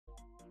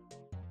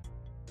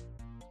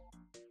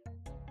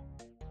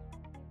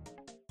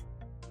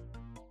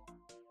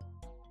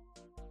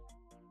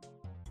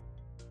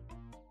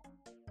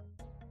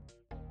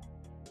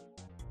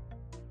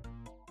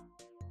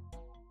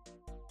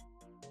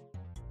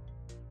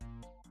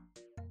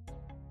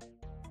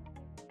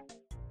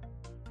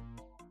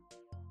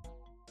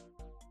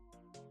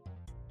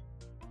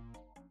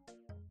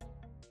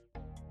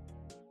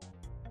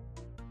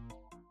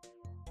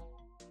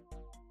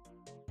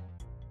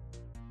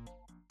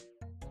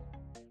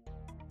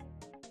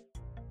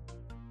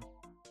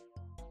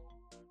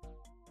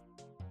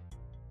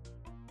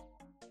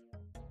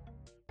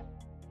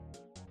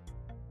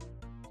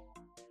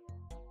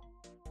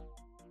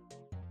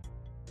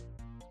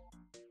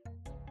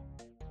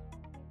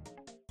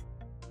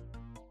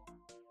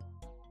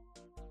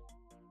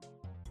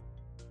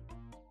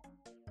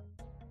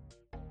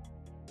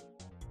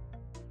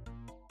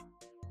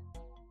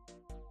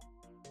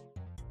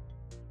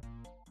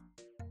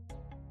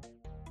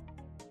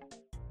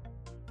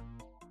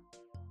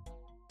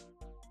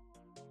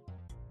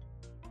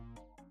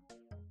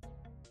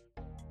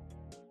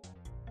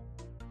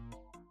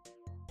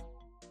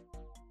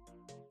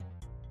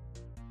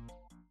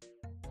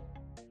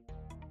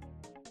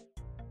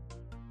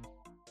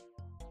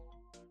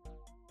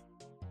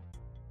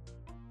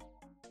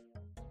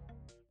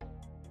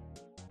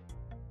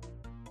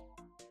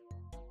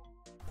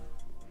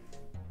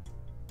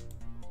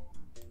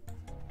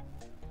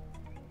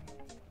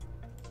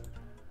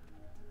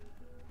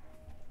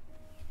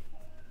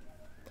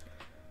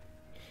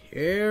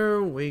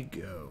Here we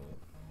go.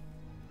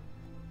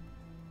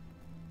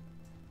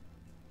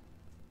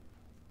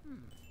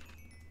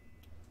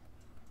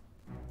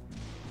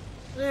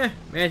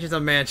 Mansion's a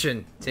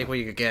mansion. Take what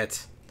you could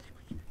get.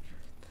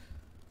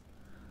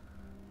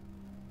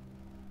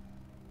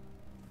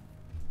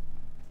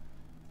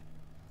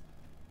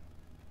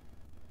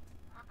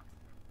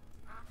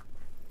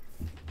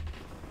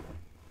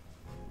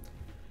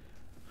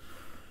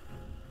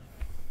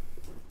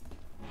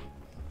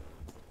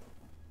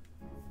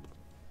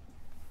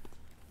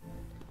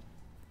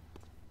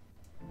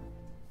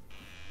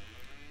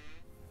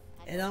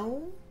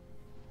 Hello?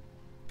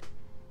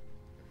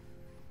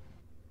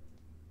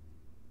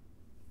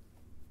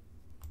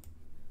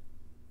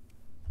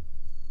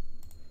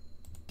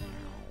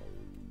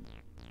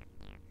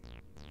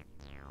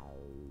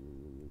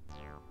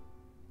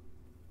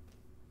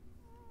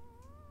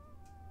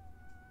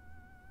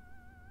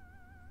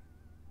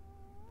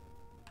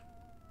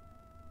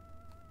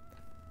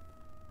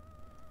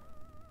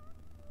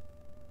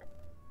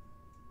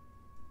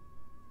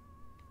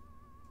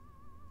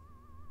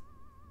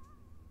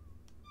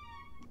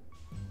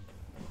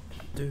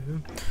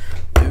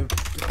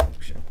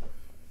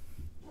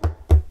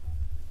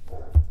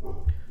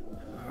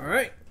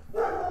 Alright.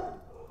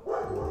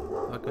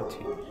 I'll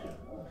continue.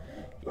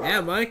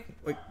 Yeah, Mike.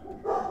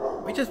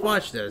 We just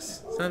watched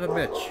this. Son of a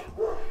bitch.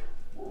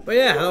 But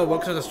yeah, hello,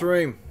 welcome to the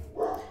stream.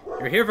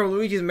 You're here from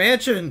Luigi's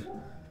Mansion.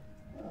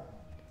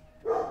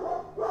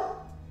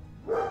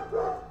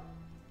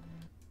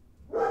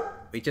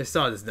 We just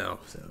saw this now,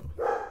 so.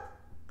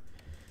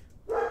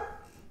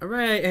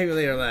 Alright,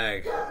 emulator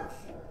lag.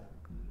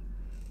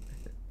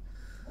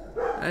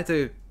 I had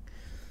to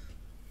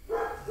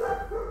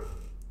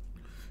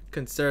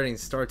concerning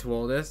start to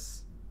all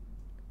this.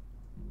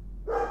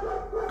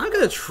 I'm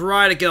gonna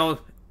try to get all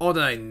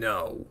that I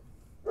know.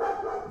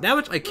 That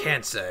much I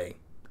can't say.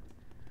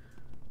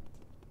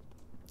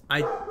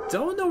 I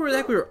don't know where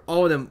exactly where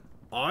all of them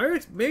are.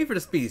 Maybe for the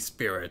speedy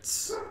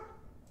spirits.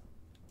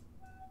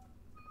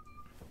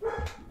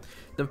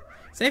 The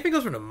same thing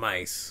goes for the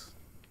mice.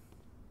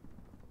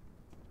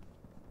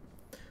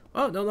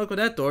 Oh, don't look at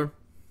that door.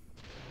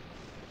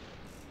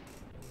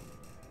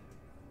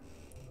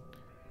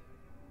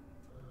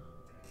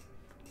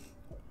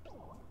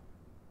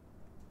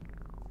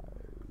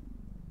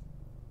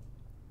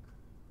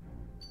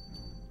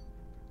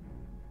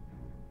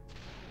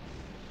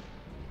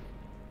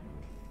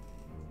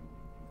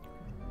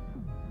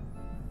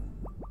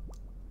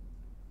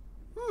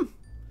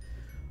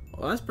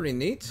 Well, that's pretty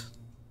neat.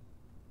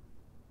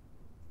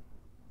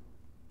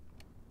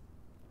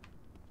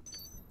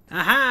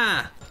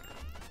 Aha!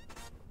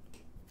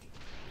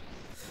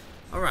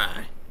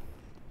 Alright.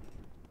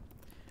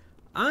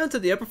 On to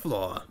the upper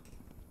floor.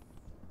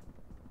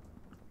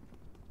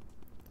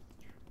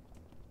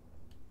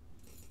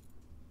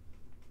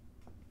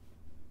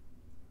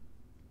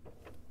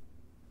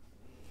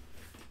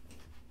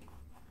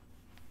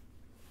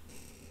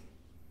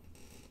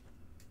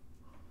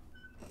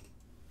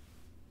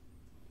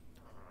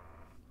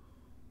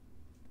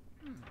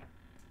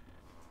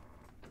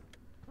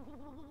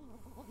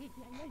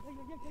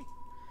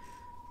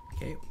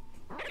 Okay.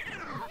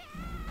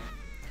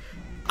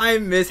 I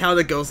miss how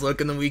the ghosts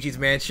look in the Luigi's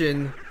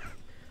Mansion.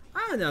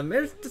 I don't know,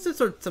 man. There's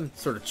some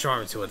sort of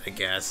charm to it, I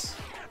guess.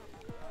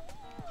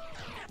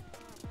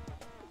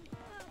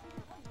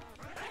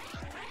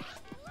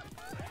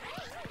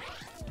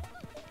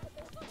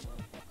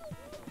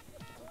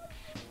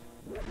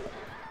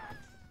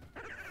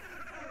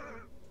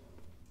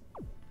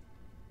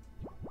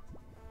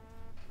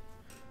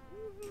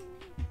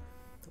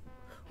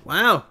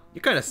 Wow,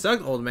 you kinda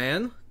suck, old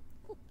man.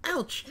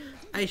 Ouch!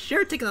 I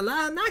sure taken a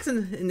lot of knocks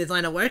in this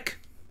line of work.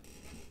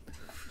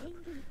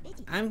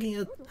 I'm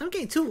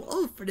getting too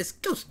old for this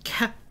ghost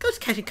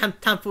catching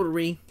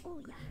tomfoolery.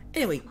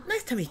 Anyway,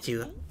 nice to meet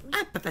you.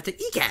 I'm Professor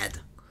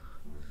Egad.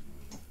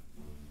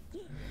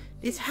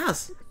 This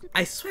house,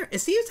 I swear, it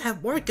seems to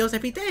have more ghosts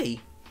every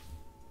day.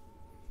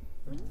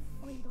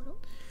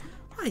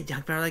 Why,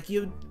 young fella like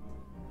you?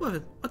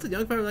 What's a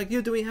young fella like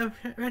you doing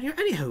around here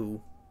anyhow?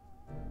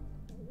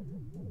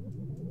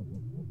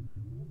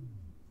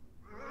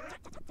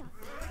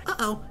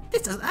 Uh-oh,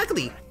 this is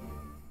ugly.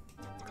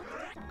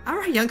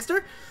 Alright,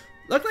 youngster.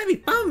 Look like me,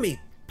 follow me.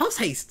 Post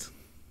haste.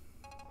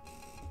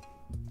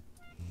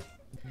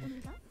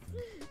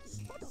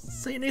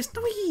 So your name's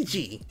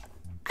Luigi.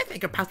 I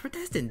think our paths were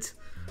destined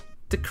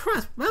to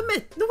cross well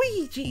met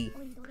Luigi.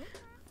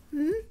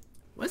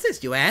 What's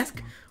this, you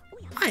ask?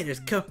 Why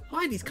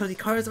these cozy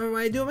corners are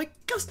what I do my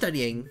ghost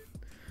studying?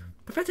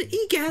 Professor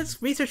Egad's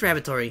research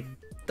laboratory.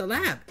 The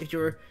lab, if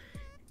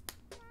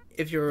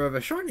you're of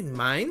a shortening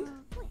mind.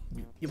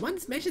 You want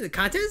to mention the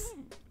contest?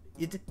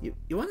 You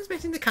want to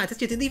mention the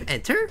contest you didn't even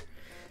enter?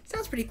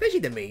 Sounds pretty fishy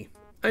to me.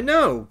 I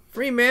know.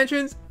 Free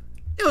mansions?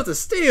 It was a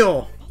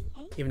steal!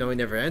 Even though we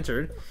never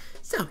entered.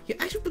 So, you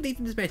actually believe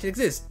this mansion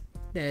exists?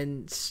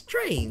 Then,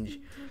 strange.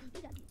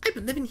 I've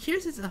been living here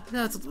since a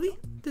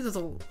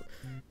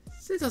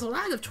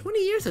lot of 20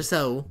 years or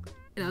so.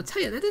 And I'll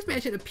tell you that this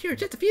mansion appeared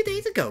just a few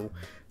days ago.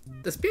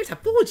 The spirits have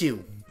fooled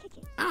you.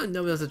 I don't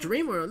know if it was a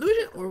dream or an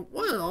illusion or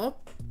what at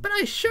all, but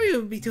I assure you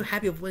would be too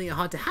happy with winning a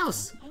haunted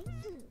house.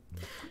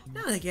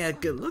 Now that I get a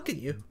good look at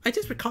you, I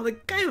just recall a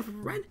guy with a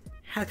red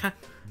hat,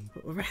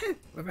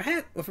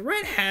 with a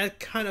red hat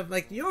kind of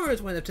like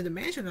yours went up to the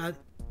mansion without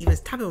even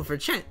stopping him for a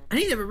chat, and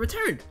he never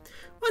returned.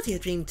 Was he a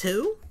dream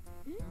too?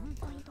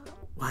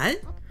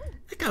 What?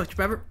 That guy with your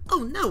brother?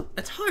 Oh no,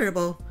 that's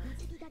horrible.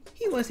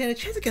 He won't stand a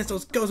chance against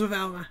those ghosts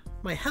without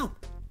my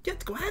help. You have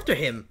to go after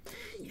him.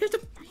 Here's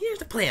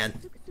the plan.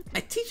 I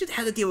teach you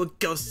how to deal with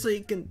ghosts so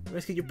you can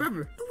rescue your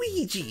brother,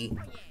 Luigi.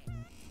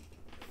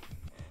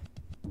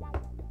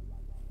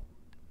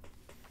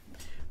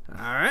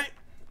 Alright,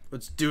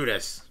 let's do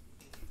this.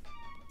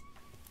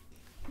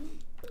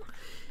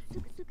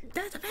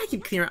 That's a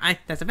vacuum cleaner.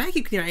 That's a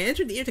vacuum cleaner. I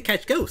entered the air to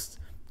catch ghosts.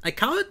 I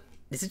call it,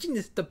 this is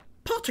genius, the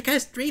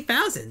Poltergeist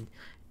 3000.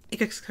 It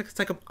can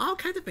suck up all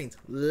kinds of things.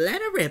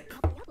 Let it rip.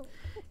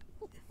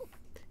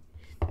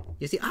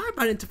 Use the R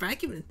button to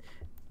vacuum and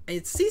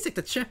it's C-stick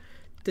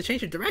to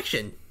change your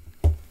direction.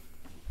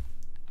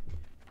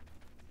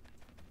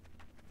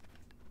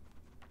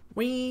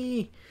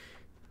 Wee.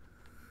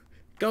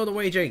 Go the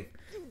Luigi.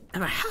 No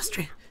matter how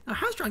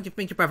strong you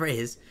think your brother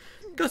is,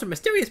 ghosts are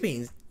mysterious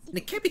beings, and they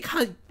can't be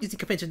caught using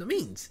conventional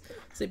means.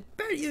 So you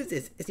better use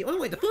this. It's the only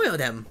way to foil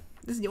them.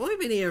 This is the only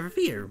way they ever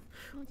fear.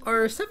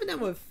 Or something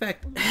that will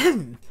affect.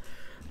 Oh,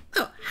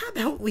 how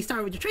about we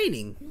start with your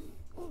training?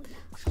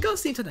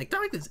 Ghosts seem to like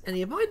darkness and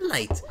they avoid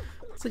light.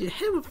 So you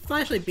hit them with a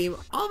flashlight beam,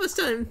 all of a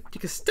sudden you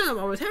can stun them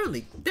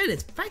momentarily. Then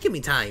it's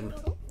vacuuming time.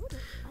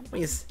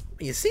 When you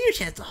see your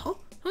chance to hold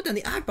down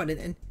the R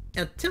button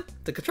and tilt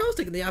the control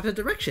stick in the opposite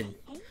direction.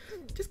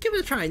 Just give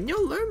it a try and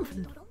you'll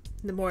learn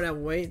more that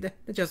way than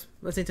just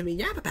listening to me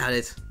yap about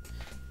it.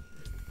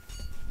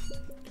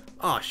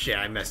 Oh shit,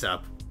 I messed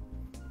up.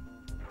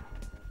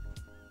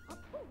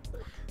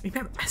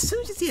 Remember, as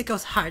soon as you see a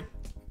ghost heart,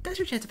 that's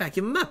your chance to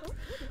vacuum him up.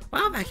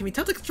 While vacuuming,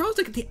 tilt the control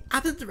stick in the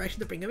opposite direction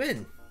to bring him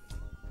in.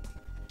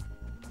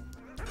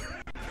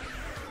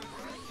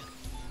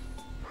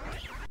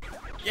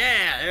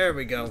 Yeah, there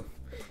we go.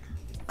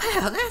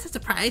 Well, that's a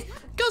surprise.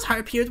 Ghost heart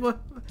appears with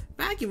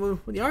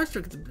vacuum when the R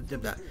stick to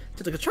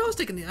the control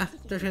stick in the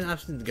direction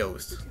opposite of the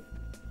ghost.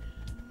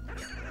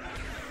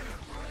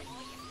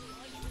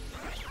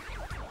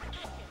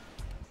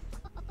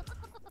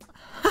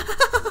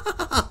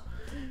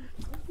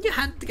 You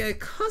have to get as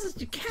close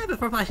as you can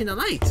before flashing the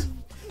light.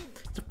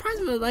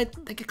 Surprisingly, the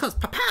light that get close,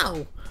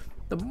 pow!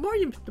 The more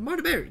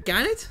the better.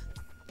 Got it?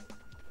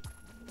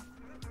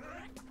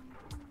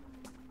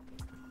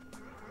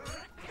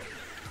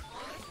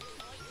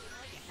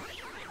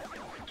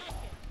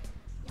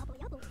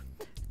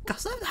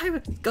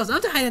 Goes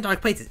love to hide in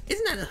dark places.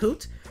 Isn't that a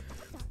hoot?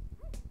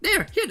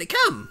 There, here they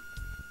come.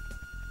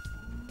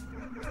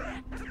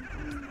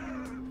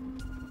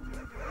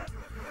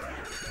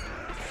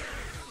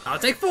 I'll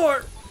take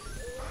 4.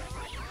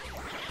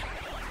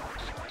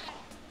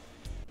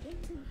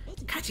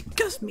 Catching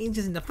ghost means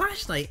using the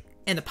flashlight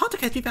and the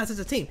Poltergeist 3000 as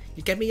a team.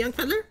 You get me, young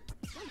feller?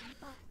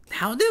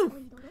 How'll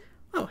do?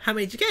 Oh, how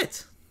many did you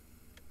get?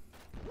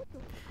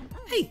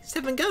 Hey,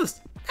 7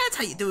 ghosts. That's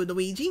how you do it,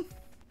 Luigi.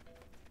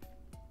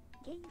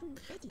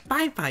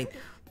 Fine.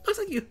 Looks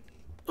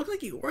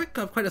like you worked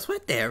up quite a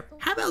sweat there.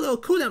 How about a little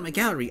cool down in my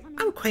gallery?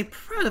 I'm quite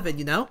proud of it,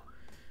 you know.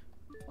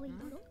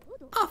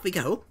 Off we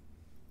go.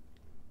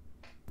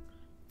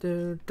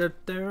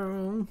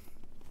 Down.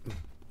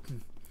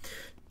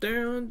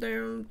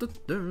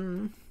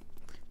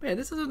 Man,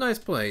 this is a nice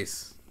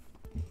place.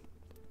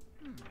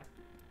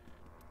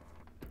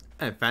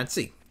 And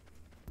fancy.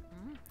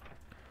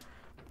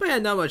 But yeah,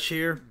 not much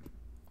here.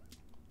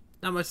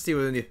 Not much to see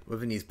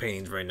within these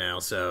paintings right now,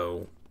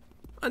 so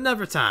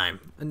another time,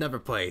 another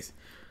place.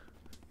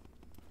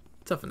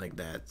 Something like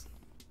that.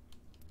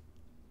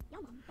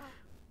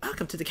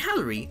 Welcome to the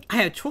gallery.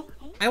 I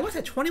once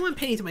had 21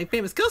 paintings in my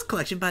famous ghost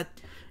collection, but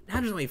now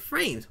there's only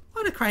frames.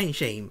 What a crying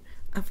shame.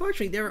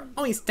 Unfortunately, there are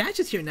only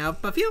statues here now,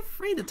 but feel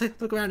free to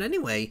look around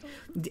anyway.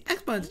 The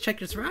X button to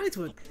check your surroundings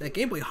with that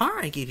Game Boy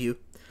horror I gave you.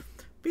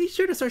 Be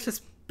sure to search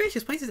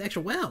suspicious places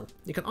extra well.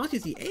 You can also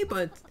use the A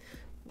button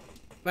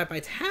by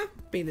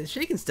tapping and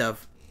shaking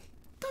stuff.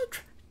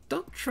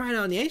 Don't try it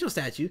on the angel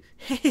statue.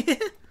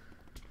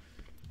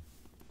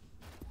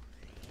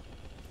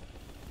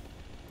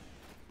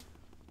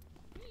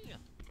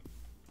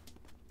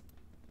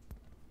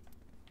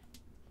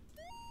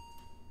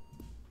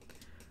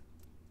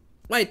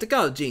 Way to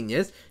go,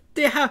 genius!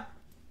 Do you have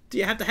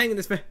to hang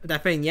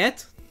that thing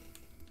yet?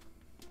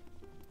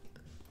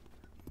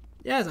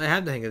 Yes, I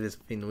have to hang this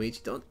thing,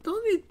 Luigi.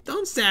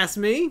 Don't sass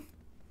me.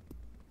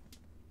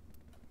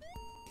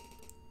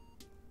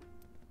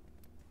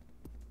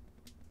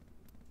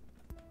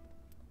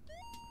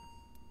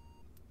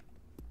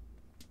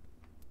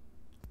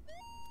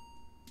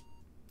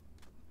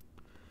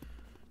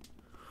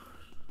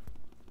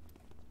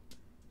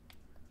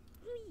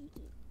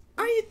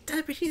 Are you done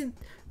appreciating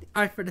the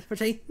art for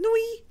today?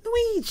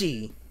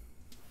 Luigi!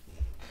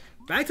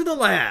 Back to the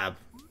lab!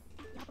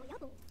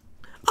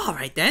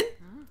 Alright then.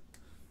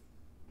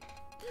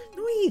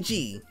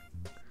 Luigi!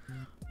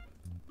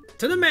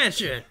 To the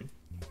mansion!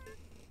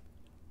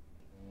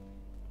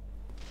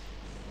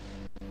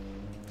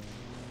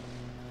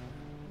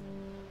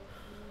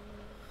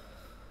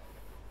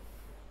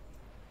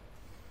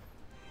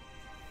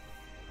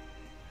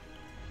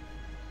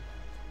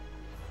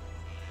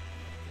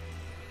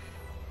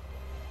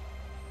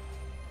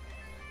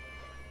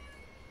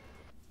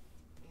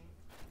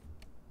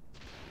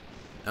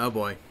 Oh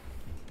boy.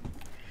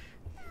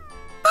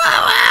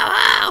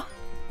 Whoa!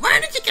 Where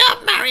did you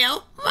go,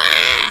 Mario?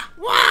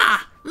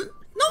 Wah!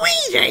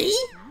 Luigi!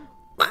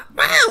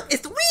 Wow,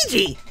 it's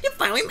Luigi! You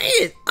finally made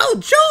it! Oh,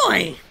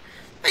 joy!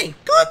 Thank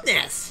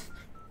goodness!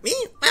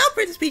 Well,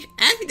 Princess Peach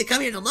asked me to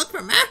come here to look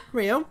for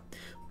Mario.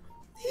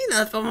 He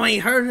left when he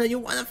heard that you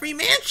won a free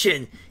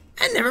mansion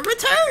and never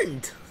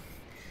returned.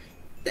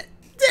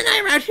 Then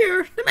I arrived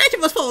here, the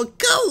mansion was full of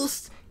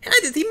ghosts, and I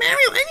didn't see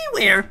Mario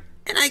anywhere.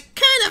 And I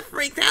kind of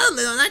freaked out a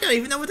little, and I don't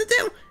even know what to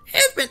do.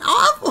 It's been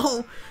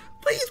awful.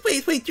 Please,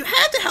 you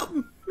have to help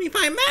me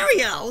find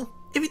Mario.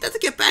 If he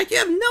doesn't get back, you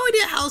have no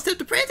idea how upset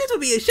the princess will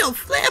be. She'll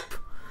flip.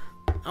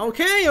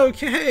 Okay.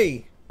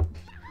 Yay!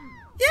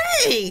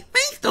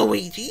 Thanks,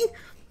 Luigi.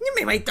 You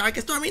made my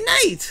darkest stormy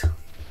night.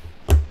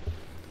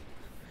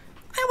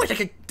 I wish I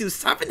could do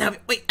something to help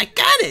me. Wait, I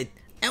got it.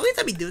 At least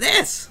let me do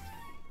this.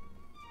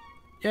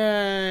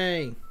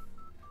 Yay!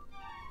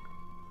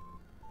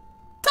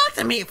 Talk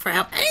to me for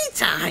help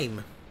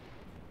anytime!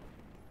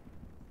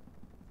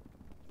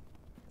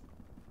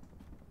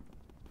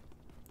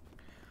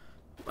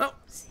 Well,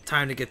 it's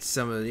time to get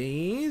some of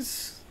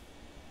these.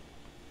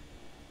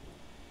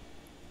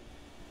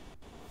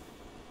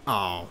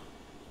 Oh.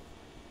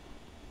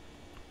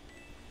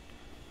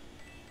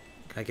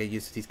 Gotta get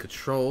used to these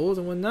controls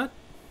and whatnot.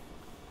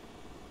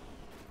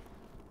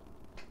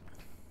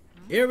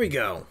 Here we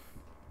go.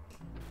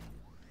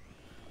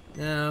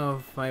 Now,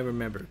 if I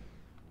remember.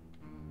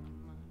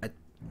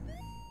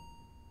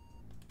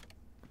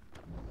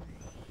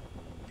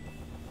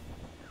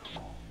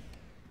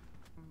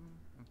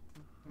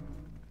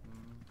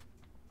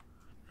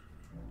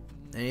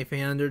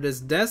 Anything under this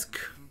desk?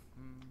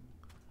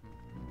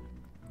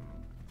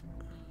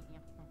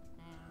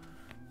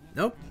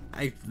 Nope.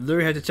 I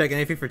literally had to check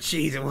anything for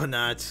cheese and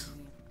whatnot.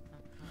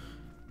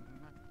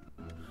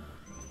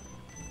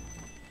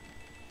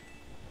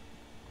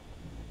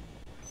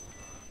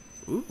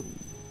 Ooh.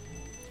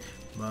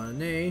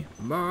 Money.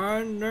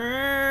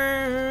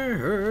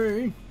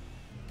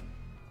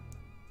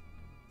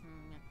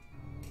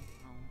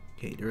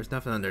 Okay, there's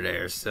nothing under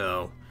there,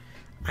 so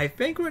I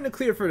think we're in the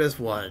clear for this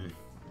one.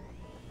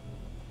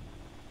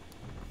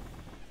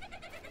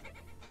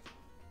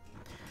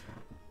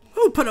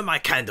 Who put on my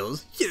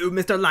candles? You,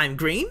 Mr. Lime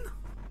Green?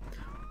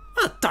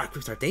 Well, dark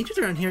roots are dangerous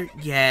around here,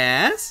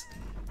 yes?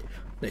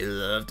 They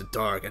love the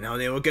dark, and now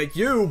they will get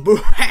you,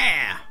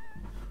 boo-ha!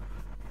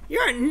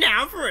 You're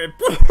now for it,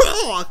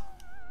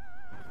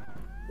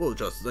 Well,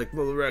 just like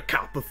we'll wreck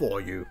out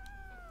before you.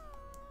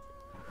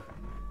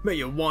 May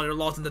you wander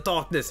lost in the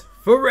darkness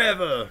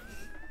forever!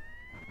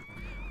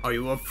 Are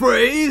you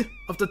afraid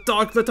of the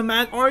dark, little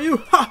man, are you?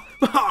 Ha!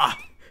 Ha!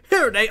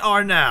 Here they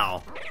are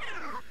now!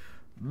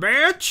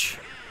 Bitch!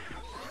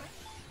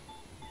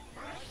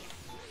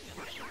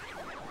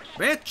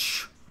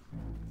 Bitch!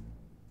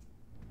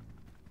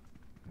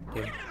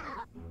 Yeah.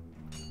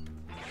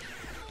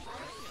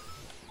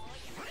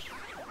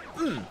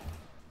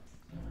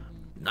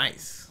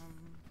 Nice.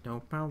 No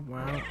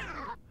power.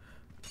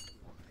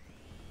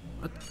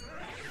 What?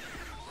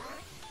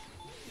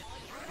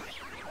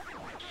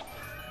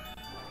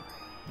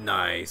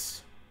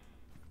 Nice.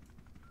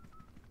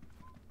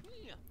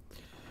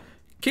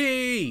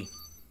 Key!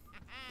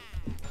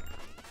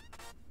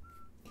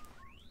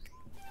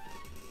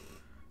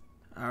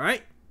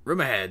 Alright,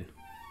 room ahead.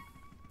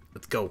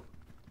 Let's go.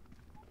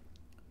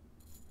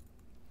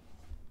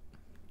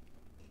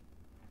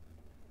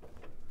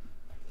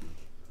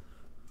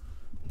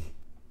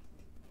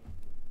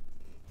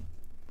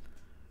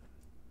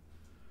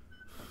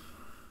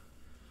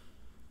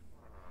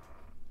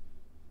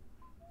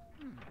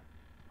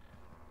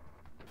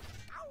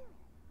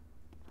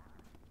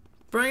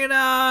 Bring it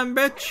on,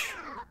 bitch!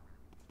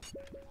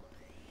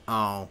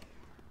 Oh.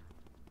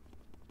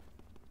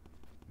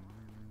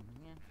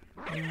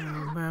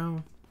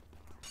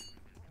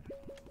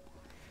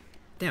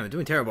 Damn, I'm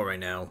doing terrible right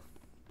now.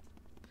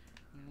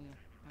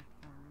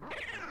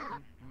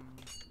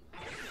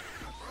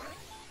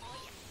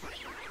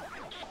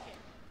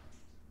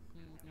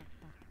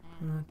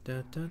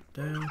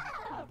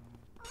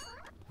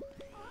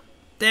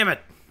 Damn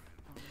it!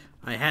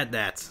 I had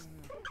that.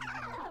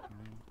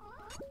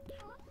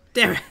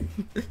 Damn it!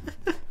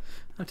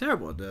 I'm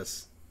terrible at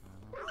this.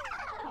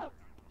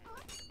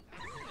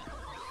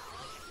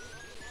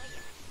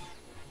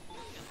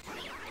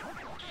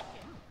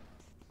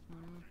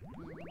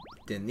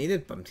 Didn't need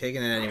it, but I'm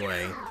taking it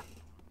anyway.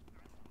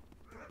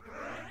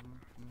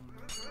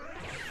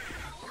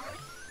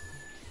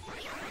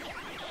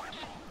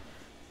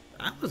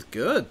 That was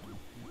good.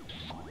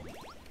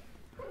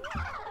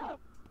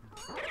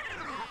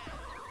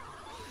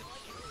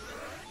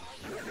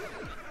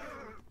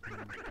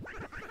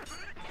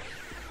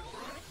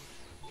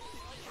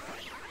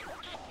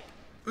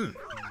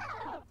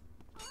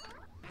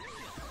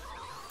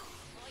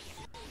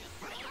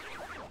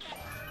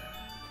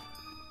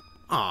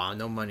 Aw,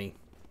 no money.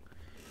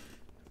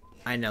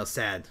 I know,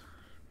 sad.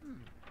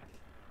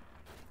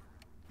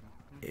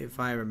 If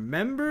I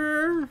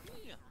remember...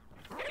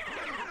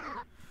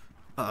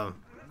 Uh-oh.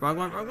 Wrong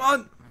one, wrong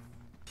one!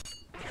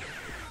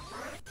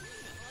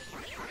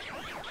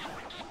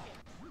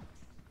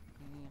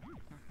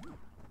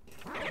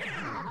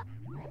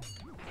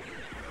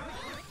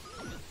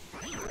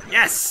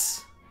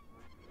 Yes!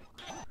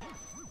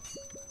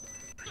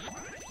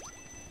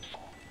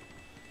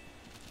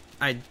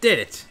 I did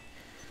it!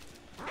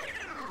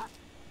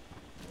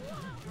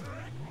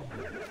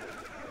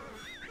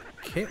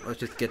 Okay, let's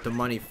just get the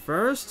money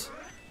first.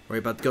 Worry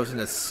about the ghost in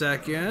a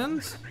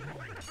second.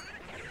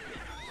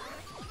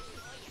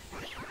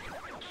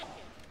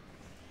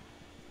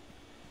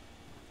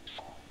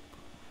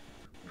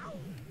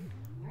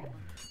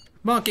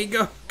 Monkey,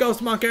 go!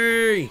 Ghost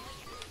monkey!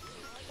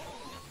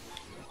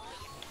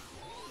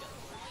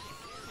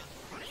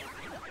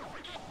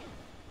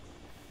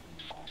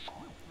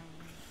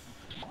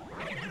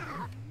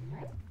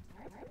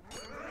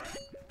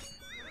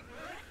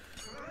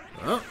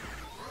 Oh.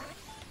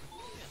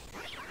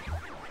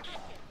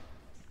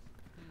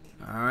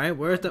 Alright,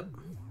 where's the...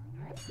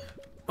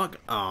 Fuck.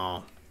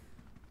 Oh.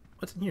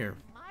 What's in here?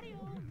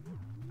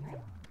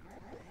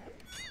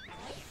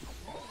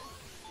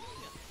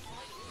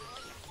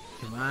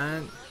 Come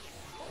on.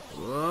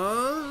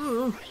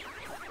 Whoa.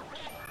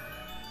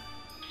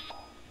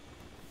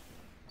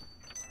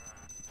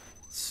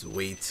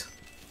 Sweet.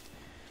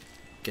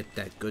 Get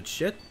that good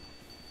shit.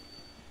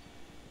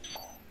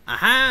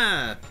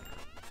 Aha!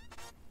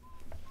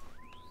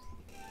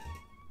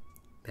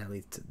 That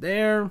leads to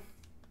there.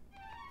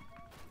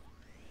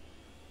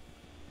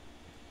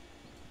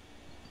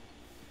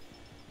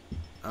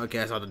 Okay,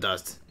 I saw the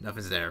dust.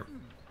 Nothing's there.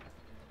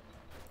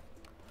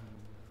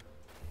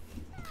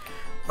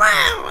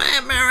 Wow,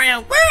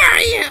 Mario, where are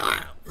you?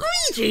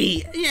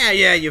 Luigi!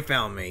 Yeah, you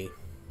found me.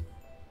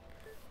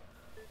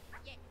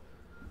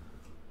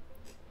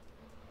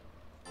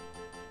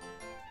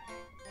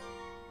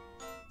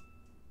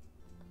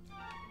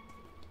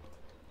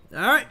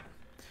 Alright.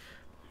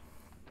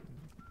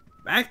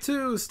 Back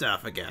to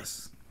stuff, I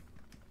guess.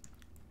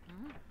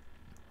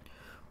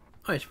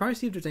 Oh, I should probably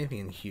see if there's anything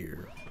in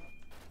here.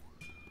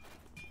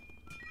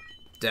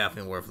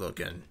 Definitely worth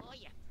looking.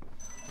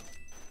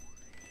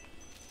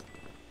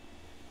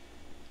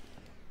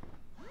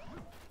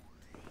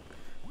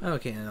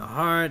 Okay, and a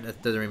heart.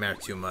 That doesn't really matter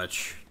too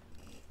much.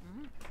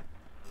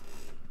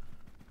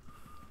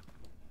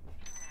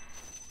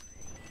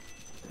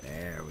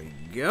 There we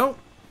go.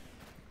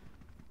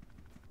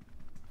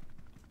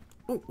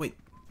 Oh, wait.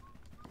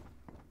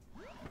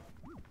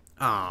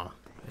 Oh,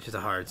 it's just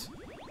a heart.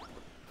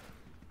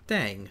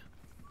 Dang.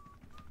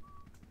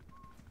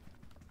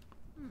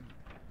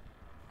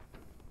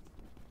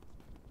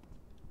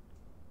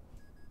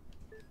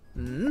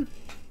 Hmm?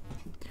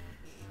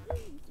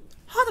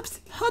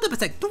 Hold up a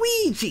sec,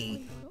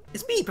 Luigi!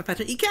 It's me,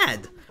 Professor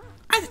Egad.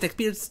 I think that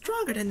speed is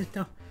stronger than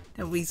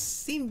we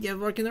seem to be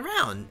working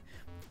around.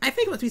 I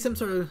think it must be some of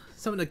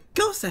the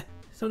ghosts,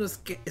 some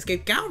of the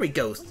escaped gallery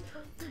ghosts.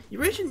 You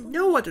really should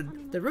know what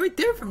they're really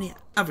different from the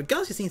other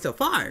ghosts you've seen so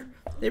far.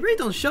 They really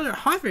don't show their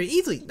heart very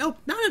easily. No,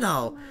 not at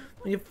all.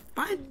 When you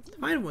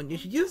find one, you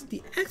should use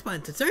the X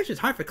button to search his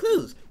heart for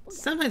clues.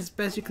 Sometimes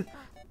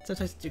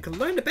you can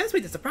learn the best way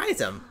to surprise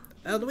them.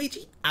 Well,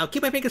 Luigi, I'll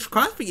keep my fingers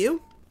crossed for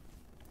you.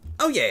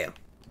 Oh yeah.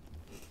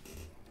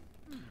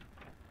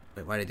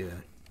 Wait, why'd I do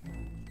that?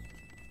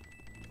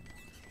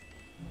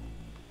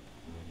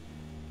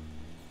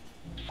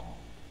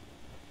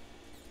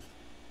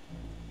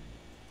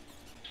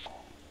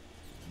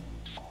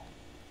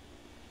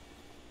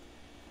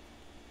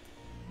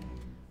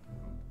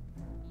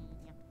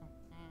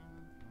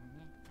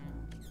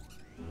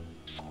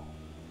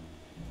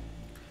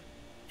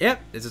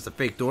 Yep, this is a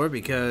fake door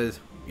because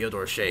real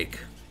doors shake.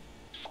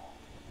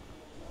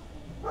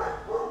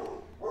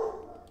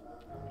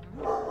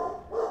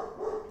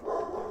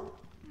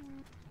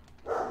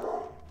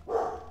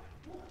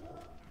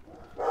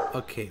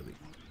 Okay.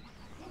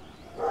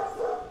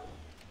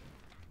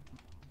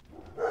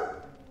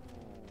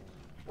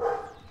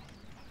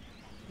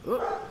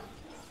 Oh.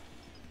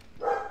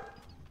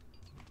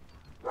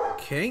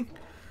 Okay.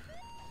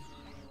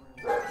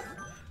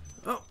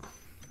 Oh.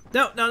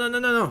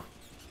 No.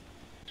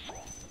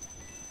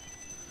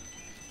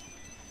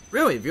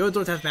 Really? Viewer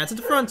doors have mats at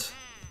the front?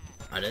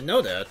 I didn't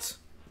know that.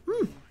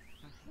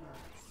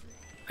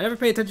 I never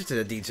paid attention to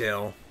the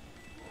detail.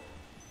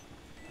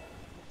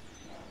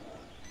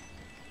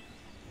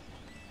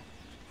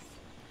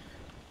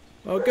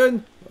 Oh,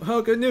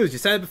 good news. You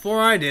said it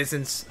before I did,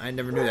 since I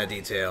never knew that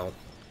detail.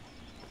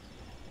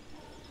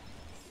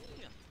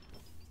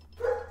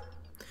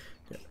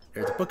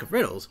 There's a book of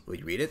riddles. Will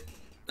you read it?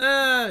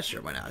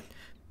 Sure, why not?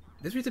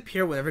 Mysteries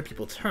appear whenever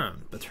people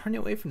turn, but turning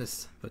away from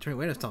this,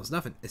 solves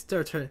nothing. Instead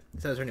of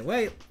turning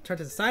away, turn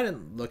to the side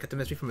and look at the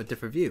mystery from a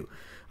different view.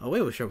 A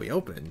way will sure be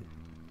open.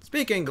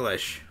 Speak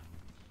English.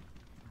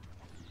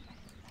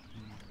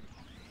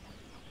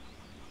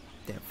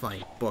 Damn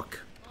flying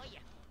book.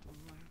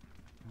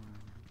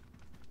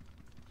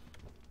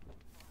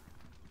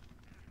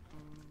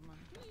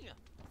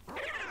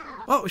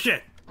 Oh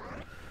shit!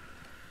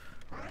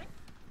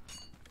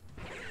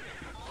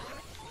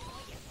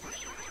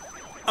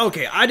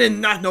 Okay, I did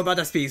not know about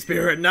the speed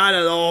spirit, not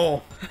at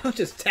all. I was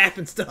just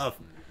tapping stuff.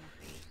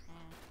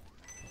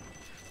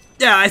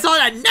 Yeah, I saw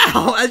that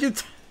now as you.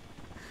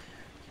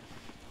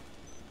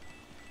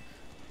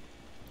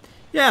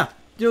 Yeah,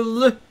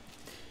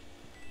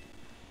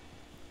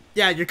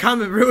 your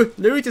comment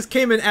literally just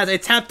came in as I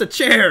tapped the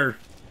chair.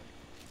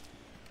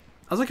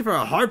 I was looking for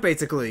a heart,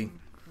 basically.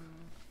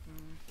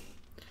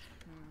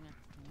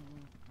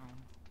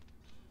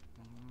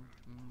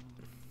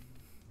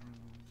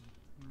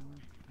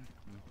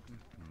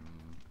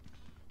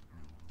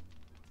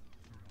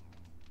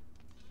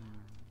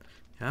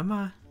 Come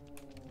on.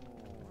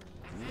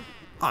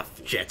 Oh,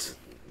 shit.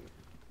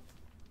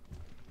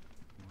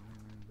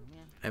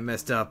 I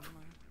messed up.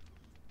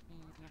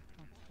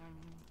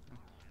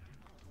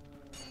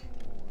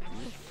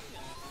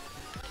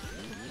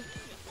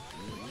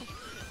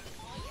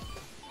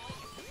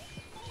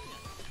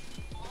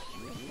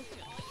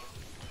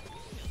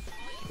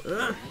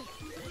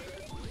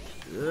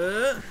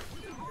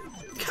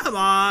 Come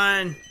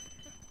on!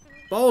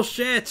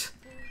 Bullshit!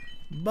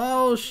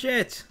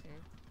 Bullshit!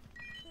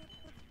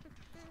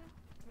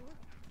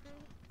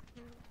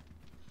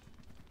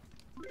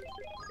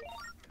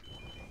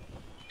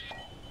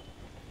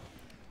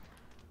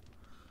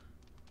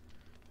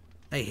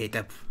 I hate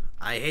that.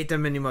 I hate the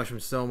mini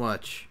mushrooms so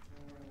much.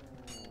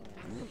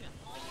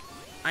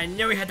 I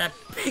knew he had that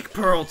big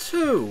pearl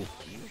too!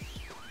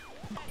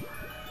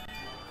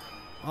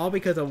 All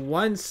because of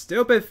one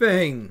stupid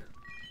thing!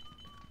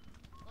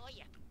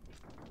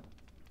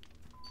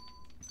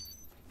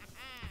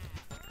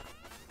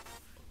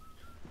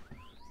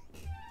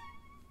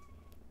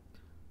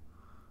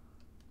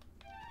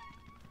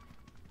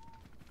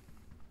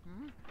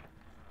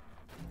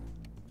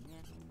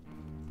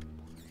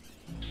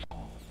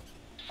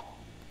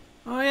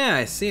 Oh yeah,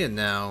 I see it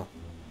now.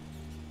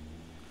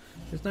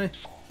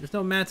 There's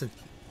no mats in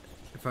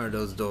front of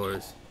those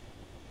doors.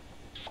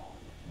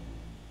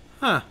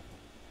 Huh.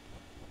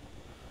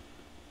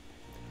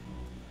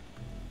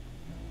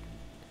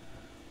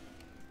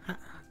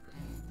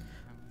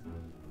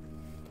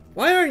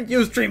 Why aren't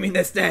you streaming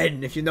this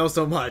then, if you know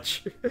so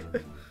much?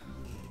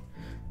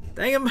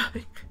 Dang it,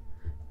 Mike.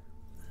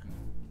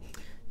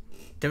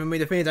 Telling me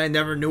the things I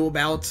never knew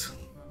about,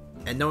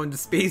 and knowing the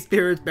space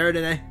spirits better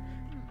than I.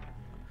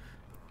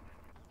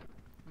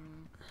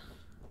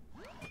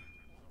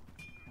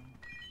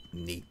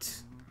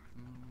 Neat.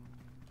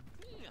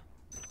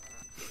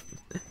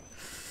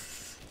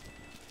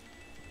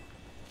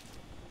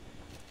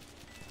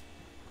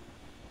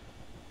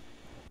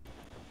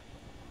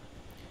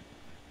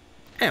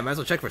 Hey, I might as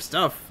well check for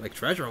stuff, like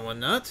treasure and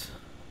whatnot.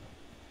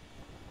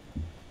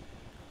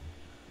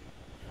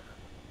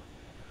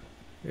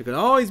 There could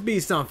always be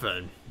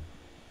something.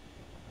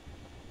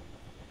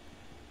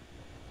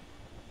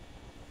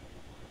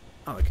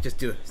 Oh, I could just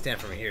stand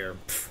from here.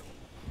 Pfft.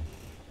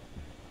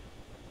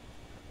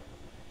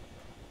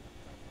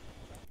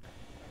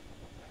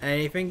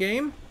 Anything,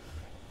 game?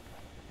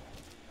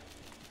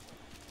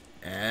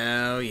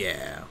 Oh,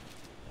 yeah.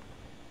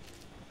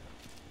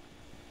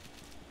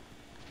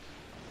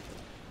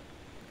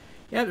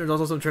 Yeah, there's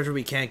also some treasure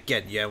we can't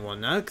get yet and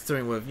whatnot,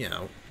 considering with, you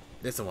know,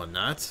 this and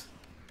whatnot.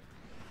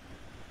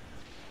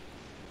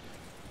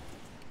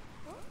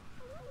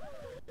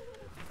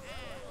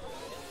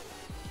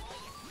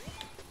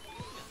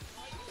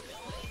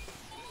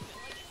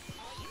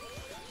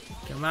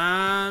 Come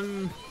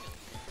on.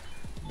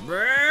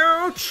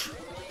 Ouch!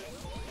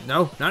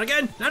 No, not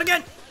again! Not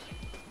again!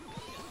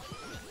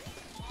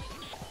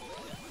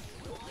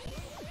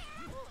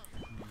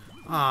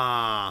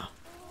 Ah,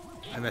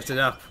 I messed it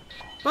up.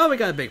 Well, we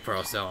got a big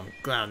pearl, so I'm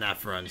glad on that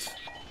front.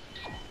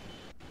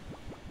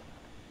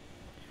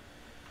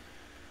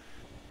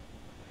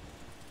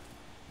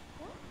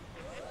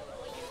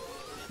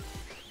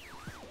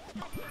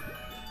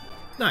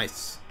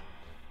 Nice.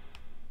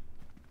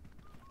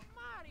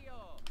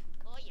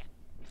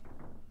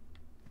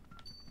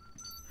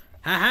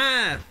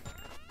 Haha!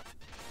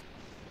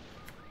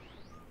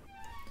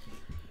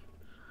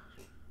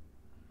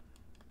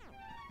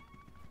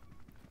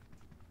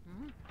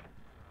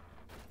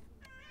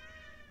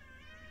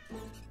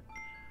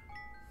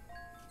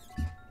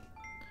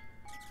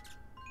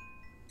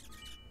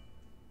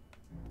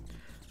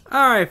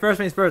 Alright, first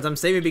things first, I'm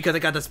saving because I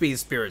got the speed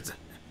spirits.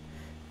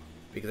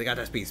 Because I got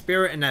that speed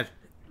spirit and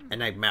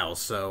that mouse,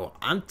 so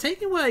I'm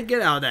taking what I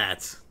get out of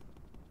that.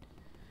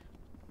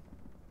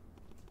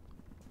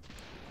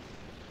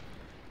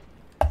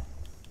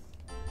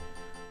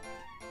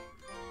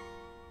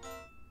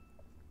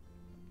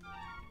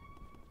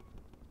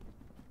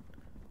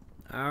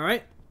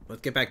 Alright,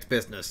 let's get back to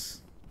business.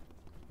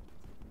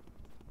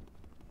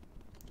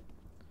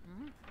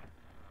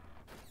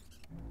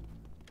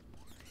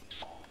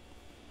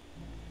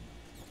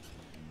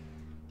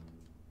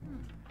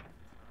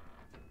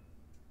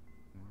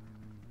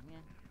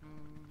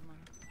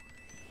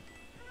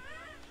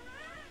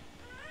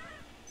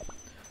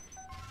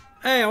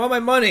 Hey, I want my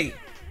money!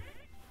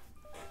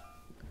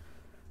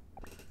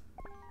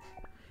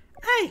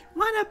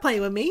 play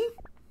with me.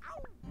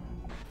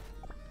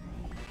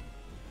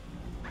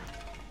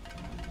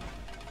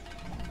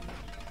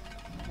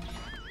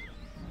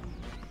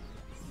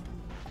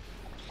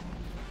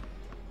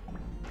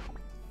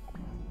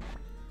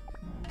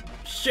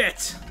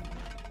 Shit!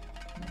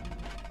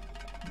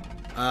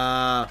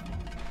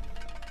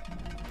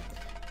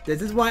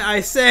 This is why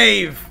I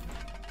save!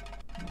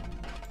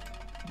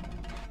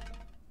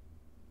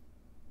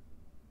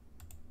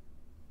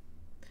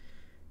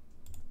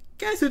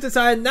 Guess who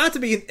decided not to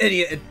be an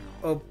idiot and,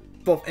 oh,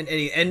 both an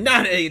idiot and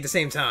not an idiot at the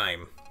same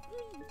time?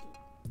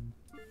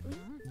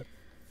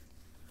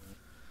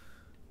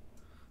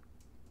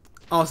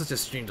 Oh, such a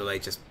stream delay,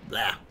 just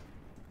blah.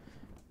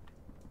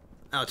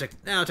 I'll check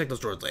those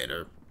drawers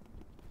later.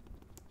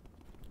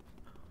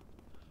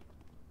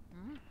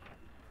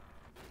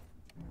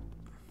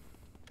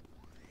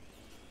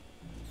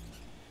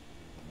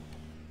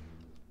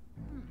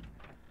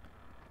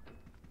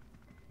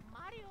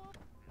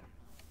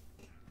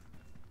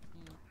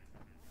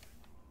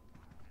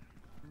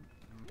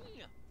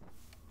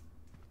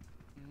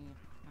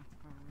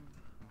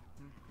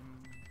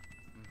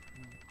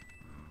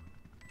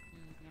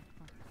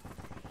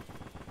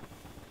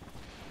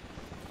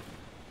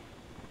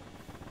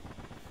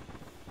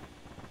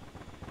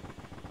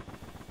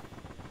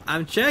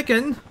 I'm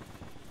checking.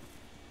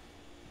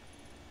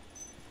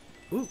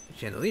 Ooh,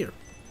 chandelier.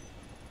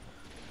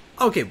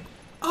 Okay.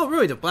 Oh,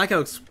 really? The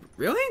Blackout?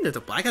 Really? There's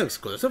a Blackout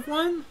exclusive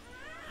one?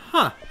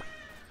 Huh.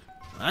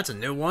 Well, that's a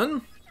new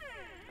one.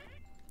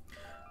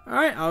 All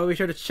right, I'll be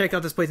sure to check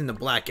out this place in the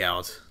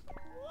Blackout.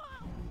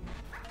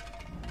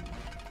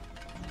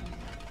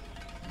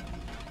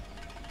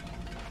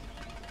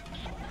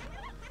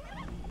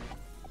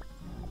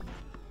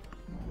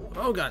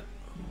 Oh god.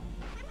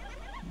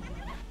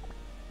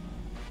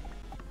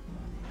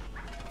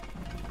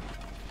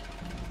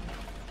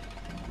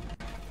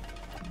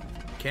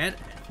 Can't.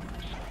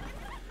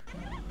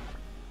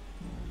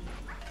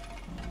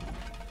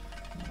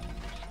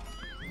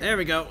 There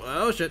we go.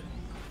 Oh shit.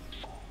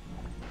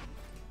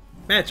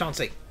 Bad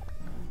Chauncey.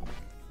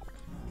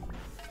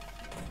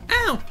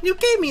 Ow! You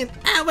gave me an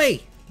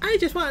owie! I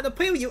just wanted to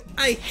play with you.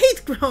 I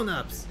hate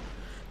grown-ups.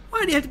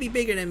 Why do you have to be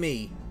bigger than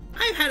me?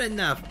 I've had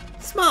enough.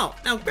 Small.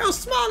 Now grow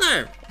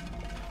smaller.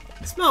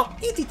 Small,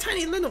 easy,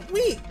 tiny little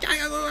wee.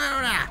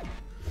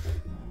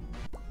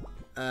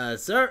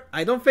 Sir,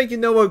 I don't think you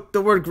know what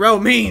the word grow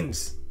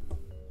means.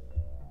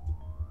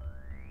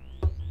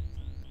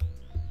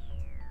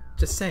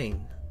 Just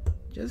saying.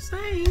 Just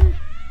saying.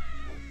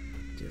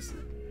 Just...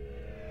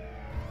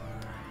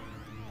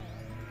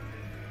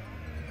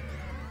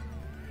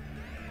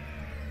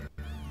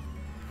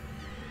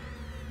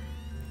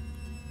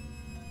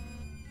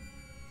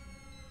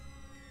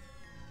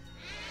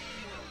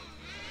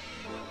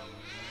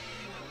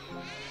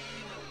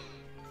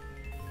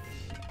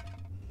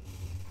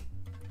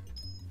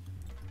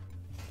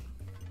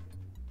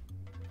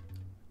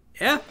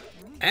 Yeah,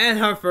 and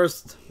our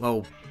first,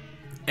 well,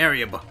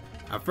 area boss.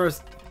 Our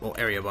first, well,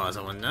 area boss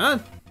and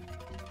whatnot.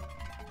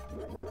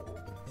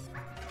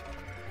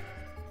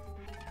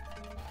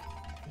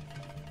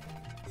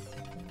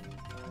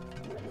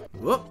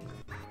 Whoop.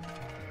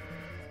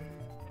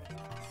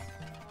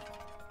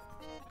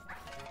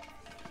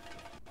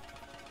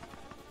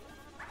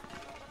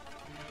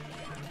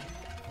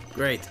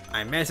 Great,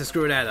 I managed to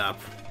screw that up.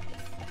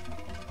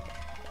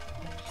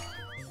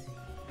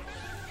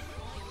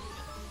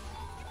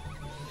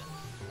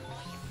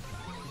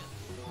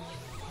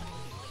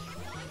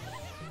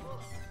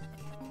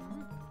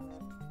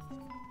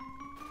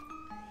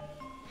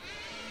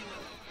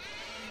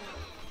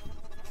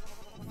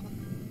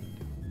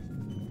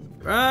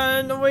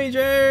 Run,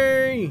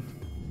 Luigi!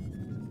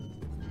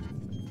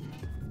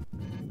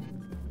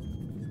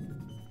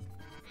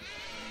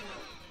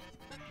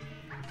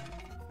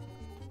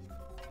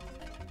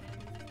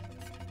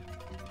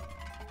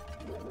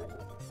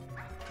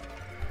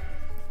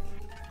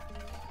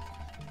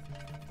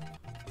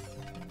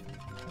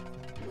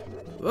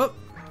 Whoop!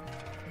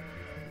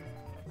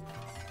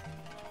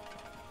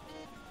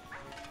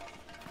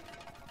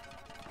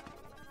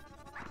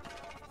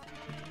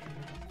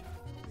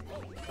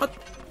 What?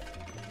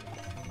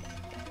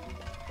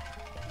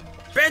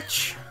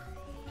 Bitch!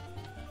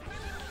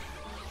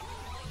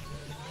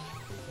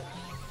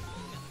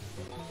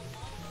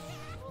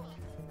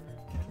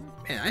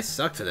 Man, I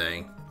suck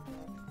today.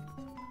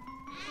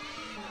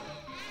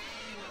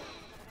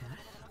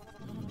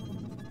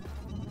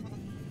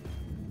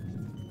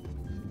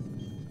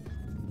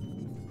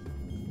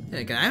 Yeah,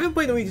 again, I haven't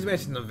played Luigi's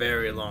Mansion in a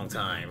very long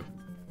time.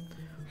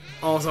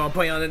 Also, I'm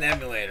playing on an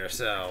emulator,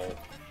 so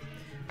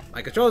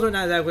my controls are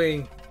not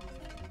exactly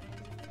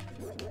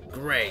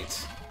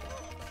great.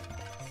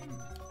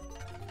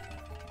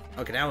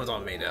 Okay, that one's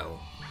on me though.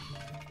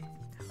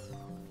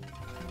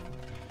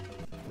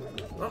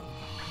 Oh.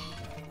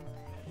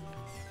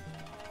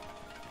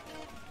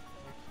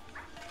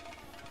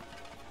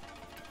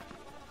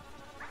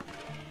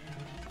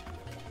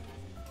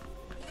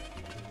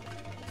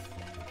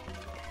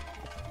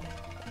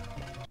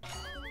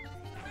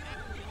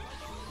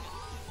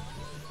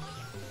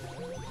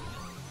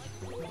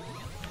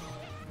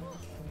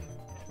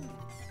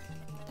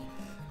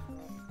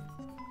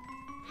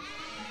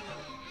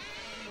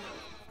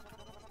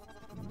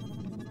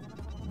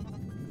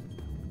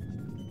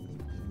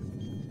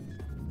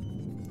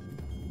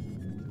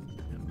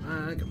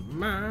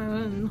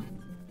 man.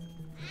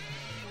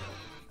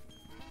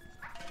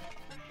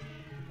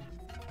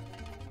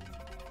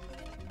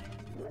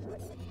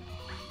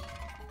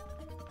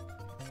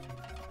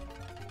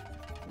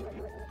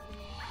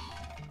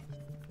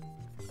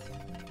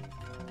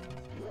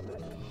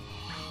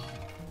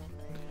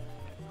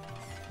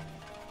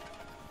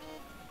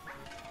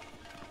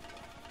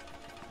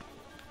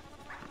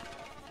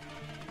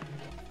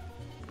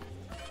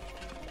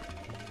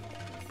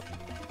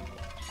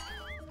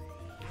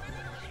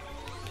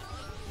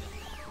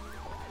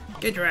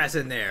 Get your ass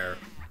in there.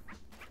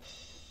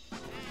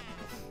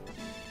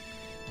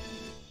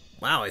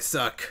 Wow, I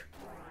suck.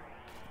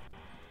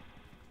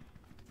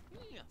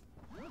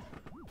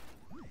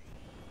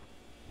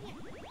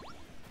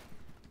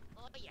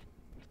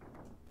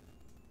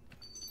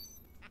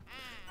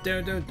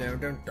 Dun, dun, dun,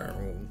 dun,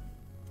 dun.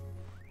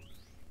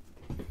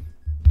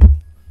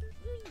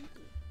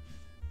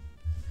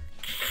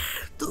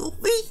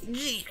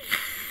 Luigi!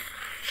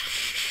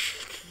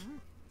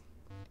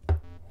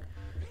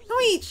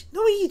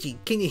 Luigi,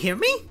 can you hear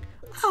me?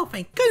 Oh,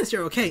 thank goodness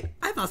you're okay.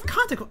 I lost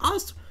contact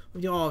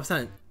with you all of a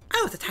sudden.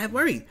 I was a tad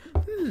worried.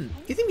 You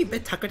seem to be a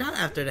bit tuckered out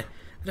after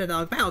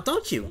the battle,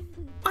 don't you?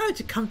 Why don't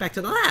you come back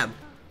to the lab?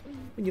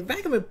 When you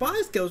vacuum with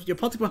body skills, your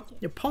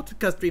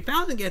Poltergust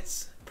 3000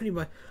 gets pretty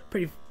much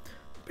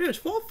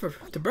full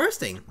to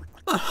bursting.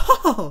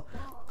 Oh,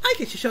 I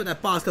guess you showed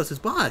that boss goes his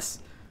boss.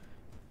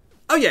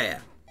 Oh yeah.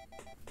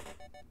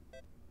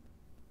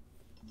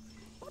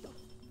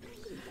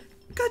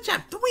 Good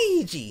job,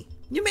 Luigi!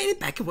 You made it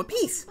back in one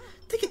piece.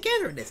 Take a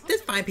gander at this.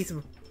 This fine piece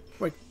of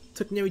work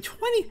took nearly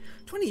 20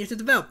 years to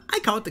develop. I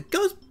call it the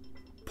Ghost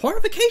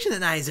Portification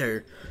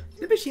Analyzer.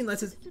 The machine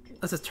lets us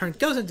turn the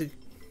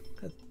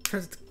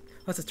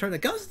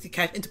ghosts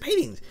cash into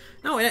paintings.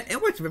 No,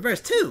 it works in reverse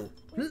too.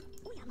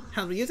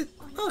 How do we use it?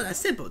 Oh, that's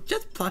simple.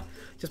 Just plug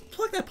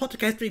that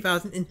Poltergeist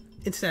 3000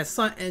 into that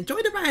slot and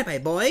enjoy the ride, my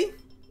boy.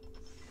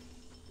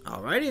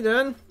 Alrighty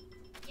then.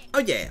 Oh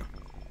yeah.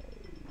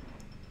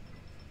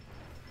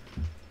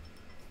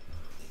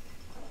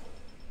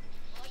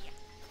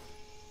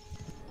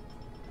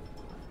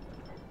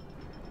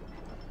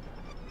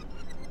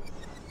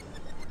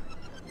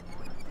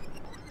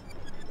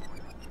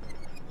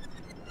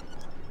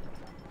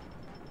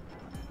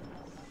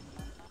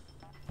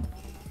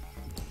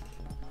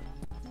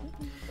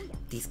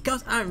 These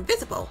ghosts are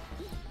invisible,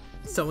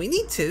 so we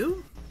need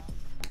to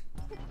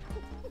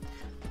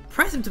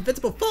press them to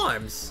visible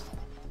forms.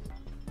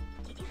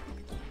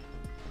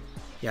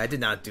 Yeah, I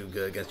did not do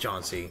good against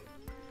Chauncey.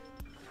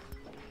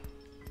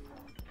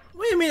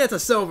 What do you mean that's a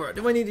silver?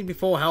 Do I need to be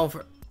full health?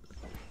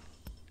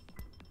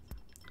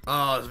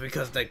 Oh, it's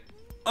because of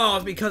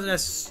that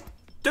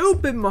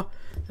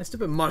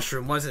stupid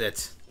mushroom, wasn't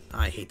it?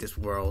 I hate this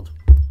world.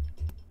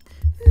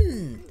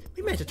 We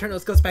managed to turn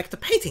those ghosts back into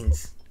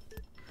paintings.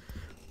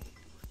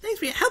 Thanks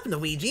for your help,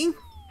 Luigi.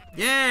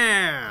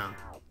 Yeah.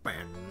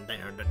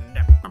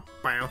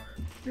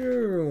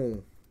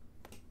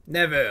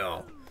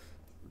 Neville.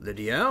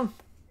 Lydia.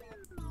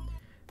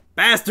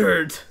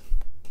 Bastard.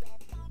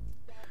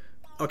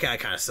 Okay, I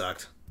kind of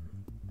sucked.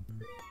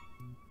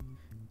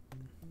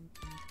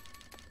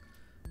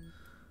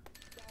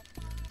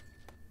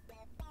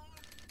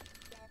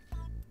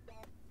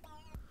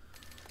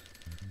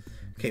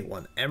 Okay,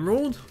 1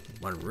 emerald,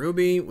 1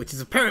 ruby, which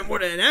is apparently more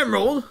than an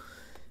emerald.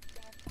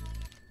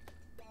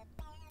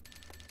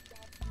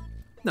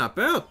 Not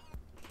bad.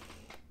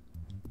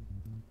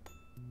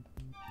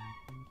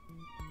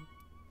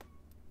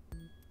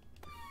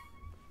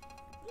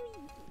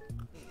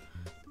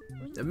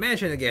 The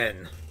mansion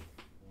again.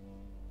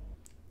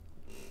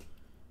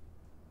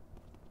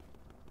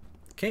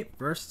 Okay,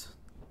 first.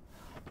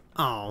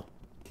 Oh.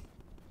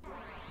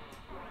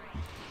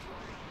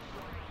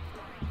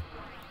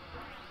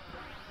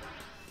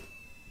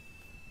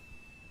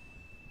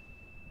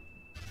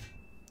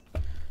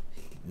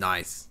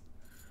 Nice.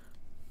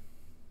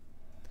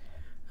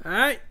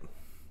 Alright.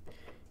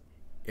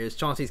 Here's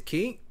Chauncey's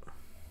key.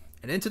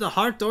 And into the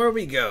heart door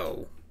we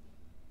go.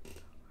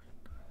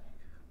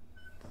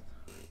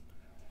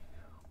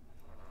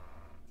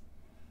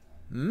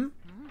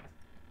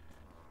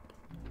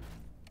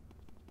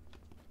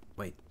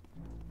 Wait.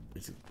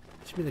 There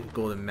should be like a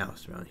golden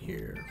mouse around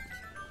here.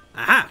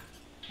 Aha!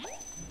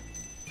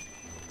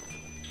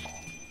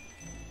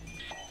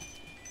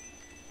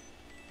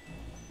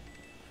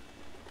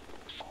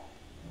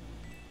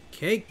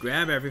 Okay,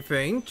 grab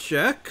everything.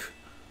 Check.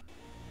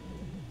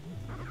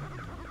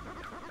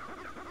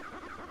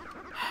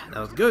 That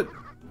was good.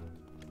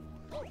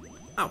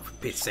 Oh, for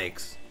Pete's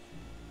sakes.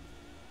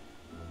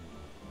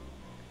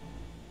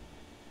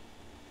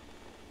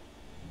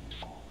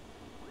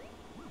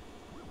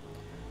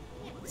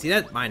 See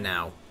that? Mine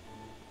now.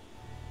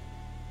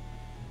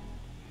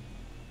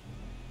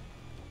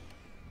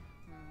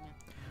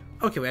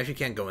 Okay, we actually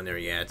can't go in there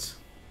yet.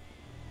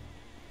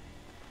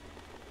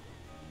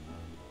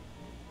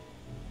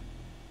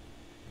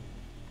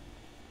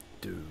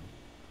 Dude.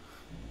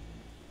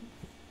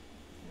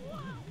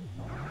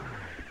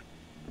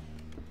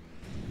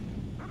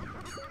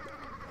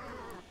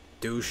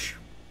 douche.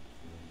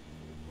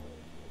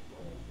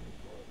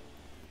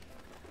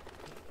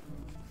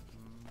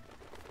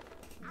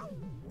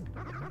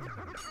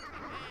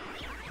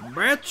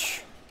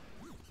 Bitch!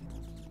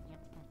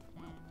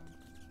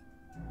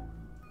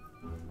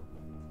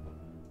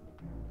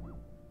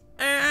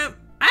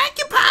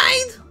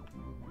 Occupied!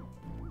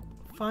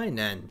 Fine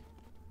then.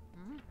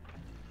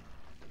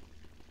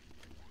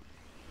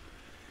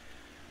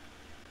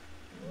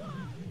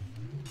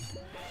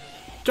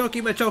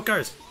 Chokey my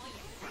chokers!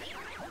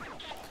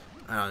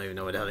 I don't even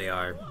know what the hell they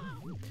are.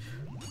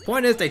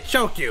 Point is, they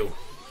choke you!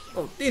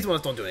 Oh, these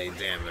ones don't do any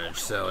damage,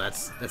 so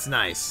that's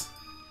nice.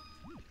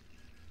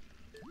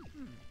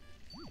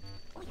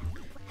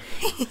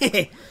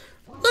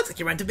 Looks like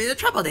you ran into a bit of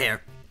trouble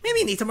there. Maybe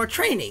you need some more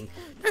training.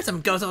 There's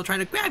some ghosts trying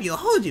to grab you or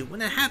hold you. When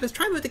that happens,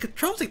 try to move the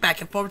control stick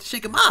back and forward to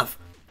shake them off.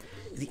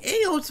 The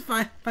age-old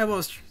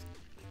survival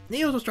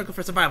struggle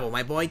for survival,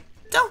 my boy.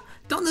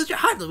 Don't lose your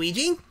heart,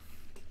 Luigi.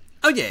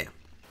 Oh yeah.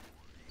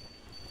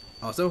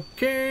 Also,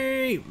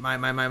 okay,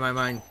 mine.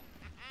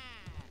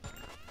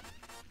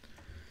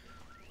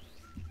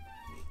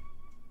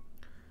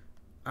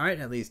 Alright,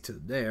 at least to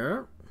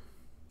there.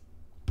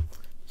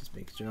 Just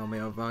make sure all my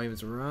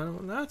volumes are on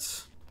and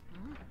that.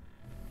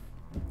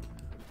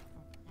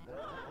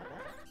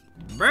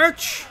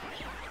 Birch!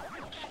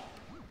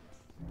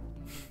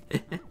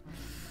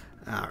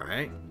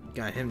 Alright,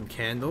 got him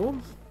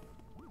candled.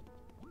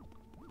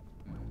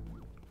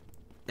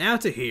 Now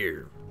to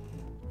here.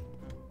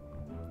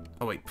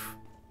 Oh wait.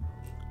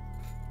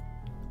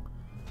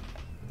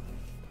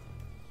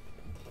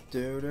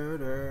 Do do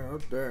do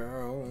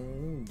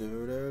down,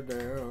 do do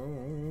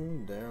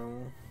down,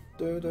 down,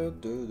 do do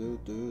do do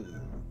do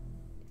do.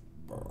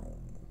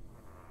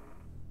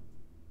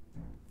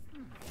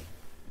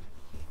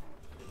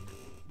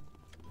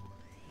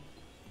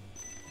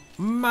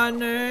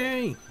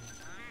 Money.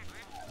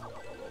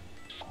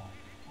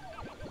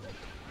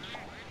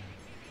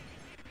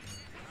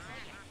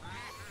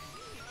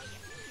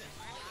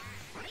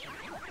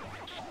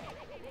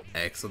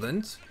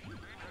 Excellent.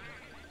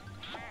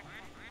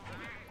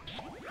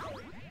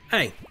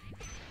 Hey.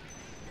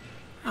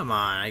 Come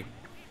on.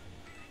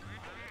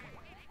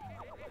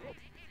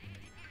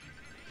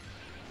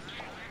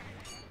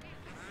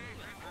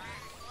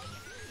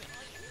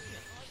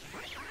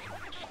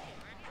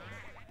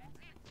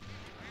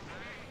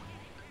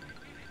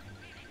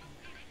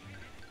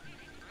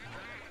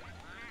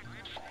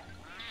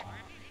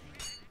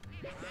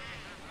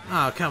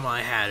 Oh, come on,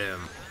 I had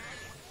him.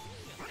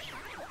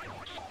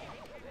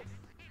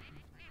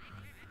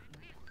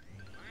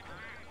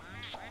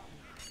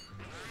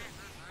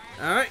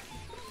 Alright.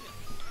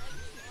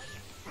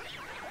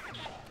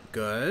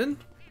 Good.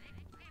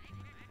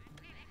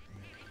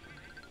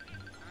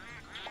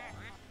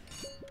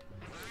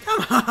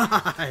 Come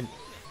on!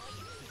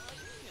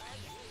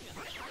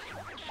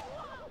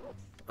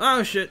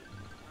 Oh shit.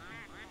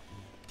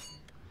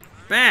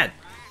 Bad!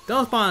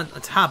 Don't spawn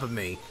on top of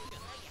me.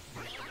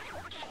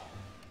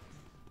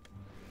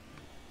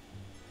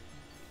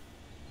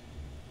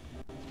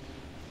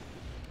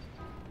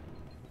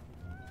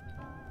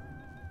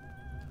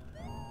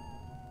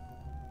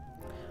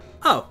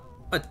 Oh,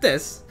 but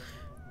this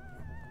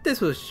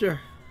was sure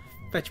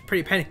fetch a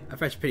pretty penny. I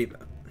fetch a pretty.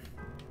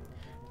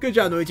 Good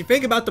job, Luigi.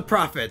 Think about the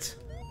profit.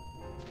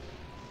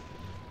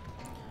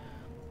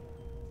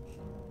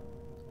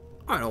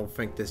 I don't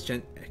think this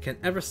gent can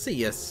ever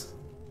see us.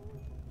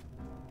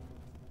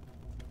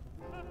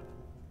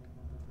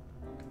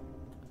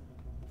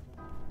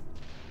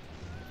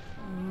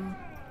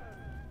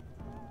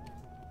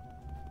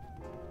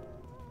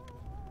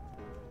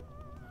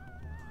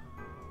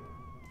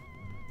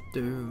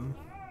 Doom.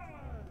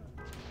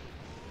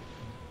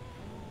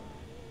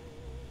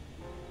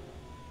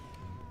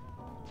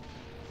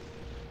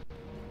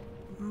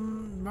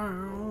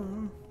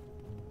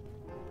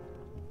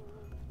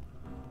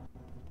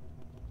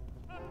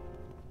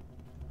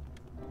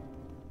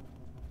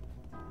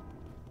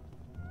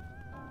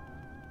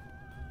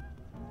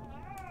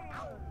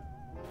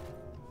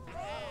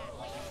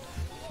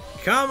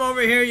 Come over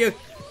here, you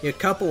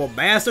couple of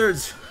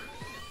bastards.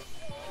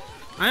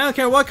 I don't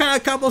care what kind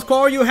of couples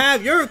core you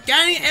have, you're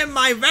getting in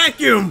my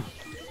vacuum!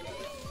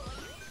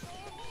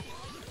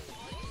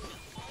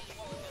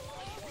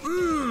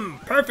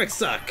 Perfect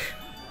suck.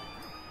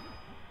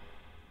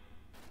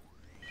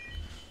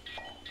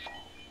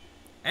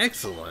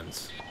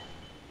 Excellent.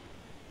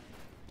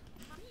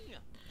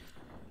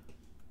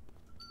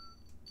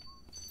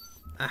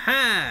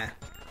 Aha!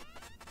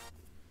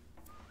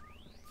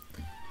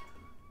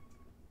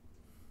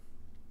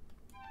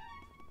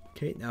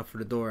 Okay, now for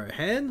the door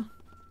ahead.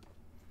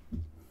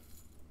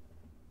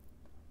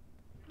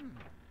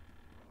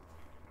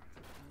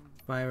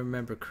 If I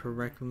remember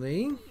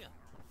correctly.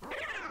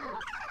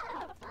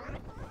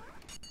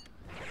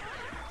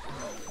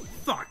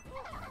 Fuck!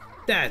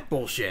 That's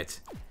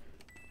bullshit.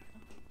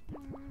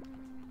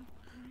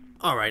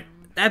 Alright,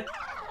 that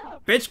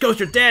bitch ghost,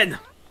 you're dead!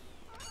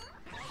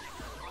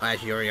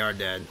 Actually, you already are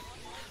dead.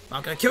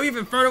 I'm gonna kill you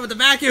even further with the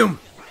vacuum!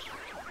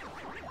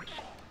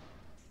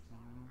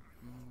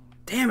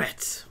 Damn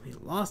it! We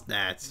lost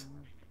that.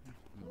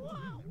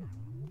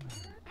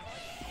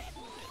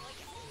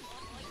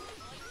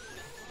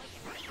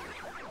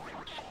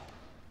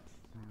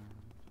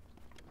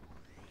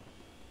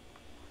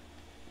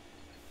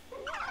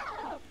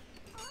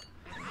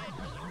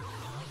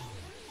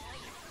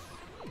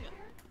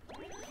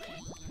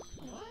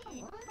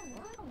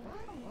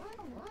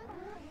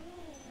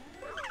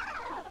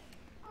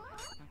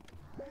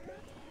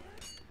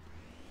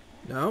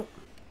 No.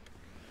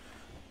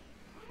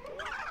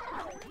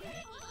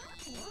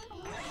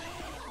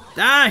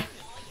 Die!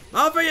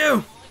 All for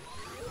you!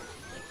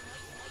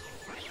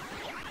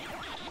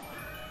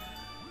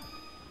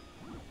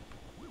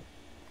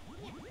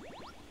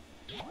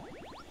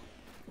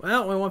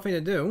 Well, only one thing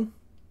to do.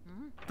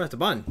 Press the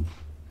button.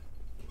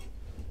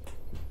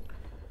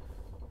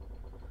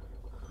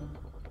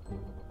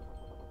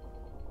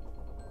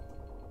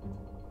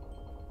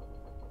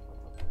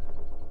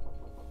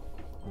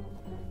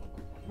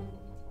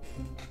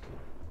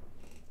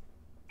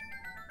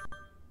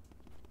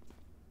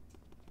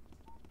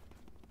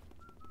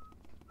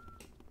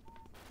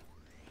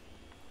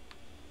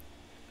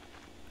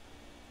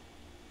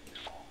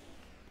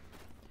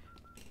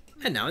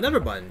 And now another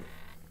button.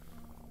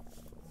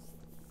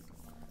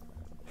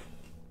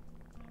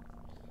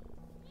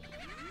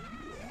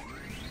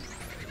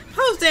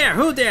 Who's there?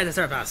 Who dared to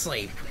start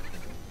asleep?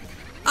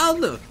 Oh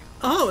look!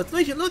 Oh, it's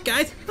Luigi! Look,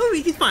 guys!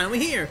 Luigi's finally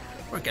here.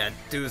 We're gonna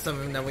do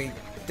something that we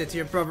did to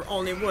your brother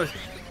only once.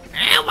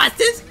 And what's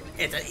this?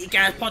 It's an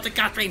E-Gas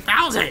Podcast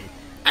 3000.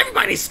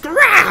 Everybody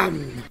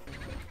scram!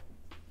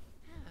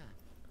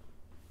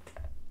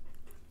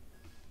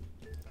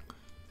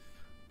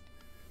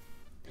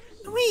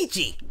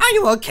 Luigi, are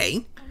you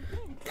okay?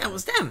 That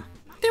was them.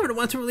 They were the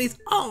ones who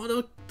released all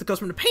of the ghosts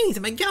from the paintings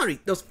in my gallery.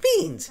 Those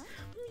fiends.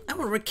 I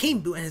wonder where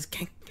Boo and his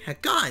gang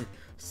had gone.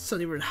 So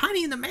they were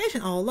hiding in the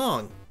mansion all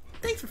along.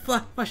 Thanks for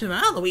fleshing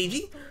them out,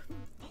 Luigi.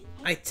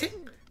 I take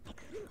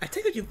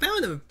it you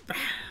found them,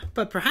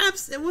 but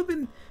perhaps it would have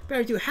been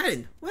better if you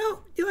hadn't.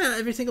 Well, you had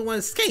every single one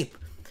escape.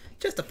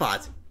 Just a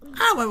thought.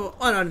 I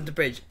went on the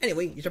bridge.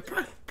 Anyway, you should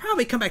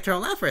probably come back to our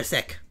lab for a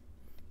sec.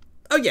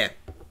 Oh yeah.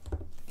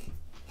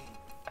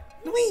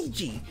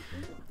 Luigi!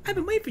 I've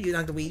been waiting for you,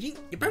 Dr. Luigi.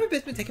 Your brother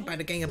has been taken by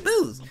the gang of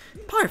Boos.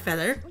 Poor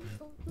feather.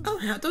 Oh,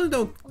 now,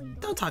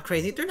 don't talk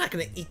crazy. They're not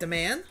gonna eat the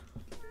man.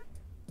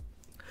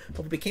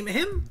 What became of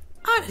him?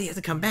 Ah, he has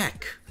to come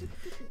back.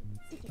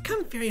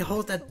 Come Fury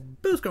holds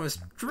that Boos grow in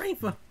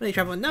strength when they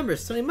travel in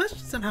numbers, so they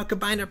must somehow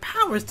combine their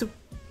powers to...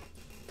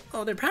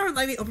 Oh, their power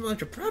likely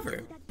overwhelms your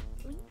brother.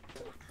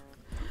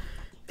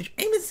 If you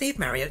aim to save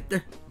Mario,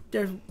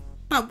 there's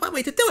but one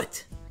way to do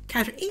it.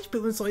 Capture each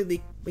Boo and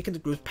slowly weaken the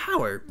group's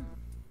power.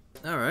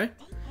 Alright.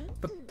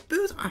 But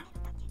Boos are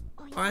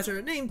as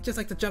their name, just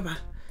like to jump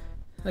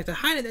like to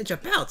hide and then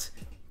jump out.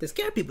 To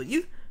scare people,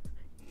 you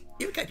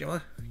got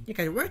your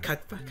work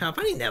cut for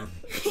finding them.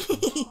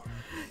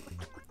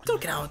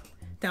 Don't get out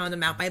down the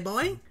mouth, my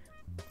boy.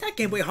 That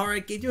Game Boy horror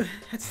gave you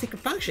a secret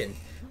function.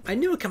 I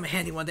knew it would come in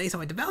handy one day, so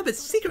I developed it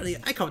secretly.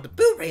 I call it the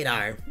Boo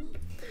Radar.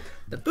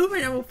 The Boo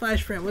Radar will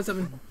flash for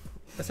something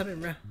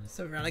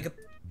around like a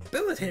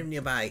Boo was hidden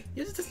nearby.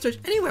 You just search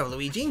anywhere,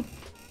 Luigi.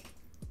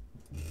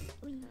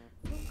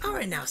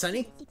 Alright now,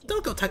 Sonny.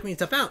 Don't go tucking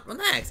stuff out.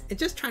 Relax. And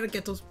just try to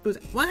get those Boos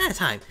one at a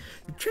time.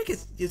 The trick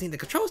is using the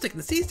control stick and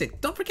the C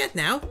stick. Don't forget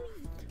now.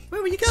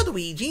 Where will you go,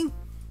 Luigi?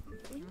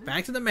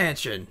 Back to the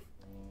mansion.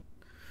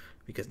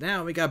 Because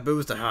now we got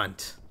Boos to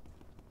hunt.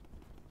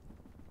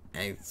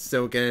 And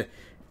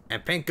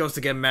Pink Ghost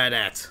to get mad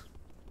at.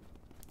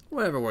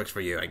 Whatever works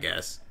for you, I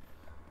guess.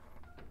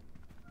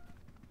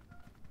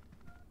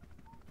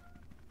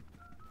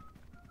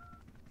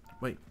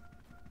 Wait.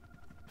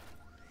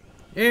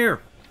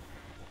 Here!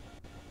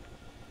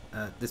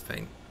 This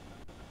thing.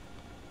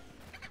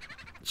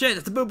 Shit,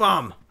 it's the Boo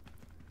Bomb!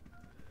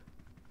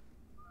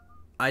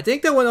 I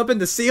think that went up in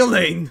the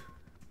ceiling!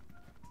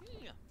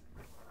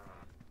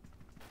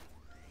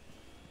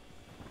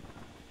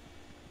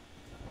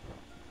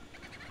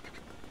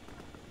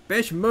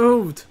 Fish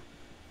moved!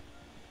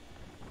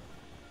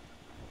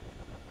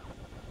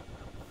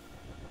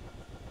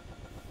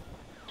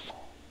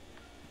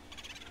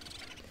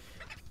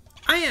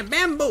 I am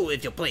bamboo,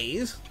 if you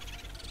please.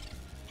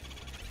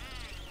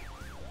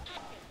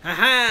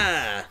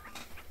 Haha!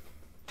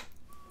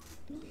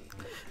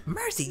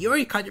 Mercy, you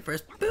already caught your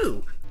first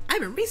Boo. I've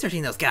been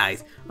researching those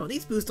guys. Oh,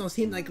 these Boos don't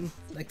seem like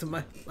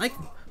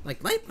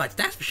light much,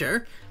 that's for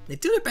sure. They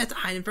do their best to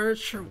hide in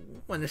furniture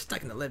when they're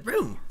stuck in the lit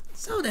room.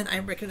 So then I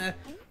reckon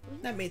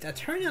that means that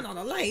turning on all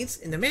the lights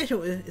in the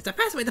mansion is the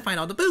fastest way to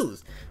find all the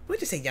Boos.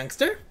 What'd you say,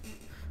 youngster?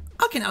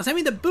 Okay, now send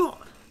me the Boo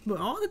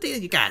all the data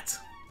you got.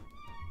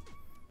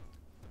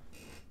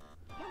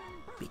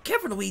 Be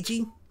careful,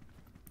 Luigi.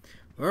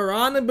 We're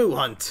on the Boo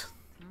hunt.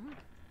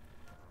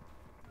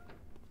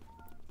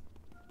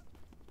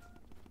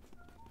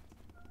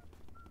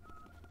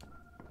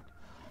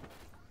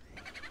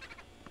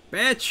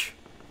 Bitch!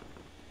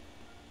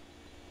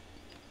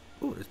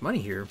 Ooh, there's money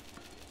here.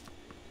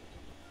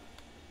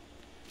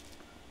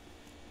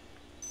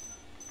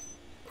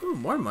 Ooh,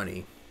 more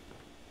money.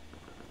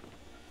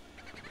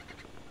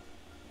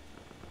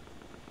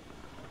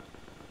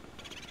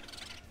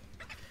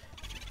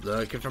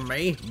 Looking for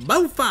me?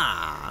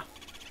 Bofa!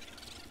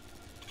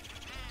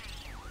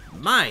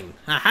 Mine!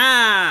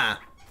 Haha!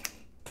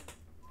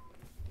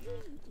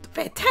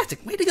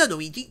 Fantastic! Way to go,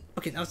 Luigi!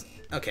 Okay, that was...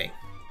 Okay.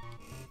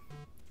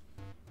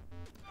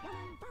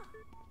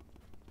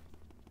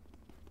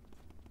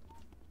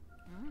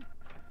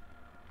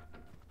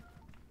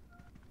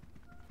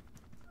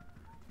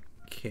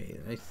 Okay,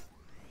 nice.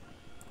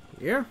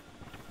 Here?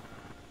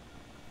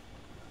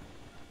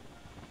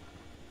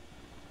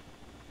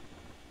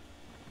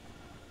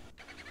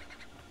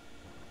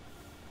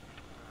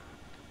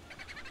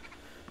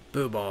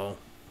 Boo ball.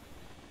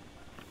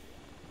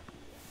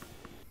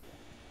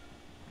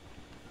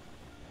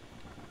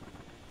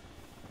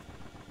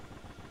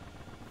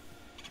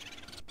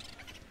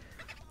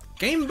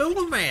 Game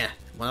Boo Advance.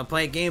 Wanna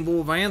play Game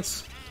Boo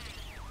Advance?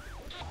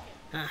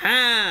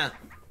 Haha!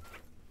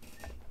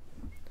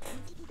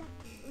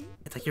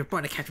 It's like you're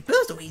born to capture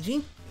boos,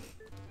 Luigi.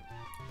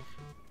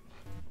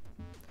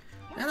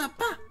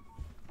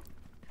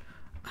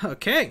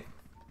 Okay.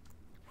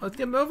 Let's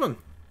get moving.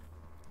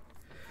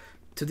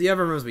 To the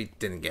other rooms we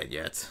didn't get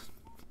yet.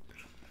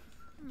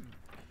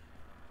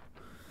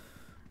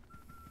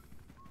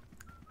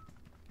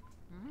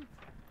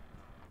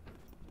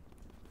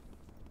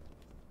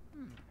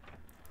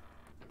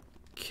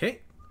 Okay.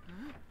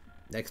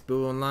 Next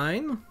boo in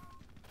line.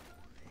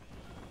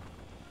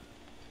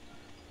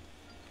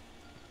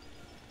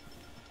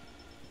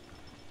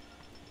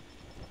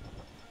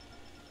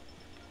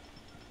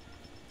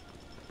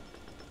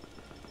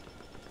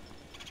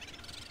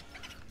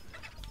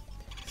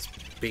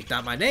 Speak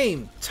not my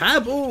name,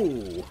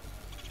 taboo.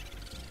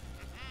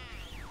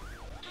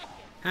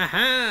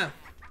 Haha.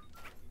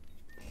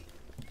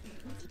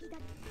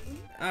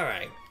 All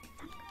right.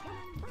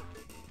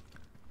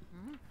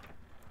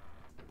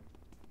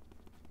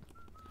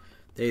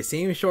 They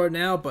seem short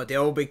now, but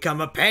they'll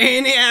become a pain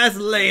in the ass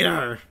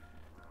later.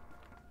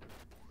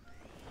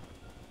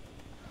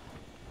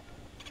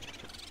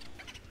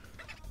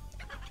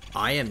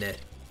 I am the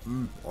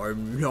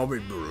I'm yummy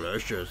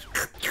delicious.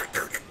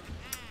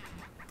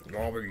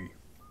 Yummy.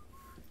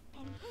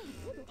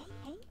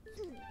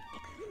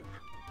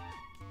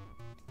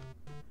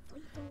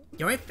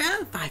 You already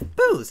found 5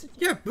 boos.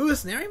 You're a boo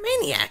snary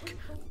maniac.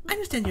 I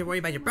understand you're worried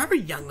about your brother,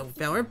 young little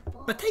feller,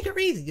 but take it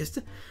easy.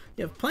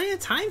 You have plenty of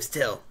time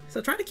still,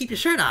 so try to keep your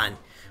shirt on.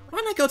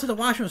 Why not go to the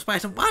washroom and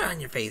splash some water on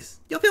your face?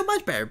 You'll feel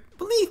much better,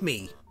 believe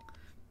me.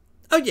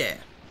 Oh yeah.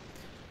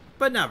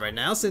 But not right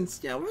now,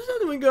 since, we're still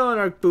doing good on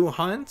our boo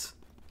hunt.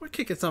 We're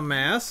kicking some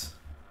ass.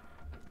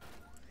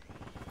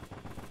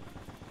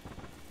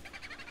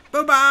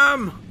 Boo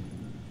bomb!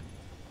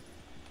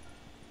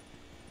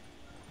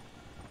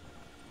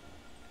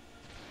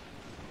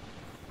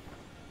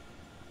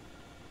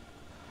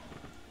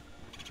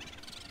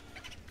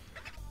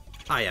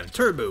 I am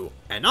Turbo,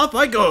 and off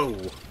I go!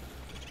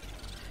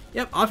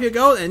 Yep, off you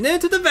go, and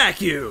into the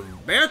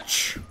vacuum,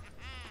 bitch!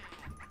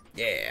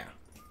 Yeah.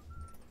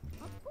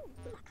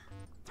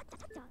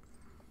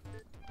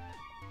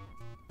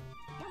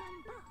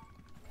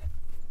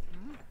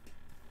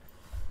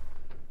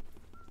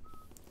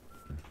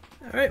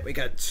 Alright, we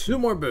got 2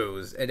 more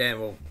boos, and then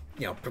we'll,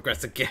 progress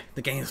the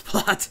game's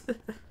plot.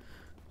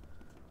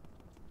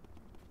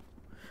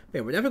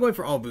 Wait, we're definitely going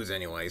for all boos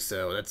anyway,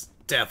 so that's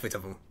definitely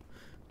something.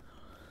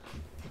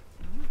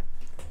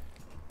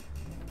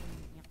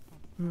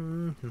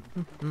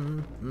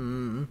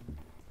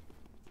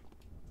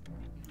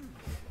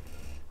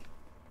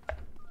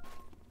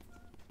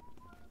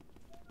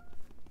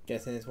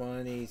 Guessing it's one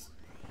of these.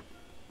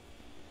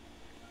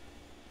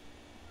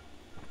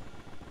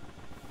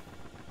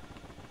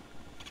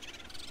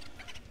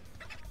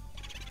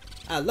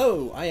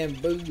 Hello, I am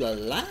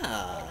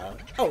Boolala.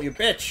 Oh, you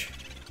bitch.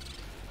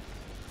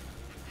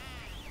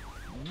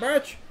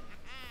 Bitch.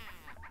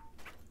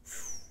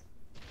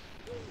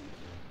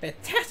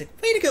 Fantastic.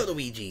 Way to go,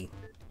 Luigi.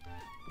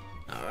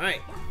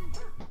 Alright.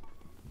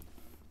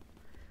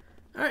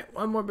 Alright,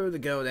 one more boo to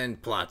go, then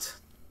plot.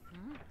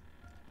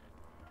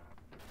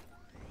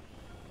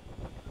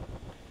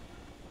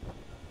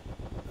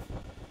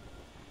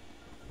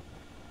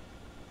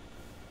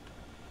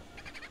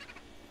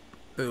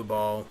 Boo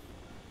ball.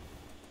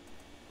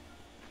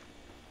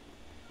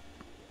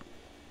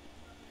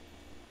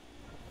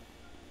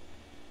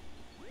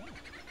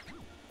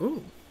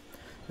 Ooh,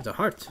 there's a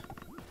heart.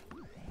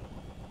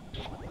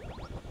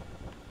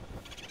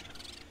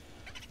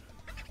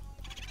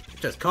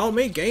 Just call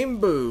me Game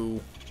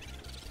Boo.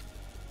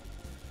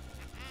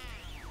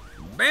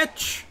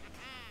 Bitch!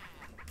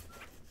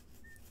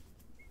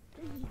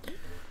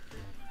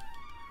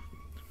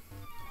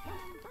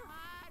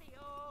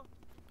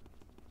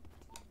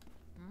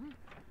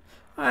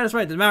 Ah, that's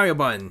right, the Mario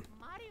button.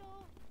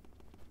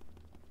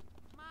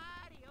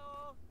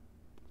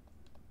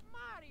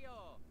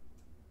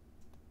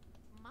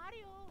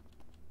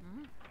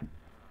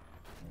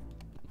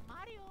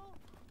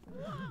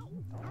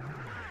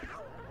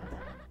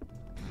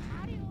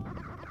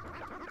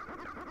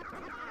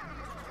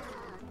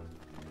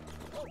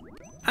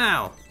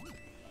 Ow.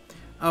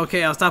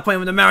 Okay, I'll stop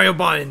playing with the Mario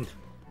button.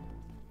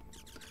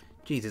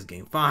 Jesus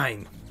game,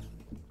 fine.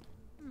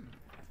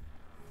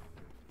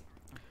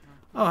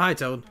 Oh, hi,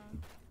 Toad.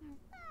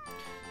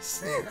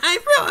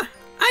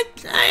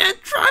 I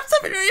dropped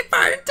something really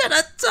far into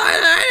the toilet.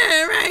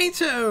 I didn't mean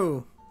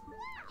to.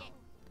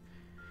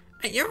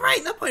 And you're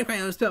right. No point in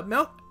crying over spilled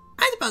milk.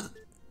 I was about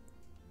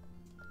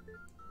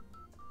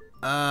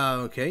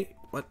to... okay.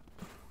 What?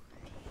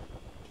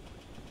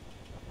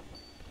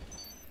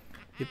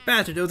 You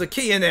bastard! There was a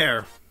key in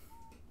there.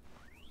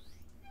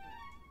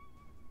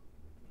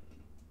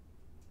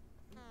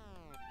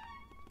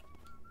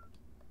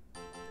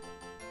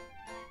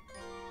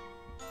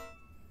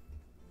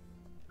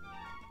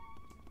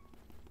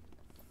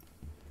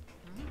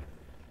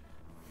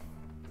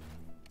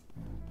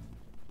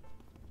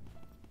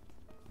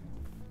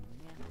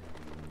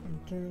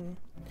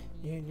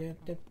 You get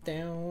it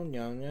down,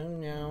 meow meow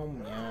meow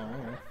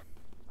meow.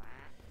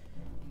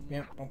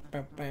 Meow bow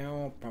bow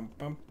bow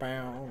bow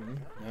bow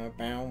bow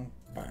bow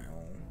bow.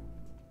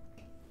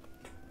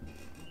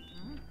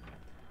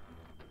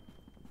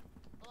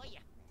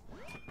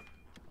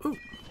 Ooh,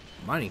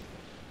 money.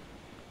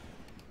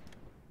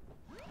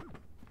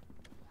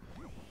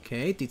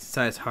 Okay, decent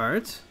sized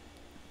heart.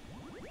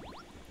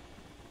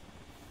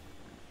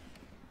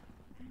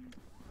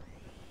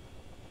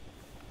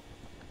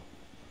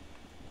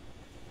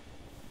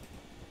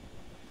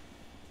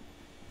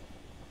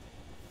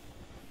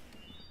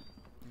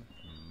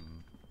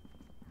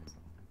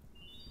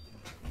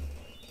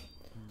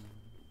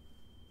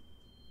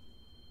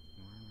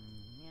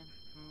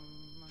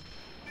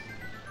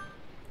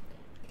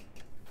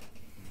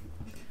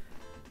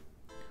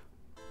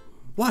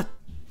 What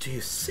do you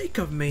seek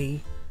of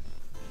me?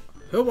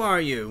 Who are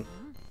you?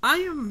 I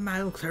am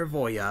Madame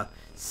Clairvoyant,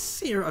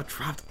 seer of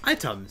dropped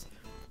items.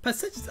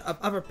 Passages of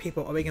other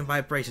people awaken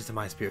vibrations to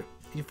my spirit.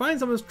 If you find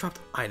someone's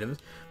dropped items,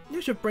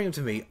 you should bring them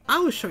to me. I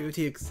will show you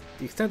the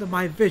extent of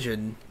my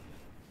vision.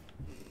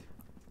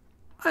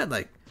 I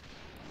like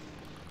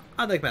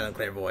Madame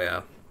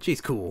Clairvoyant. She's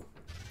cool.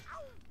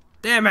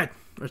 Damn it!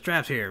 There's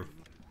traps here.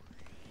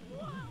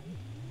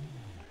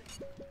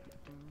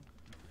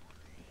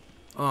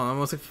 Oh, I'm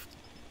almost like...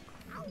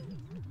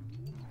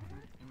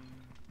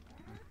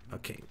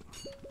 Okay.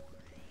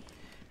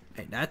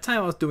 Hey, that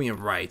time I was doing it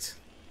right.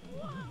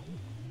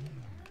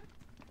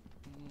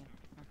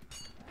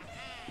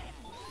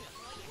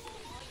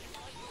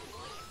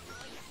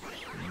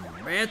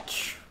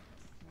 Bitch.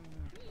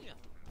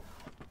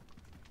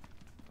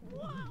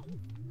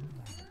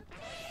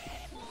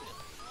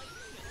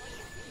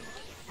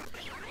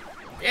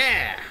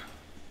 Yeah.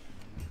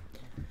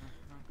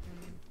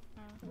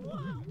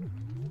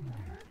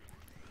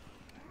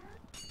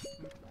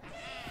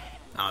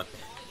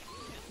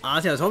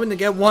 Honestly, I was hoping to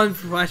get one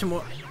flash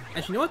more.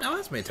 Actually, you know what? That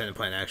was my intended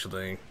plan,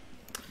 actually.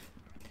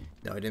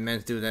 No, I didn't mean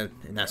to do that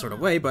in that sort of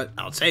way, but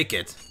I'll take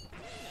it.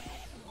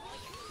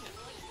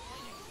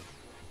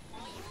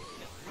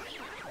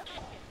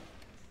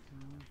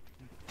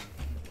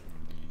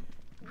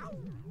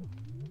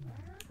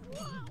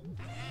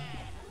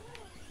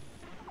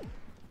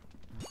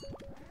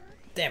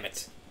 Damn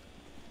it.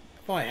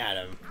 Oh, I had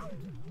him.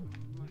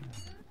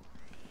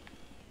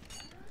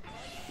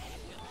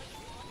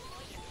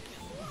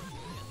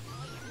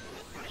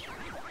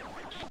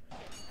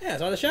 Yeah,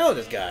 it's on the show,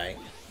 this guy.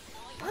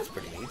 That's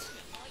pretty neat.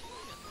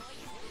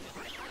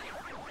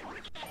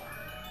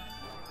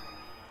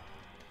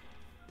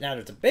 Now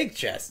there's a big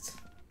chest.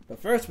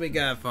 But first we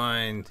gotta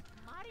find...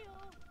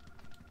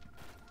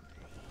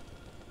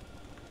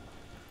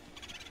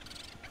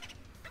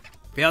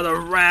 Feel the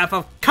wrath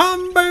of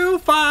combo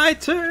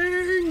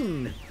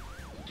fighting!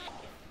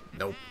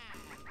 Nope.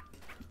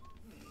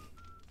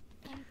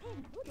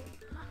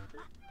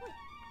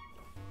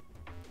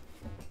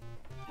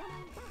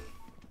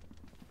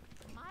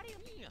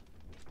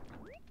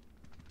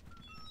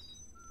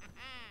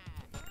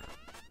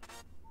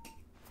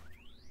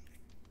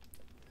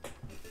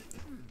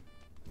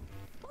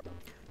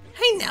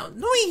 Hey now,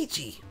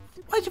 Luigi!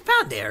 What you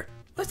found there?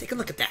 Let's take a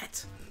look at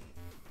that.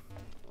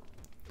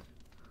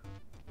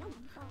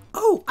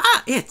 Oh,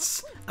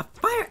 it's a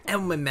fire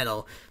element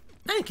medal.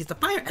 That includes the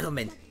fire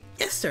element.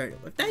 Yes, sir.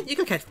 With that, you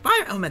can catch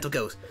fire elemental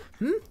ghosts.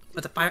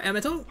 What's a fire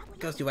elemental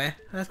ghost, you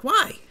ask?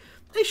 Why?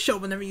 They show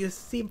whenever you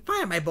see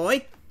fire, my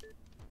boy.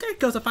 There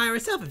goes the fire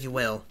itself, if you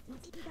will.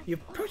 You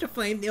approach a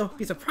flame, they'll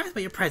be surprised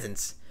by your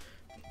presence.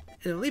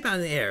 It'll leap out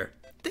in the air.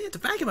 Then you have to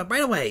vacuum up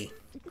right away.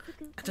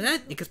 After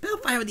that, you can spell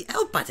fire with the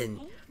L button.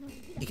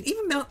 You can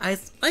even melt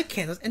ice, light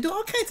candles, and do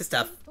all kinds of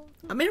stuff.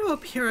 A mirror will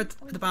appear at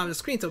the bottom of the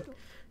screen, so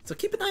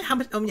keep an eye how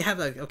much element you have.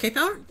 Okay,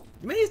 fella?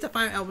 You may use the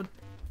fire element.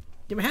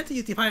 You may have to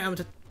use the fire element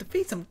to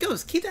defeat some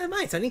ghosts. Keep that in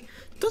mind, Sonny.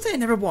 Don't say I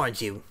never warned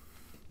you.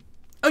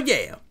 Oh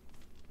yeah.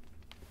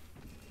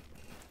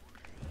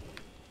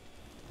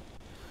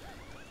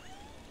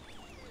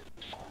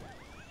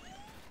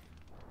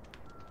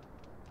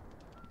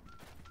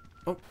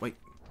 Oh wait.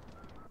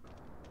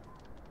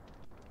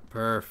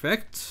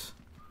 Perfect.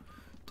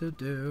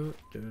 Do.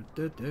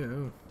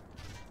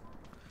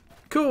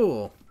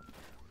 Cool.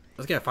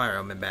 Let's get a fire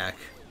element back.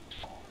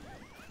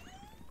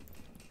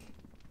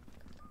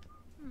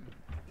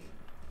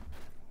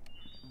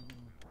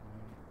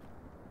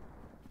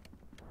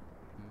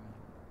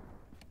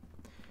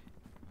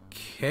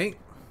 Okay.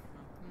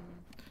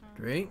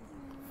 3,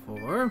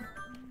 4.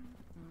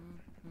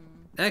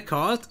 That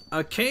caused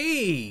a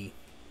key.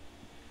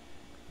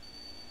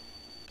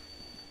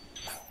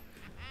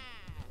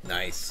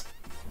 Nice.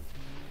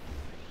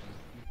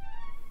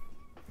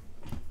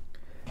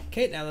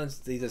 Okay, now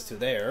let's lead us to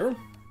there.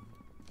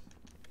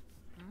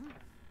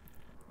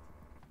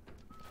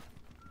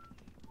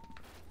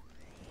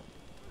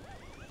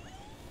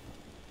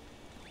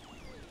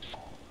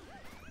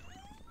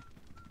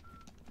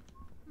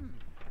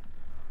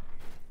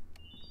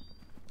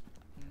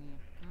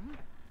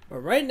 But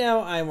right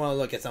now, I want to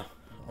look at some.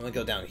 I'm gonna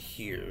go down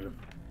here.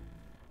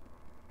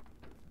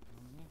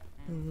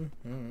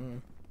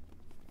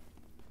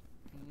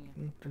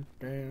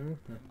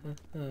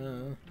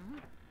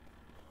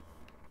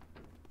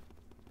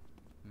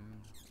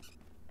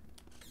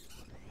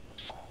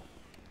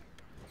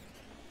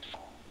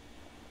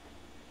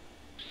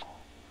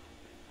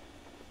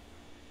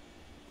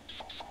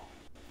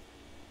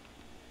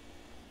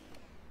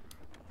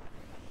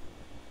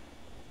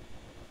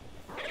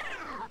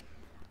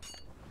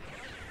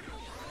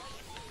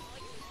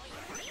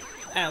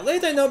 At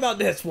least I know about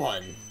this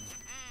one.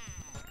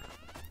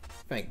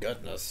 Thank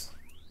goodness.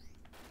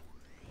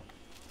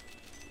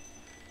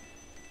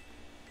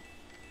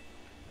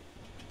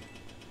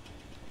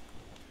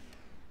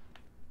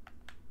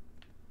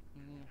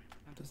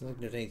 Doesn't look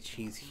like there's any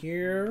cheese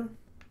here.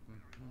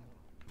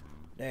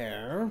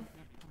 There.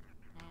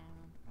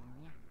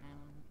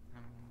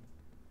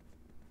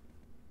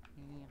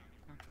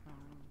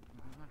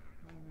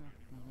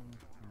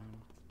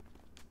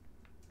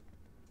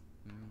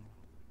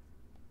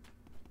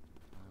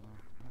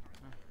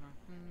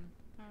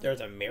 There's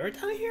a mirror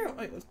down here?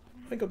 Wait, let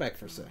me go back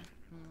for a sec.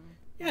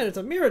 Yeah, there's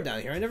a mirror down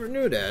here. I never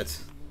knew that.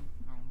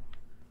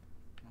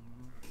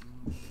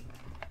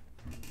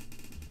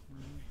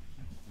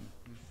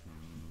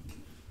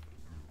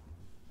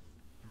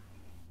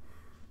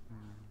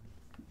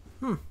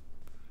 Hmm.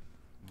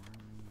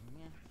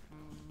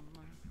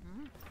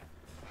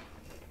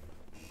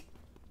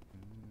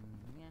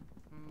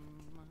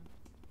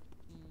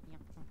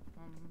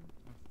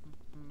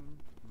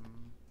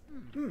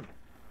 Hmm.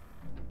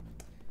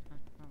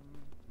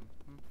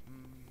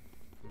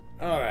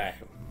 Alright.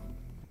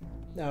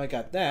 Now I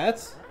got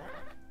that.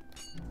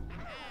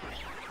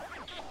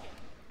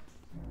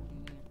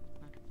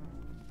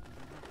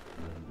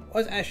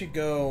 Let's actually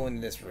go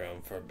in this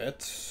room for a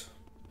bit.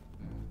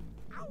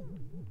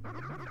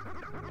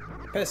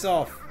 Piss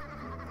off.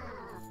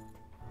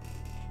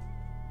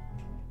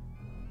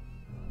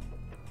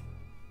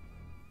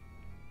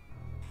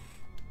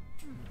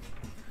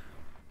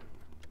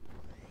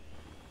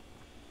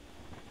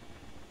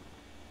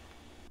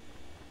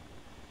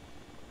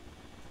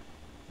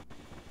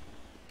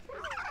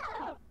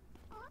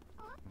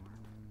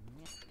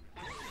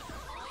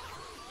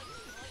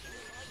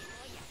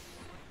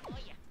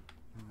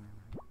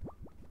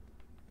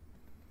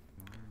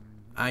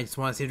 I just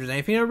want to see if there's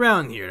anything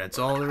around here. That's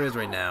all there is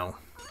right now.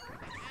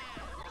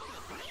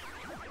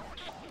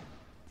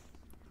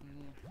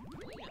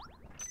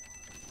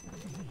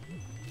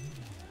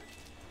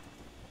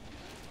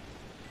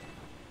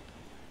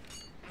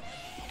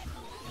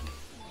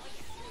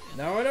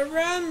 Nowhere to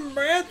run,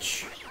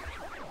 bitch!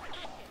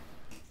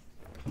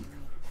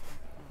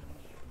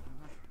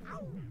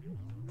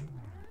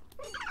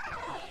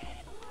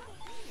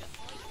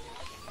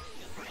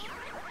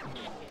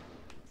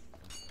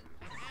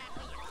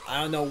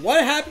 I don't know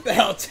what happened, but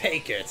I'll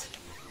take it.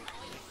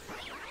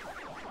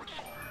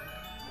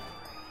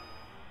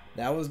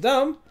 That was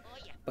dumb,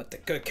 but the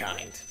good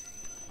kind.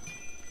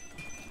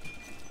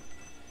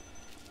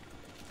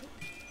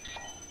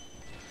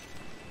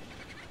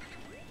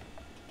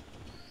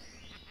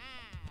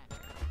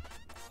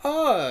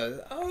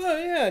 Oh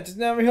yeah, just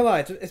now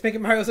realized it's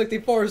making Mario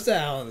 64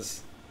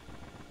 sounds.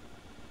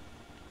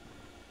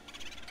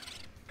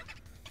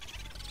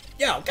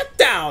 Yo, get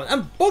down!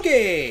 I'm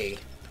Boogie!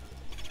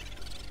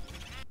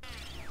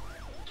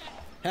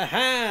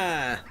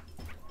 Haha!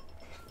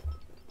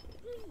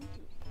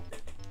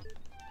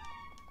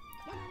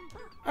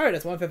 Alright,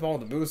 that's 1/5 all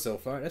the boost so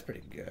far. That's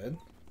pretty good.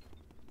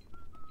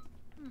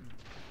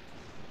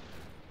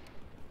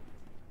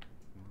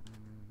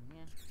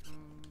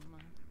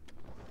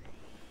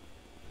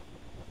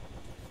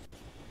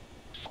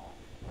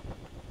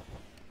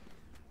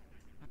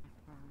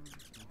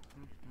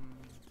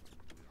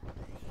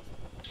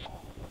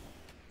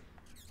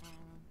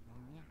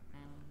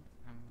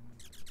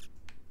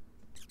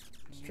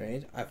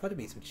 Strange. I thought there'd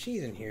be some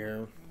cheese in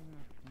here.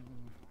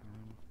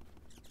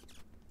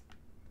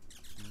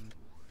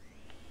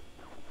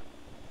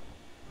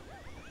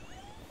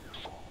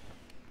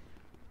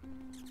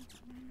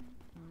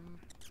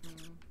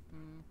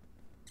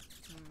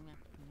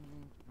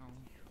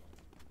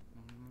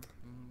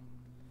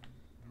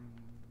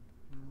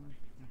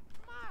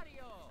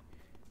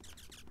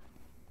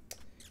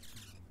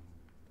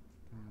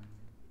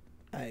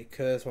 I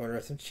could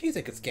wonder some cheese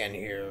I could scan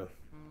here.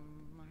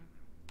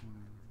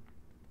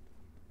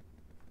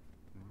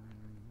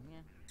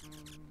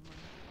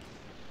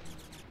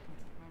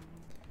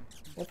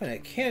 One thing I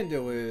can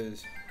do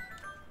is...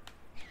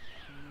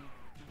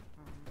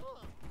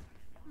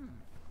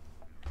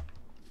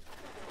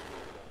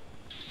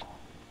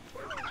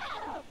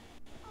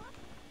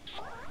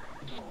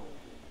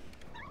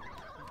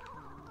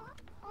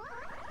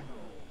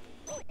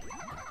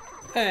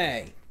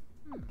 Hey!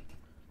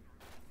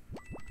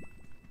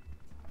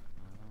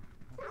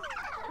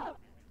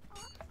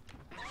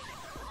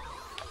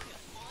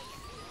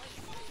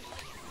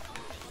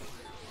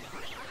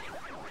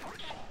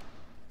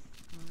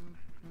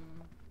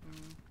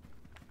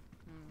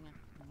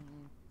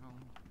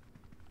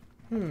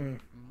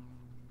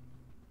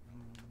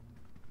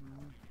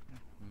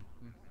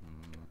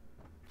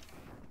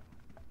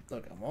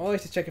 Look, I'm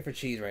always just checking for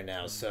cheese right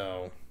now,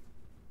 so...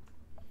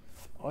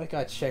 Always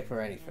gotta check for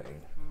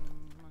anything.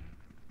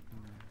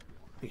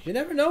 Because you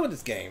never know in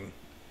this game.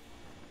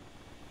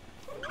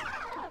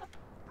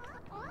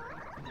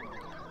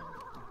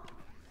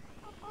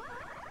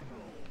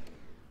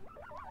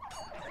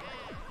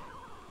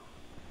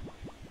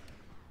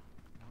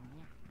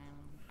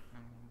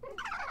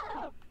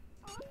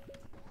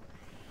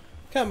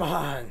 Come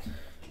on!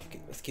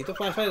 Let's keep the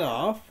flashlight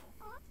off.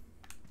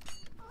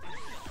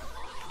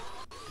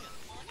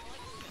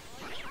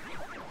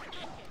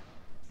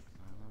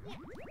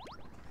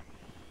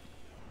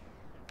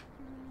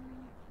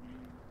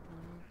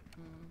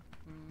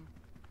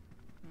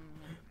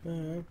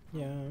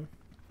 Yeah.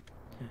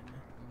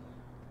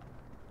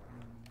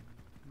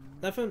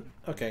 Nothing?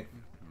 Okay.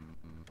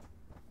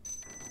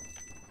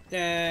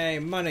 Yay,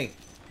 money!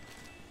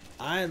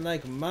 I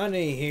like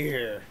money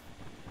here.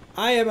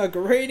 I am a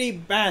greedy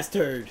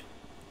bastard!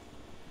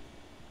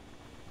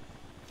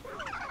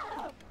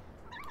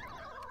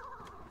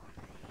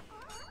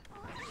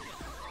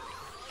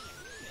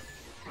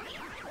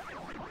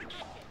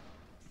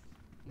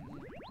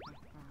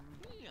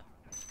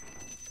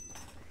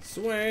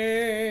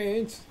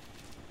 Sweet!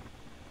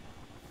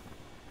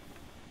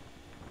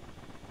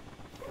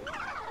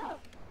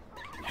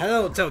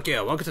 Hello,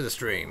 Tokyo. Welcome to the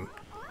stream.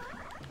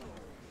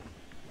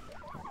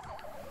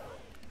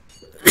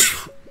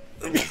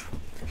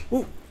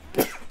 Ooh.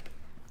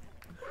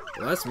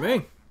 Well, that's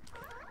me.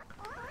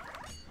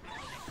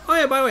 Oh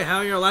yeah, by the way,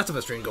 how your Last of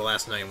Us stream go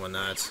last night and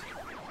whatnot?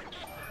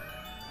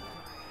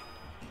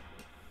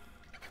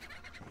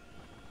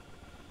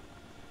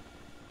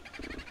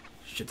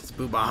 Shit, that's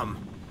Boo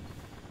Bomb.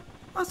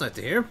 That's nice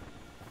to hear.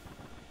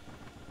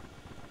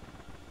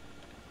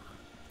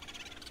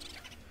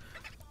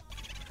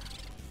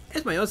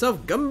 It's my own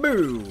self,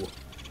 Gumbo.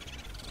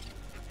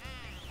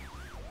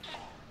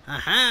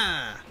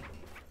 Haha.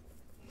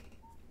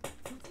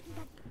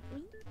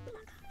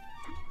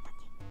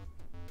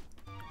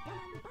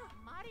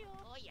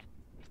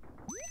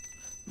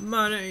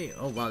 Money.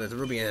 Oh wow, there's a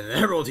ruby and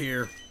an emerald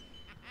here.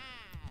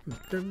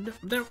 What did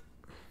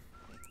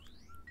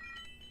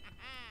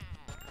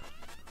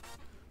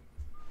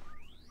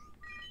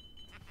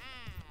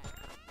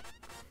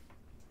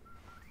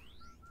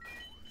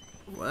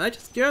I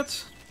just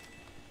get?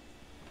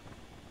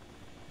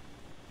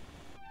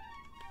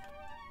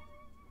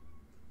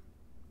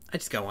 I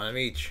just got one of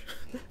each.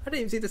 I didn't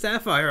even see the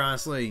sapphire,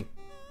 honestly.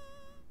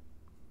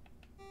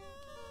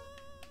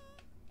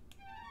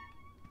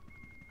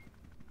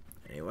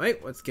 Anyway,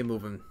 let's get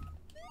moving.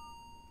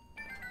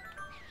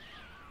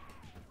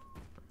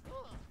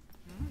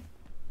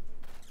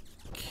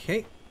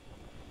 Okay.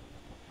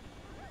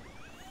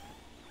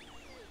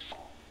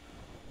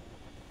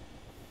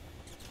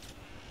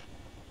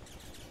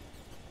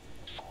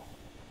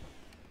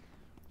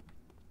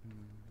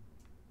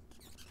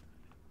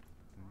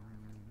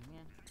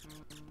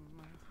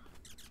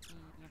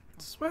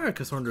 I swear I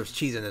could swear there's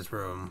cheese in this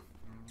room.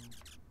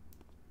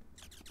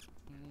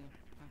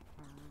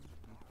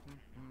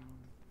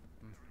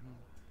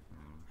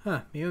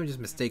 Huh, maybe I'm just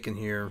mistaken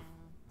here.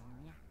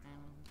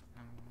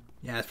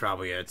 Yeah, that's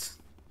probably it.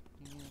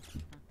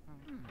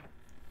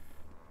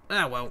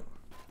 Ah, well.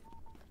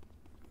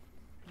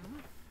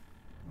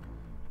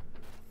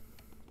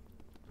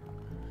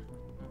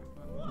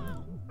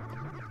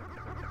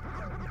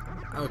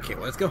 Okay,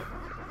 let's go.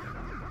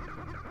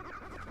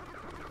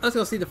 Let's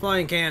go see the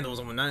flying candles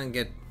and whatnot and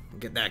get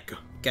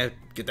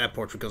that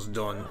portrait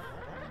done.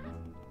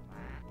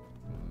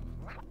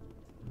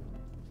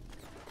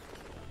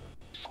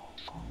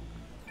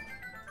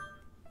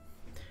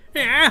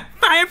 Yeah,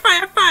 fire,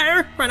 fire,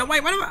 fire! Run away,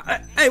 run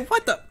away! Hey,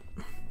 what the?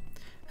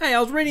 Hey, I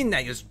was reading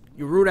that, you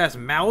rude ass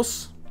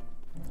mouse.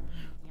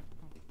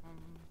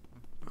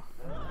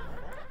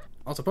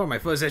 Also, part of my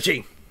foot is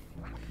itchy.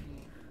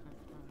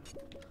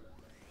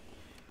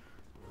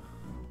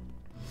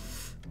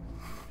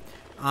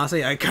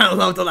 Honestly, I kind of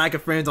love the lack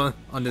of frames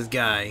on this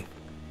guy.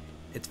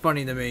 It's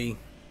funny to me.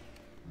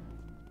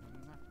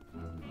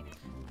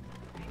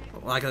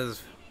 Like the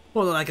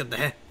lack of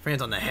the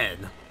frames on the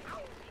head.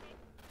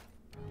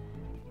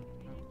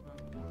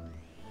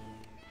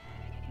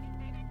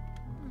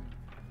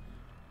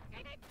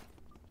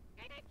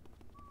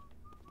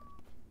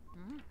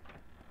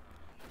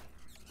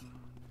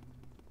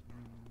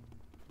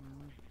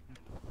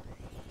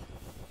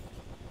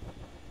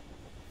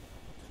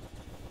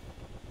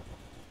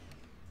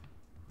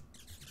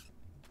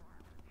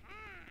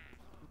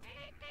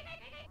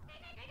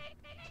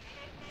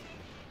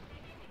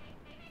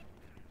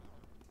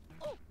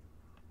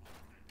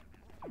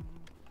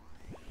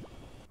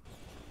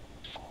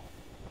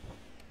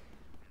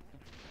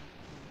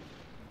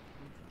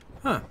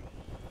 Huh.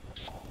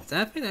 Is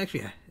that thing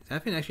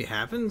actually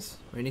happens?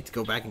 We need to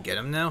go back and get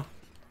him now?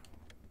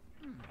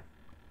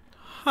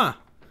 Huh.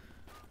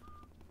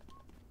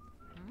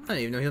 I didn't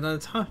even know he was on a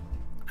time.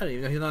 I didn't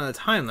even know he was on a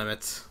time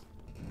limit.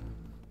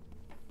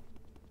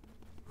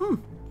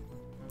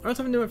 Learn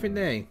something new every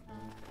day.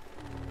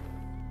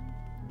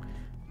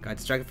 Got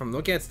distracted from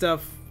looking at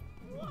stuff,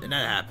 and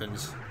that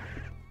happens.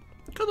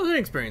 Good learning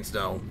experience,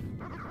 though.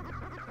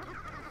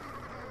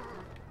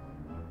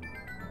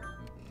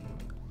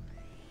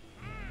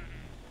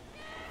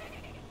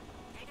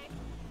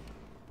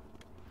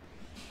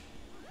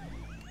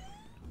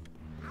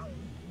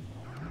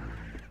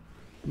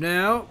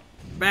 Now,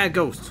 bad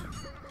ghost.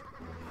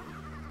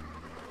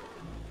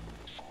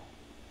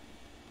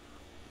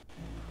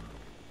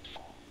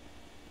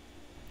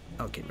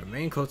 Okay,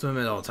 remain close to him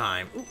at all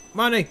time. Ooh,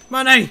 money!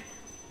 Money!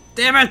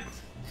 Damn it!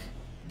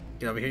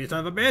 Get over here, you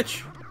son of a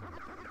bitch!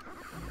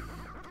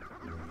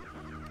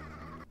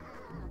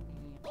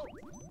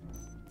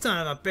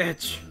 Son of a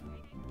bitch!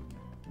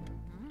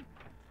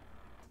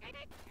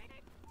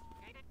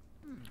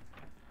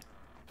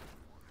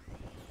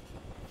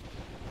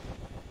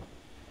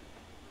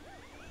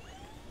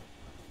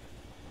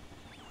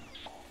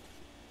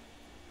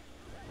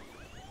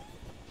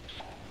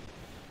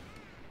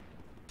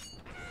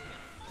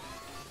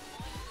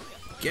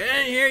 Get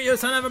in here, you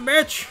son of a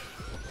bitch!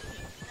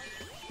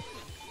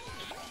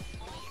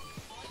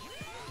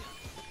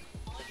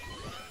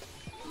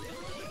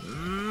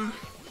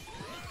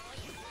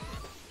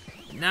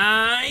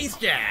 Nice,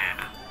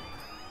 yeah!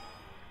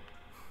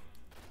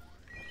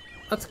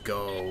 Let's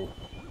go.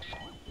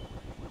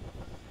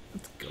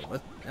 Let's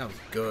go. That was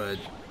good.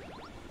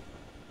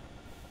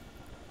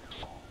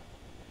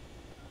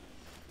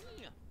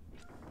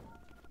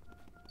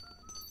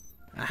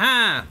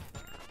 Aha!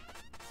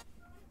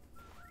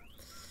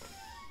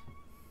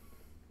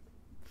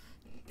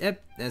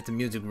 Yep, that's the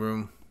music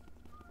room.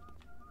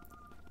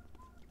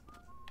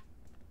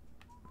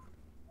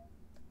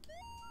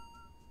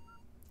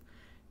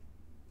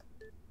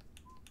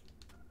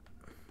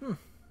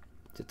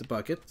 Hit the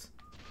bucket.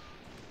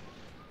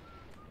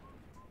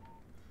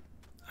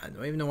 I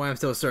don't even know why I'm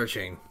still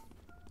searching.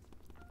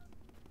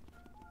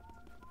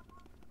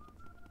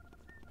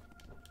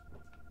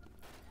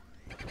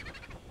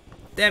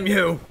 Damn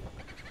you!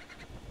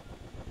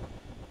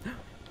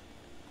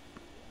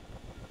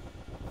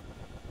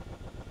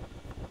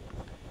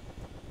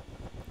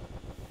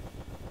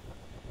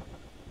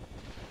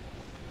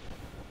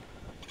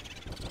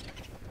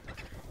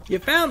 You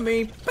found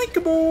me!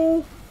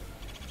 Peekaboo!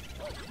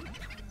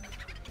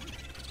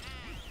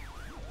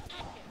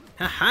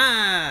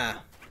 Haha!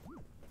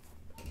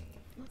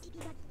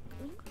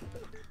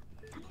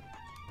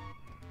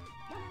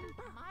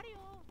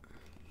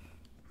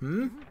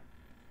 Hmm?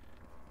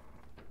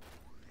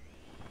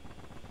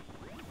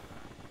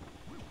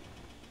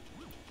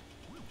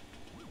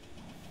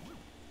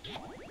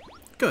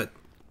 Good.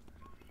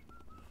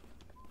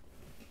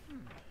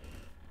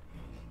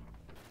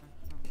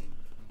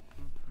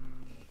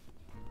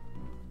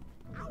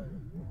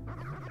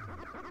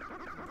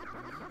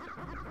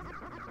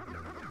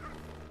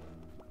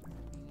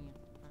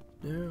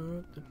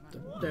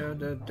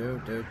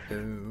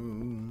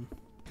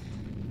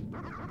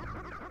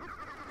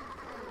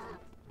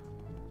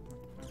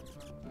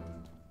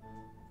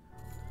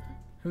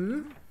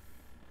 Hmm?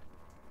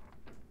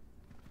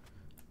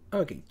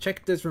 Okay,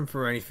 check this room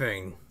for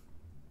anything.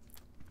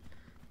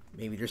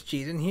 Maybe there's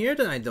cheese in here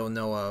that I don't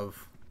know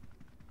of.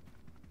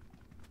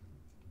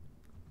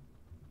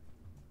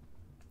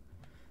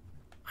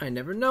 I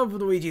never know for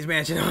Luigi's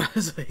Mansion,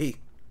 honestly.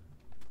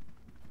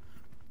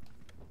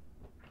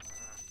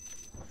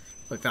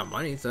 We found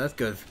money, so that's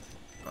good.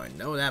 I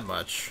know that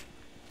much.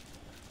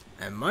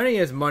 And money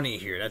is money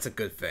here, that's a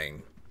good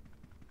thing.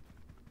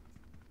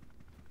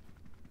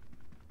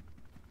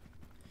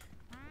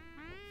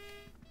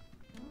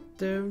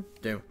 Do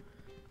do.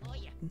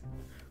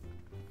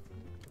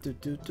 Do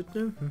do do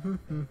do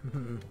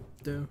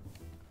do.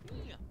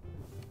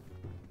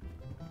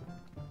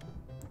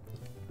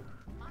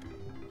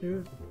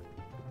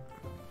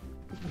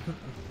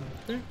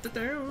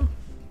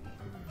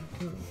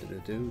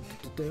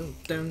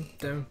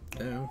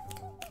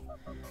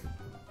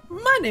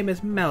 My name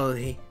is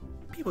Melody.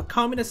 People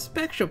call me the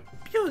spectral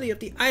beauty of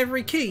the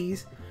Ivory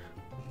Keys.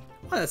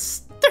 What a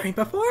stirring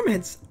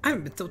performance! I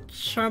haven't been so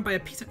charmed by a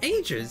piece of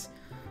ages.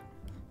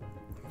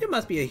 You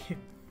must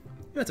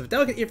have a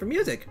delicate ear for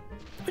music.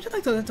 Would you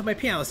like to listen to my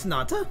piano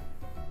sonata?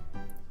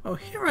 Oh,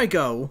 here I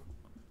go.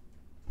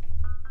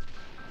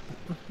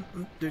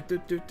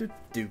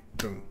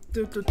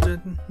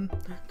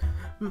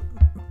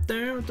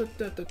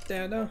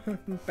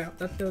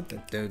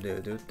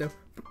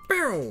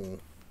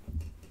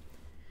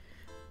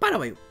 By the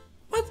way,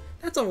 what?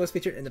 That song was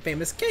featured in the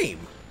famous game.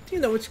 Do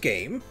you know which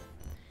game?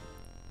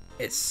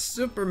 It's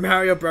Super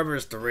Mario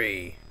Bros.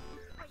 3.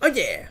 Oh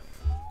yeah!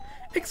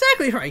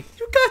 Exactly right!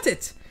 You got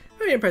it!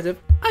 Very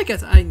impressive. I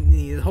guess I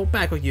need to hold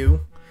back with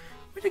you.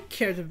 Would you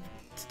care to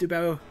do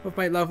battle with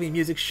my lovely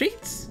music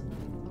sheets?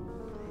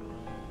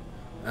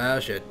 Oh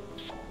shit.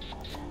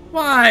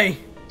 Why?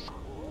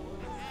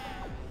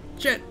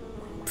 Shit.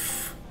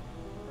 Pfft.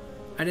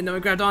 I didn't know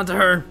he grabbed onto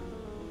her.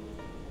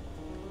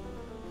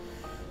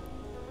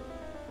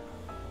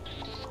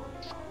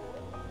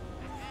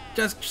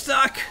 Just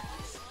suck.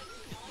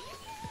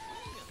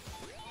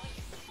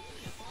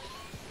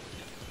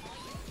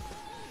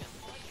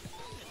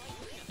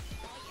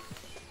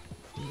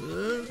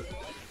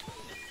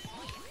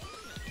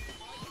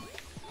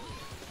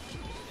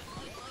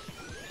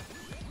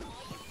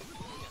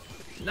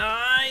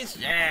 Nice,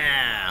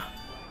 yeah.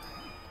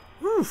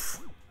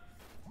 Oof.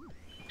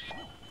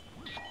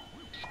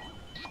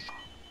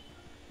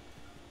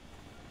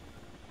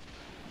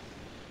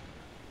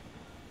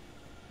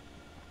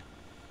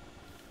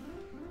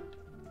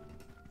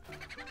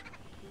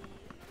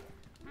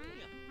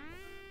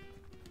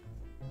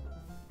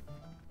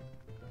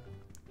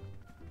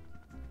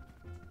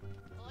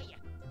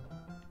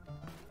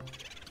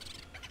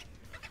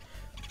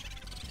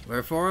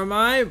 Wherefore am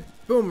I?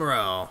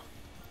 Boomerang.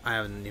 I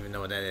don't even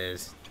know what that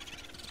is.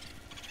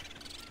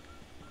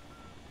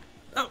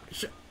 Oh,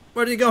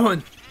 where's he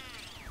going?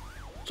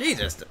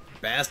 Jesus, the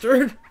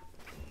bastard.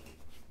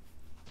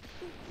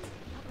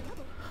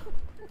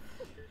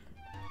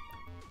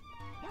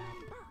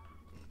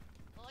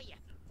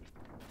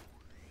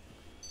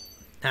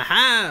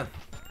 Haha!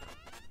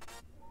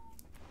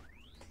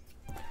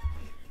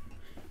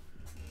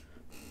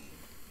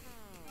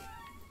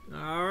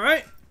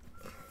 Alright.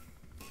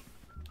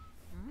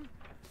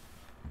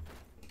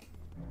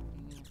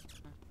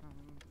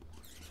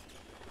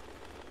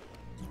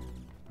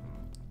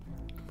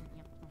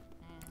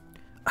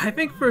 I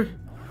think for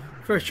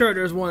sure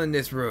there's one in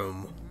this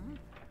room.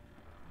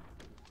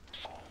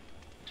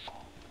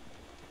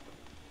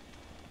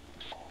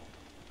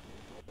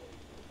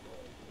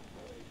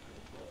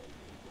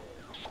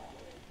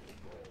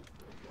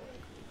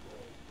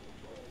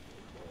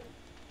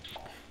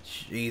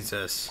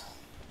 Jesus.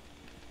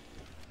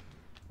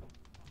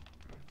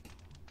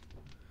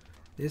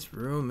 This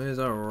room is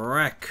a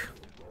wreck.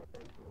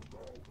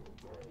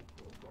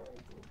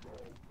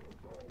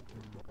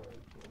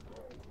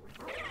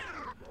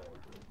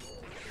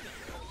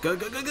 Go,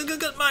 go, go, go, go,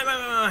 go,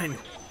 mine.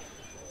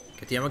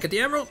 Get the emerald, get the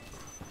emerald.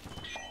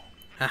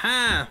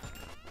 Haha.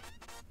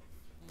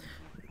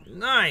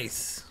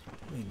 Nice.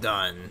 We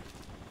done.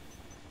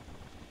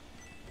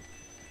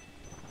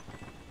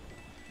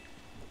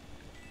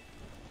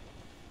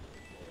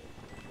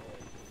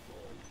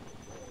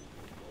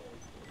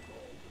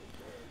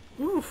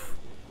 Oof.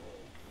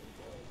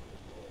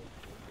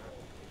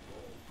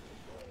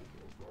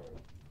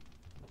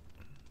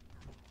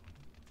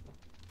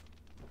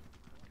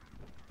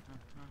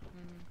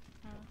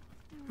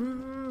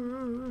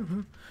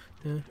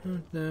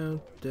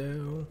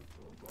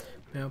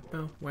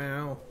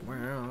 Wow,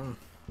 wow.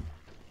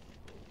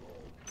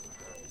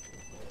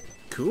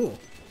 Cool.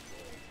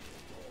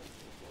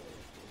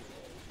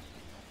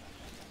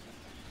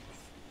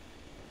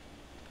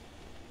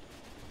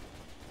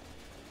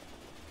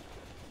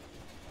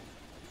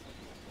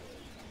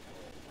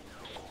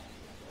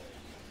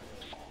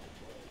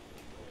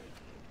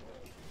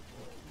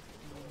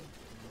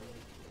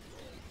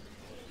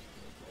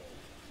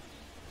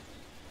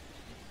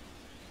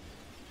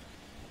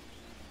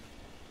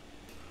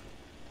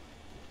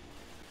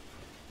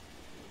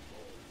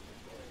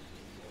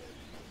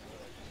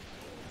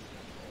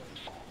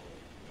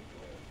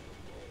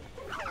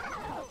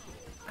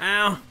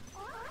 Ow.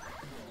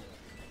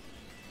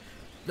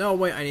 No,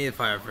 wait, I need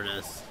fire for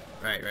this.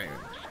 Right.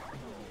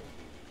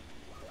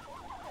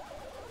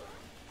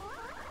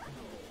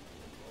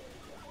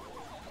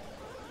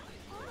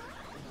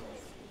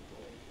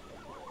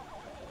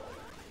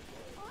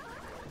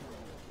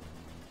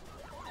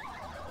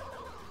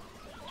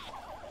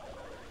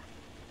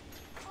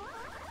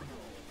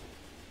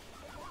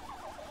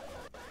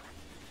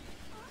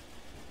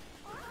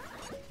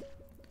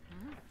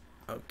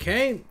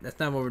 Okay, that's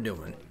not what we're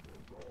doing.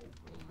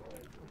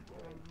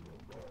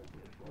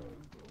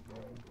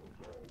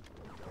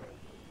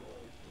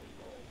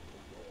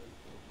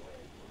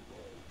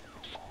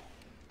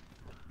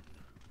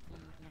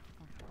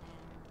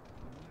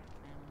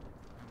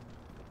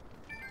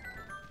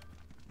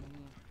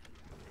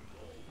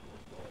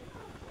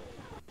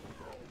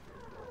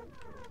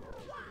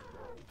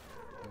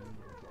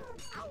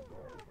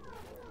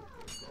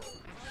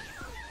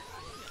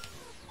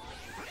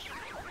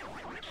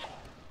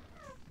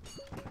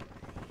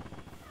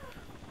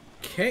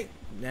 Okay,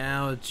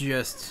 now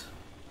just...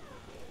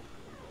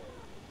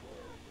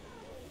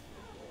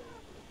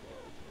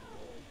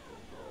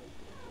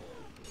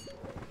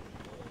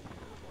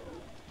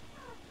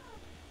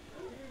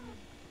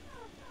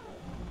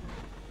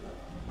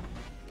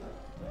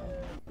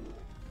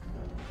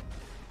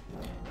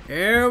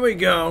 Here we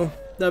go.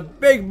 The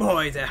big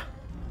boys out.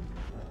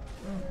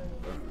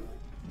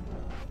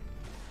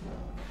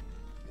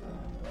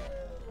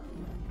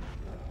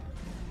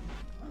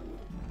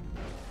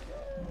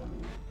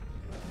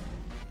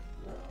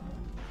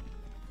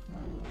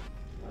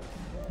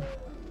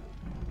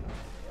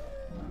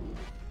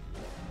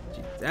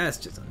 That's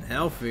just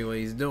unhealthy what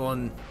he's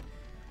doing.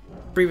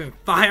 Breathing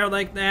fire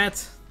like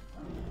that.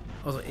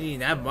 Also eating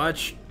that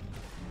much.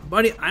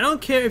 Buddy, I don't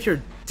care if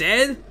you're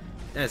dead.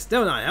 That's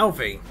still not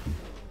healthy.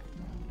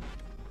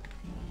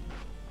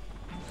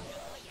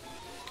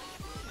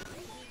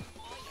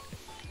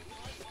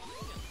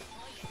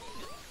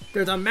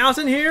 There's a mouse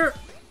in here.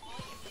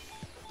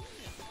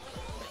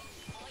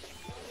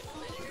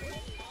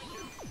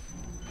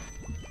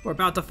 We're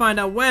about to find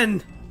out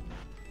when.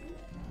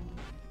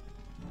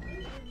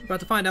 We're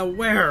about to find out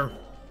where.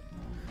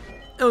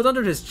 It was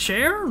under his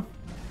chair?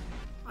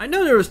 I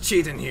know there was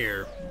cheese in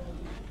here.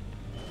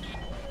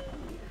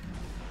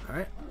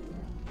 Alright.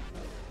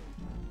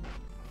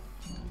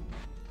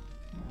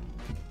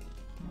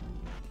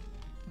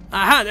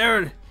 Aha,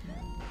 there.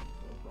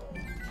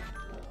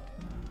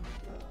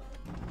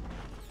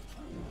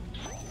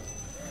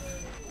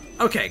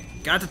 Okay,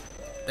 got the.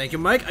 Thank you,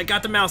 Mike. I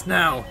got the mouse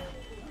now.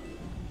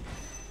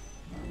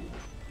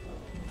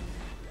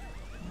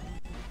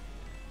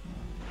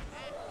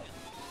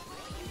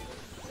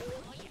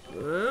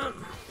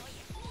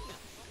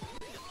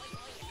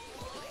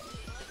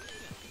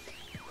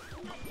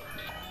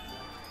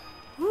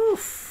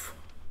 Oof.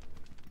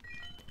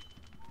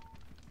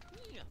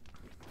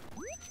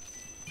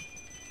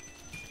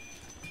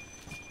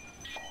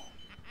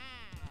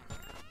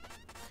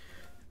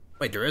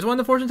 Wait, there is one in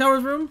the Fortune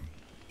Tower's room?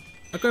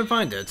 I couldn't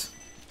find it.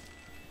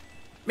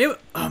 Maybe,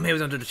 oh, maybe it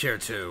was under the chair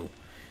too.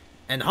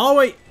 And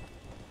hallway,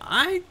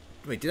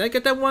 wait, did I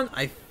get that one?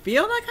 I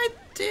feel like I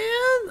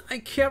did. I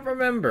can't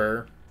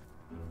remember.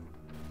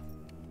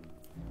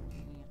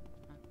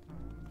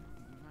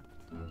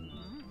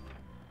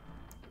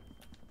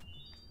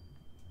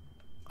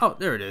 Oh,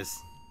 there it is.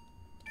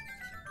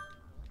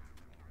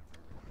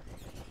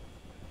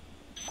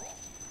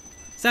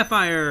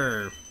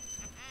 Sapphire.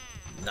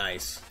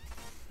 Nice.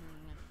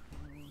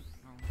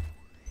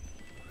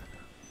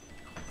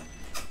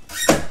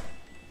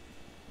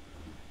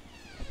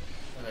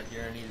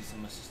 Yara needed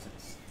some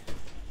assistance.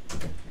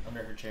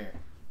 Under her chair.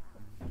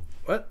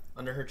 What?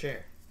 Under her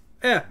chair.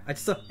 Yeah, I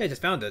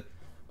just found it.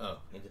 Oh,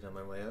 you did on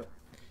my way up?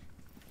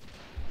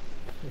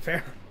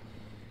 Fair.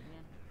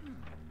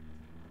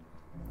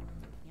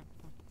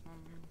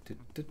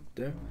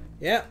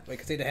 Yeah, we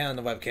can see the hand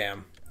on the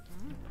webcam.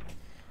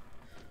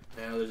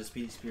 Now there's a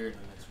speedy spirit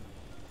in the next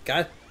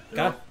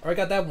room. Already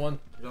got that one.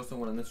 There's also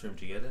one in this room.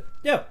 Did you get it?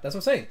 Yeah, that's what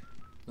I'm saying.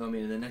 No, I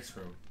mean in the next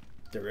room.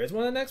 There is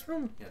one in the next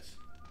room? Yes.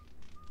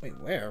 Wait,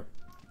 where?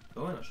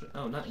 Oh, I'm not sure.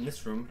 Oh, not in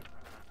this room.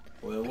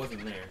 Well, it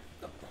wasn't there.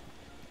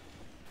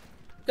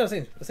 No,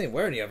 I'm saying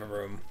where in the other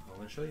room. I'm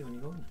gonna show you when you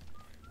go in.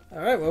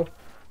 Alright, well,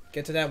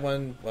 get to that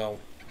one. Well,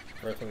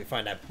 first when we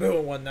find that boo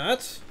and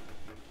whatnot.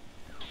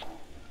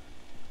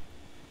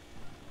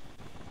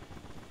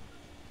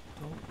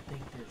 Don't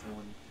think there's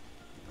one.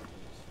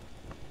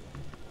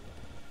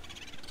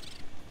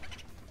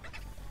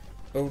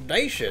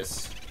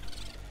 Audacious.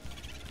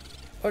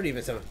 What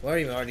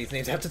even are these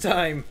names at the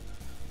time?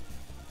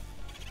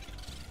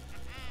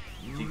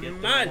 Did you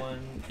get the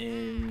one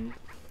in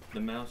the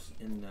mouse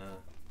in the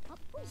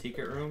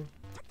secret room?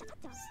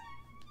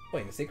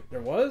 Wait, in the secret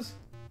there was?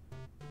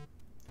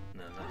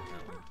 No, not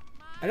that one.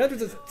 I know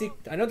there's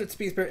a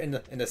speed spirit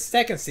in the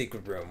second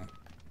secret room.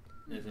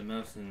 There's a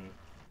mouse in.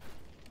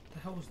 What the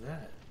hell was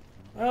that?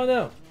 I don't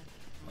know.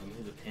 Oh,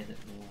 there's a pendant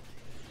in the wall.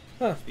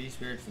 Huh? Speedy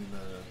spirits in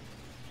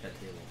that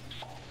table.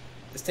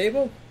 This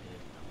table? Yeah.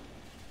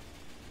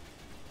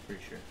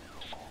 Pretty sure.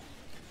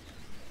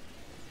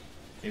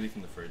 Maybe it's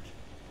in the fridge.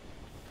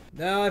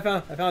 No, I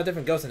found a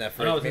different ghost in that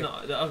fridge. Oh, no, it's in the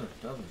oven.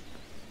 The oven.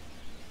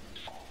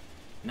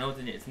 No,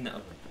 it's in the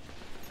oven.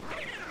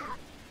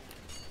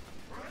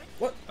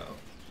 What? Uh-oh.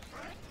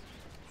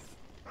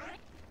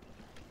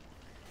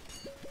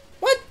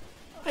 What?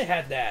 I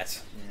had that.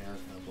 Yeah, that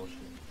was kind of bullshit.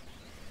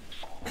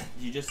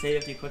 Did you just say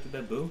if you collected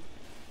that boo?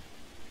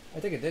 I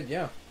think it did,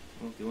 yeah.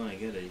 Well, if you want to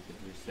get it, you could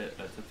reset.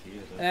 That's up to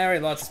you, though. I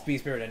already lost the speed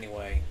spirit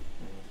anyway.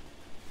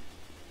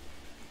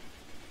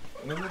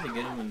 Remember to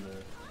get him in the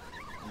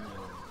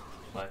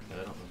black pit?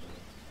 I don't remember.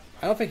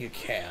 I don't think you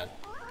can.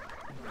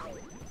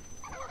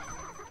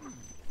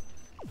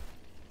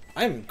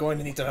 I'm going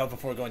to need some help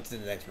before going to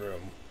the next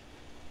room.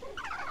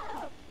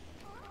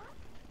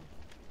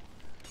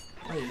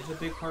 Hey, there's a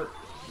big heart.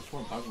 There's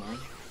more bug line.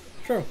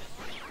 True.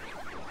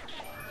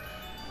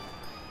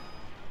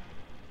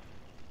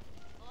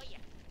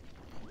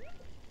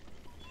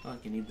 Not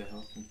like you need the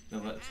health.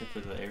 No, except for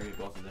the area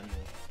bosses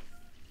anyway.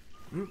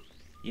 Hmm?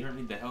 You don't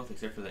need the health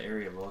except for the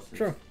area bosses.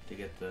 True. To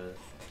get the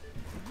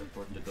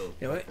port to go.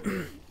 You know what?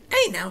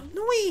 Hey now,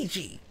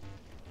 Luigi!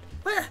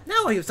 Well,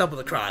 now I have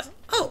stumbled across.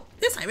 Oh,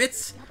 this time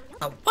it's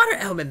a water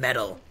element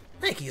medal.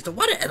 I can use the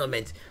water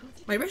element.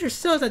 My record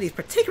shows that these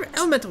particular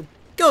elemental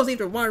ghosts leave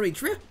their watery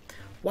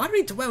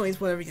dwellings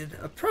whenever you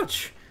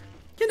approach.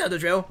 You know the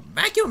drill.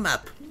 Vacuum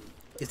up.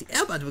 Use the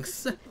L button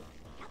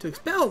to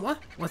expel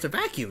once they're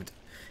vacuumed.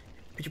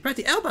 If you press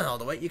the L button all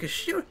the way, you can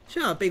shoot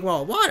out a big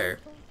wall of water.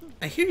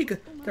 I hear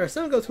there are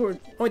some ghosts who are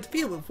going to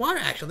fill with water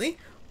actually.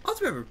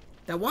 Also remember,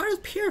 that water has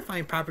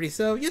purifying properties,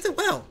 so use it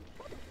well.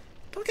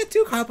 Don't get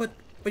too caught up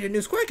with your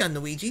new squirt gun,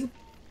 Luigi.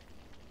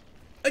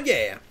 Oh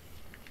yeah.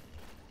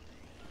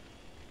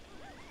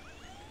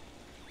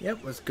 Yep,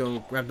 let's go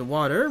grab the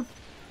water.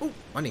 Oh,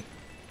 money.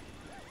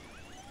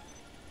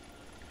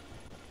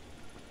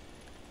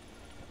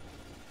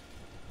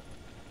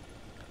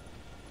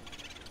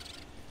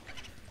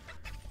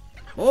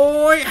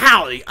 Boy,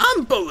 howdy,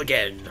 I'm Bull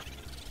again.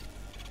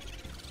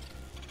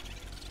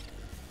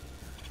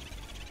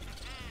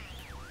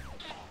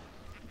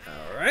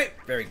 Alright,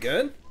 very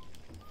good.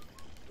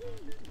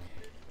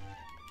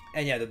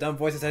 And yeah, the dumb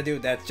voices I do,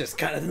 that's just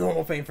kind of the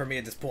normal thing for me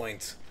at this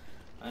point.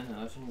 I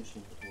know, I've seen your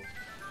shit before.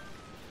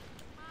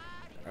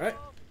 Alright.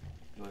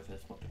 Your wife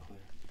has smoked it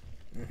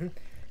clear.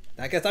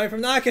 That gets time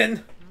from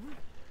knocking.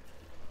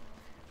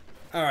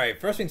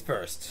 Alright, first things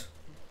first.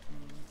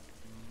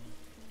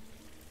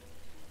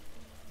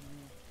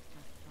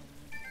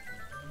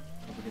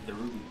 Don't forget the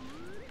ruby.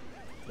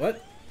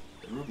 What?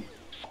 The ruby.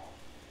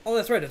 Oh,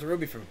 that's right, there's a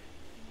ruby from...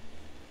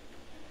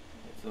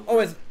 So oh,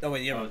 it's... Oh,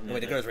 wait, yeah, oh,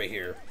 wait, it goes right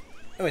here.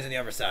 Oh, it's on the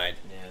other side.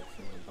 Yeah, it's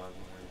in the bottom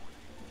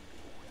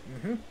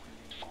area.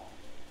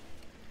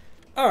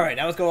 Alright,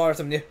 now let's go over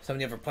some of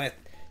the other plants.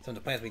 Some of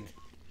the plants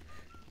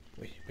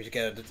we should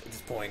get at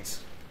this point.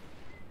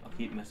 I'll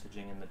keep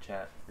messaging in the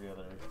chat for the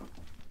other.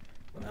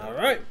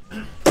 Alright.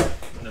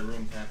 The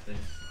room tap thing.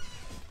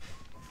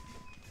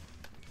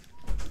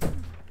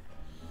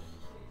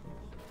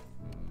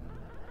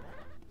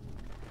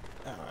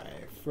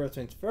 Alright, first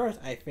things first,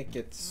 I think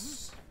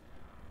it's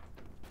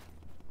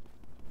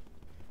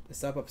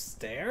up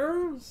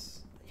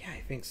upstairs? Yeah, I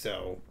think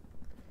so.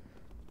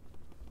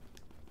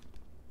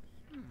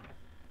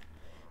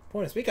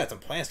 Point is, we got some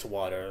plants to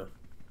water.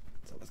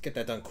 So let's get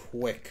that done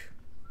quick.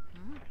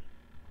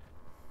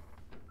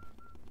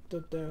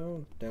 Down,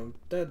 down, down,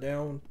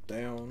 down,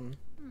 down.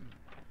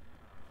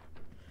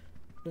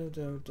 Down,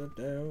 down,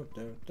 down,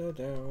 down,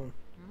 down.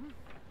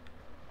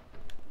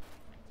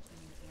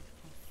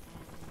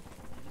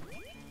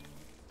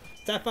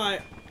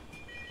 Sapphire!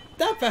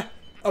 Sapphire!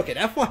 Okay,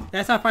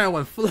 that sapphire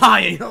went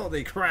flying!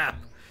 Holy crap!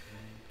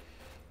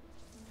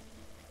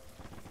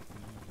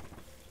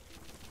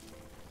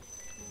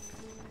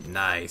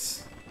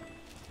 Nice.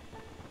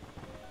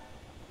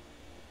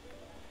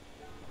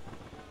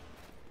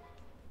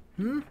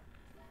 Do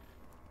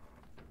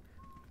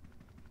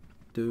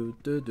do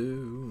do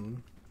do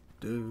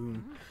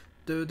do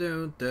do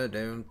do do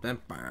do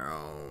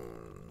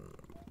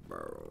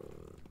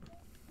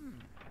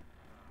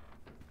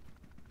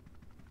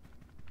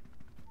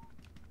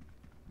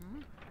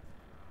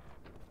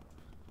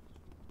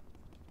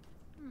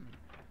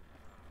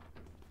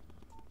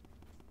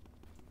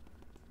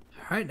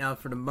Alright, now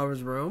for the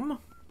mother's room.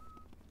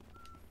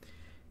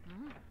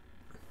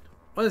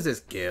 What does this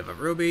give? A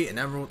ruby, an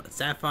emerald, a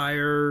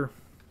sapphire.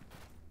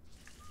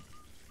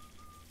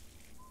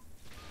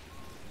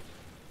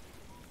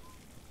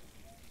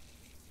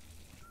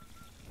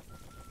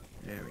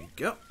 There we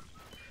go.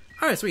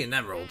 Alright, sweet, an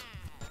emerald.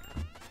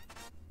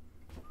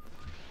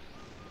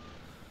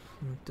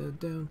 Down,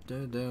 down,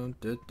 down, down,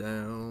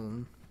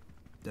 down,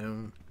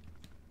 down.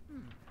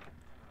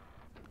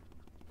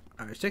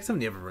 Alright, let's check some of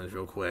the other rooms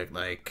real quick.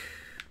 Like,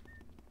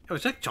 oh,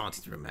 let's check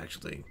Chauncey's room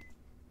actually.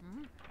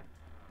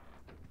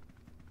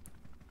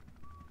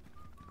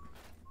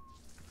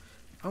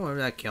 I don't know if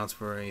that counts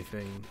for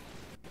anything.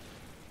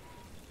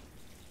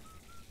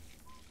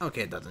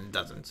 Okay, it doesn't. It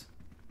doesn't.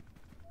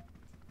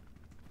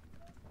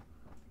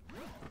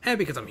 And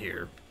because I'm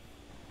here.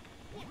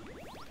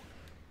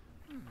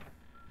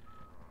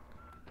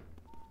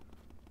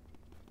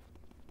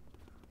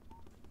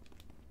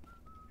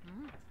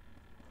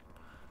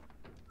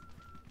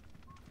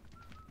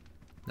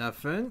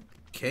 Nothing.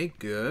 Okay,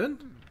 good.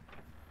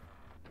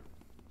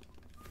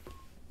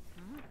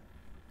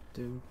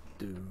 Do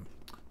do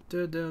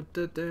do do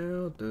do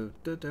do do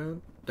do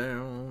do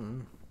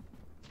down.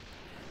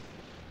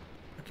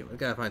 Okay, we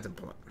gotta find some.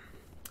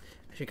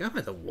 Actually, gotta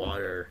find some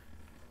water.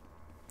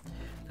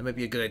 That might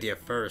be a good idea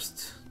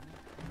first.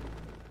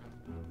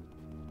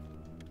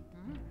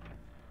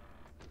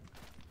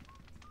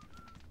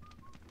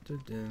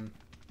 Down,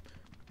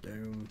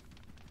 down.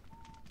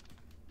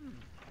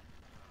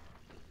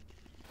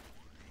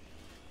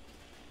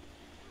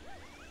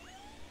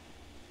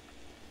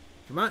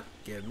 Come on,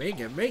 give me,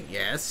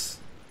 yes.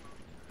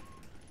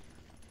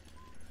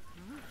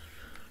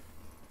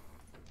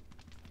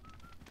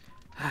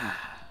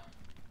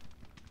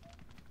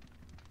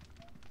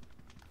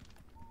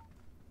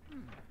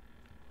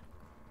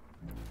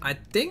 I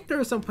think there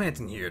are some plants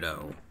in here,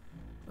 though.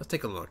 Let's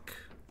take a look.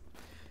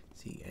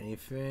 See,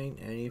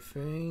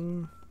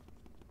 anything?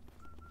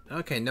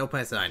 Okay, no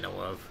plants that I know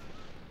of.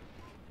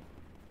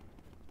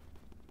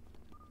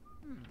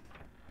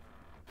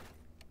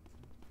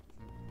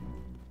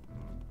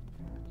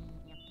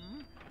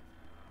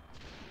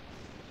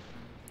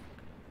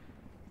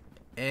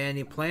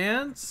 Any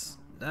plants?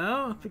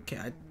 No? Okay,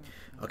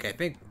 I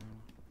think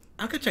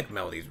I could check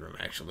Melody's room,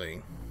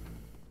 actually.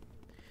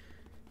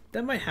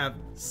 That might have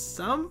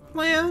some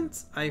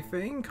plants, I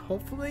think.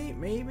 Hopefully,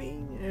 maybe.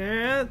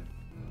 Yeah.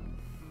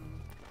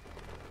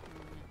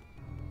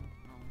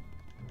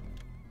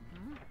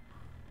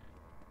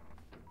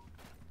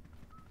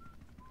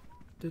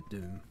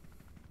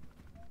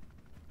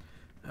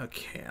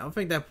 Okay, I don't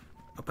think that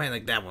a plan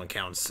like that one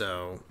counts,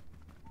 so...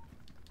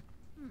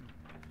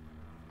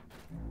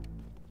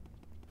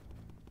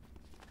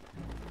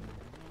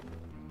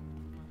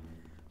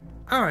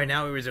 Alright,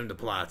 now we resume the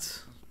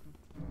plot.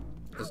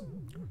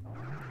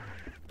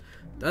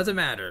 Doesn't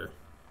matter.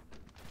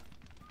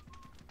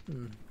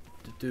 We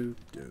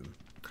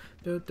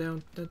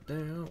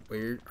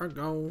are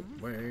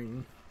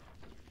going.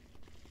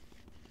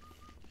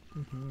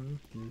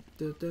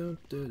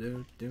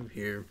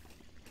 Here.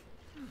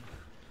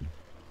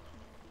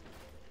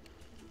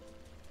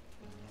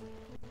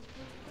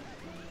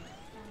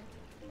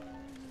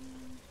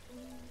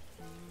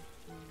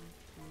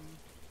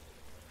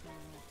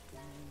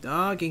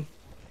 Doggy.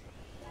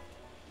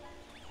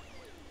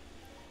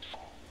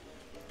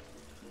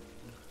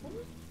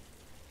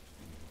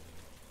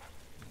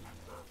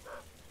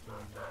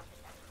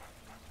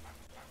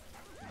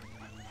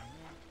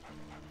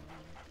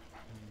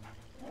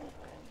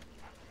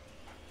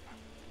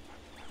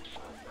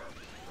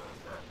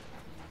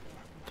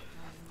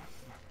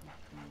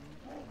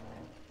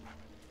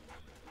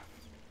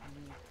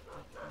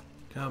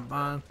 Come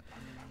on.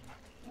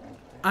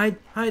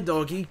 Hi,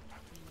 doggy.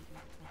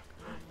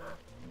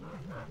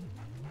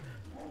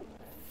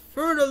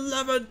 For the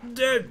love of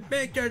dead,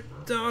 make your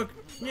dog.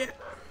 Yeah.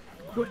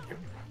 Quit.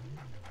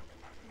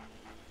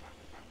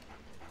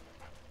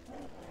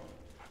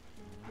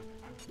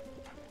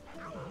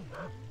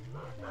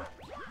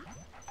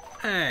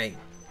 Hey.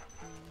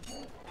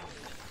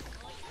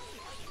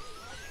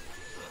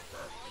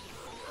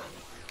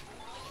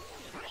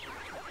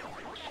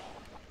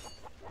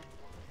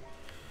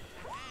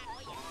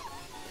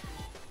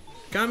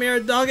 Come here,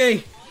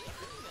 doggy.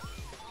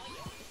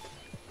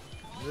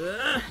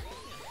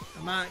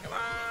 Come on, come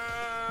on.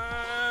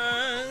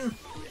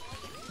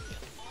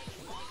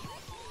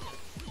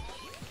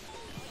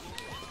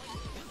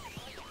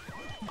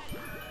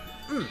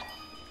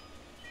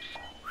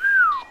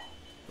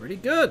 Pretty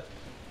good.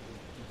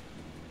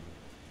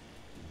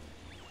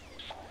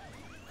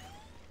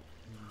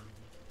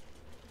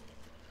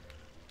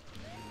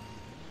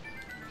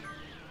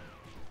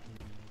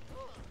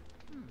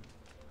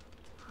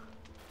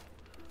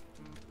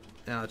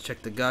 Now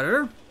check the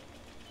gutter.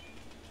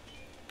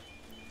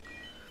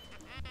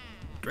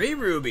 3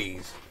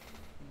 rubies.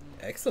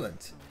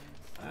 Excellent.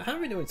 How are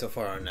we doing so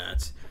far on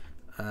that?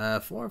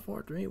 4,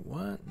 4, 3,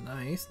 1.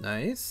 Nice,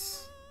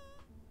 nice.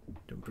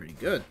 Doing pretty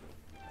good.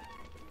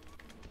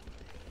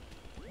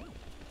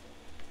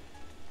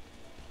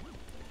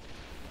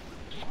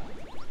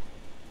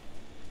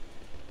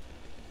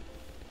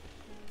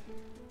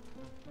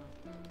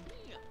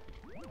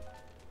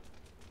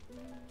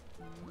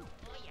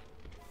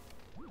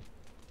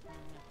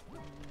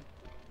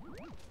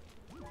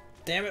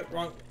 Damn it,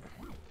 wrong.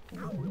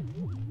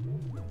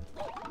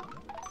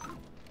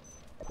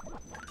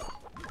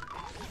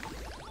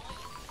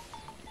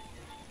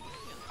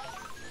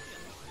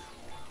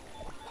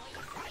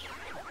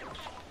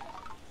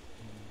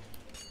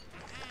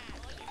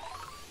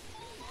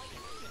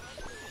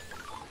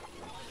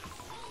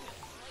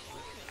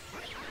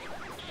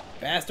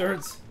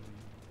 Bastards.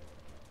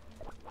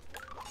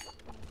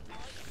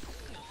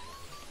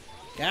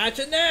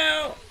 Gotcha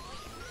now.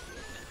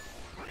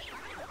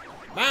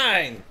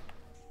 Mine.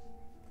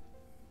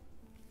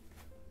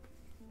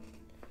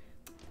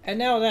 And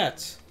now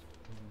that.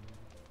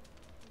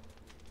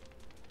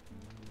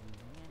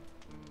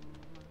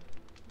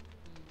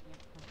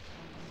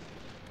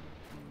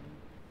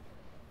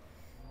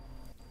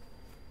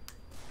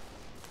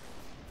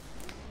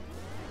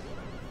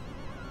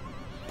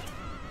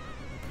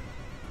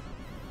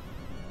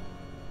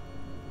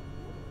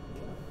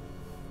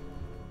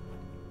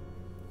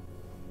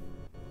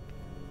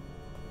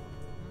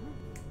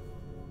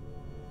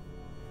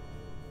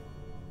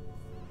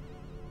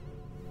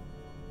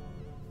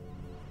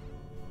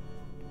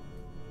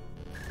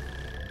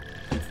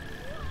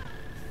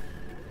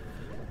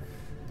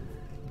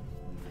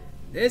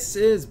 This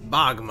is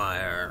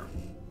Bogmire.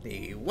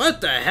 The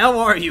what the hell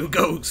are you,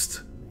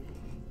 ghost?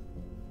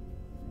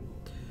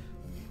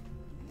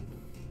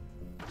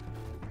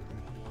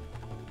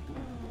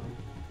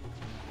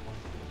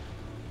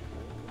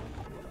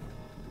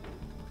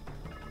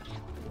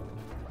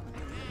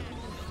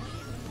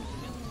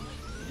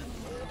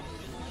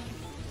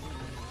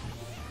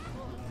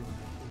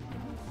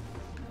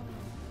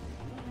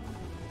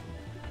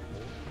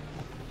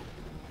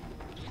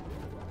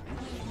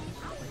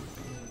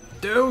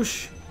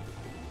 Douche.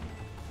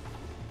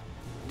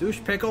 Douche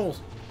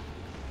pickles.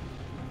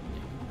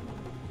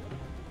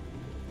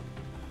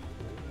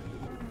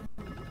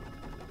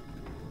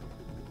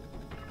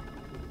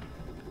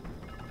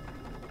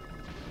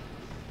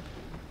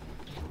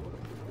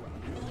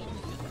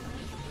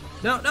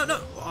 No, no,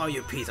 no. Oh,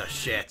 you piece of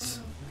shit.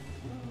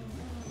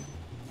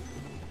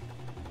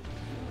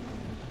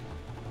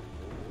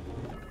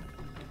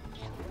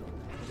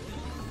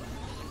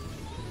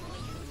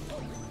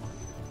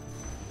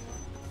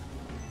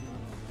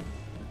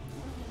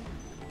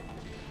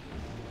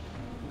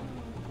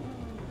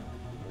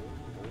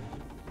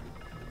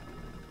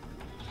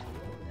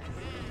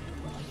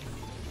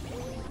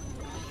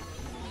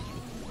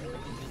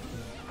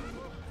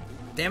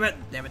 Damn it!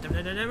 Damn it! Damn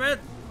it! Damn it!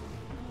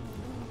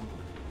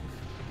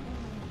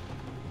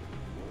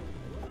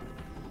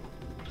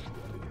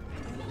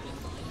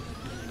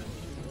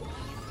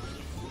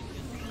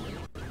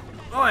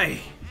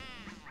 Oi!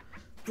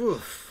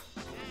 Oof.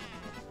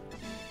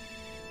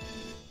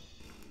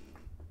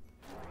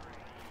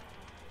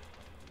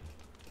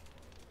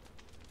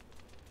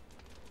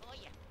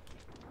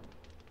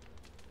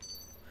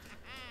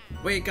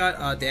 We got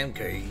a damn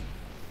key.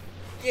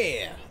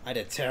 Yeah, I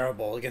did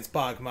terrible against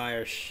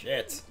Bogmire.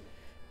 Shit.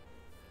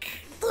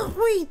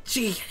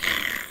 Luigi!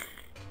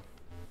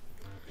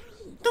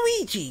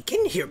 Luigi,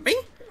 can you hear me?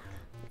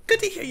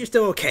 Good to hear you're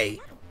still okay.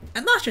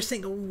 I lost your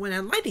signal when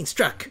a lightning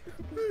struck.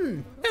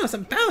 That was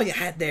some power you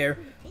had there.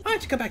 Why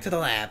don't you come back to the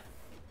lab?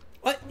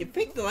 What, you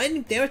think the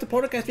lightning damaged the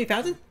Poltergeist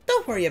 3000?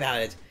 Don't worry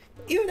about it.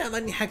 Even if that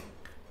lightning had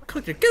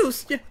cooked your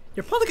goose,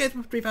 your Poltergeist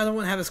 3000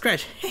 wouldn't have a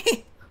scratch.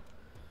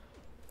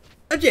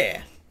 Oh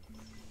yeah.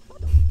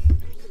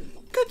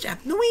 Good job,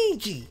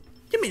 Luigi.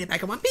 You made it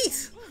back in one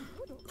piece.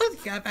 Look,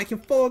 you got a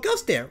vacuum full of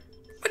ghosts there.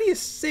 What do you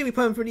say we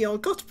put him for the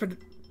old ghost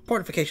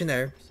fortification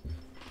there?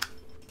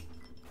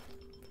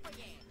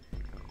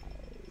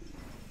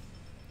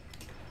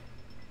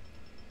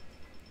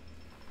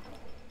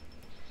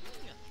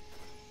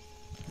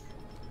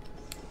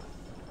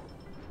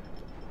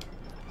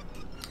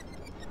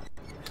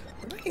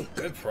 We're making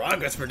good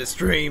progress for this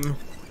stream.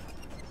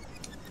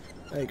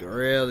 Like,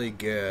 really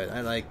good.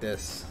 I like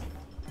this.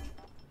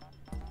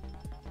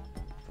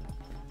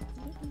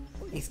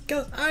 These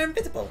ghosts are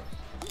invisible.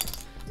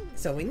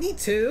 So we need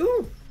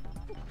to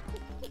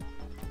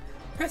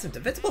press them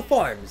to visible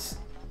forms.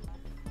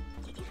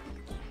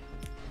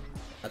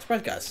 That's why I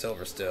got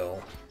silver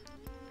still.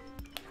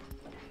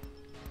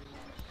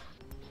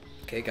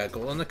 Okay, got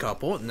gold on a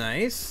couple.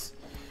 Nice.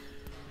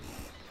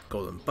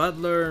 Golden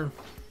Butler.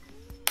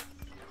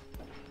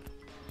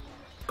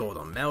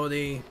 Golden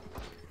Melody.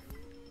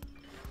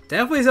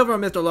 Definitely silver on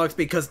Mr. Lux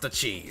because of the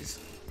cheese.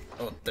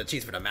 Oh, the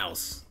cheese for the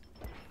mouse.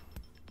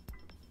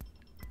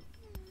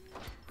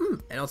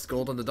 And also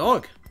gold on the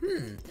dog.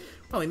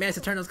 Well, we managed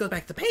to turn those ghosts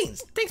back to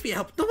pains. Thanks for your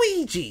help,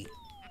 Luigi.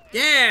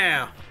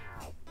 Yeah.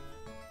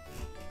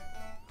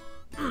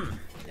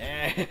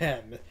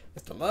 Yeah,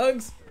 Mr.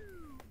 Lugs.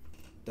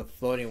 The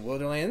Floating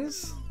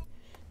Wonderlands.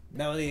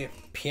 Melody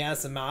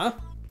Piazzama.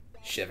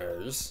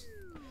 Shivers.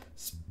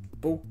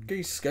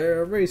 Spooky,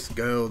 scary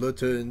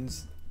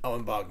skeletons. Oh,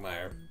 and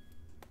Bogmire.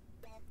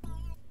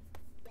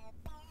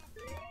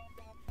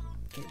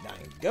 Okay, 9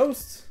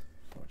 ghosts.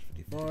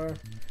 454.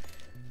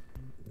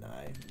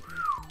 9.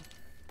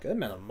 Good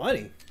amount of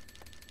money.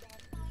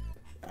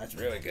 That's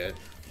really good.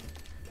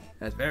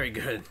 That's very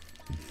good.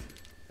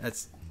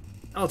 That's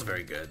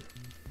very good.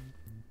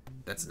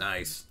 That's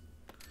nice.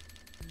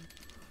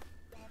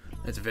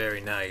 That's very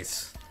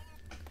nice.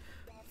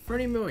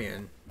 30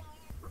 million.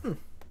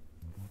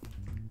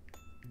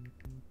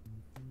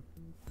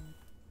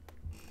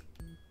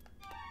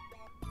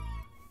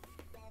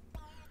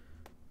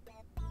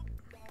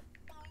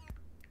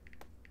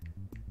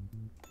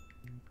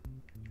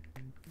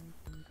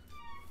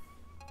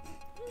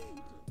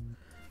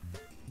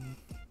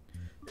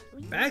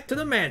 Back to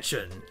the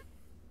mansion.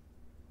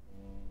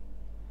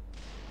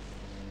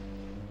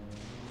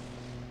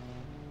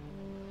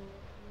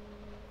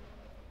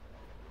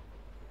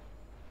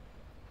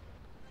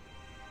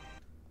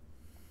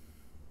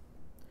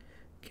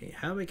 Okay,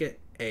 how do we get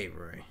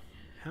Avery?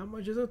 How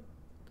much is it?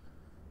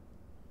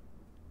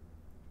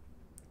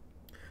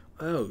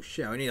 Oh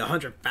shit, we need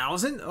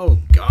 100,000? Oh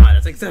god,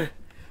 that's like that.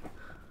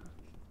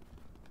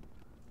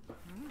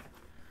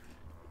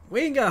 We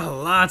ain't got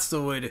lots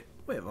of wood.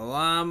 We have a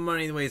lot of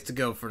money and ways to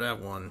go for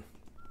that one.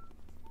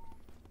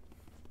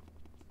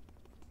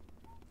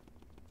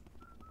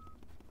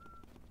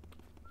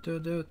 Do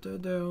do do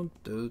do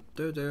do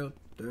do do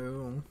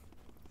do.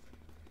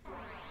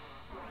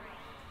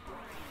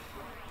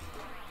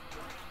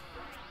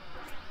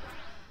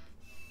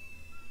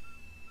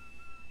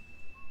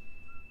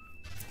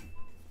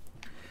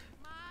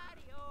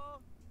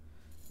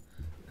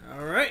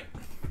 All right.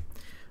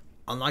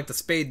 Unlock the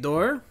spade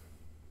door.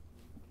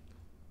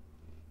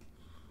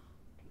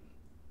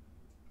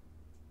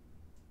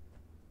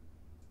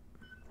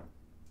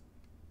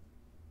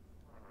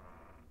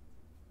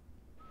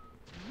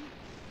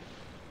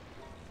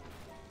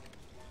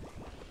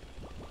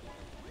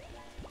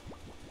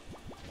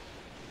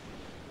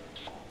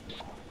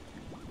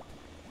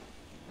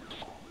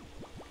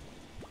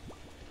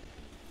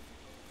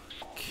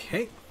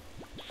 Okay.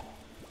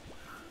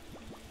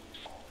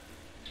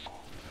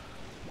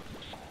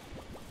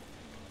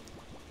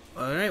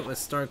 Alright,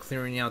 let's start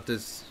clearing out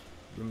this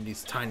room,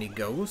 these tiny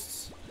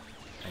ghosts.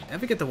 And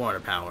never get the water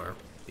power.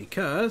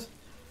 Because...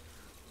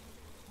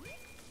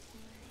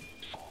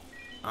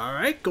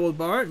 Alright, gold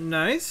bar,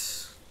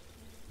 nice.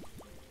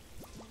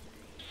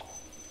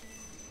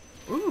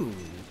 Ooh.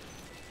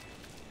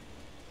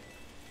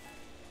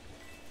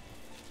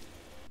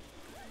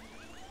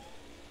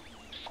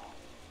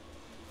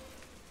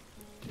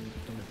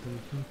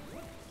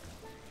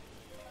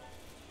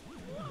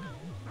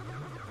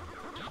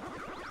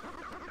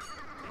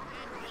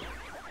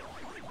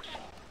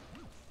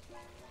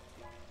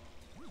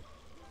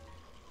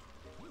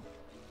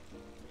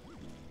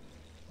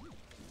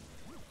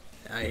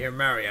 I hear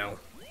Mario.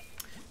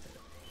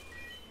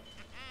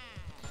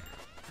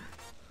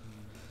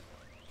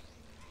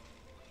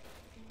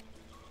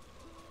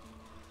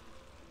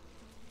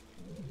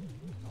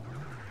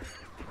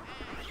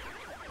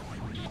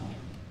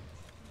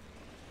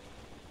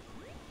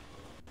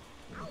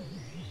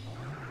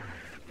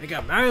 I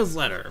got Mario's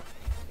letter.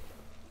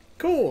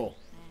 Cool.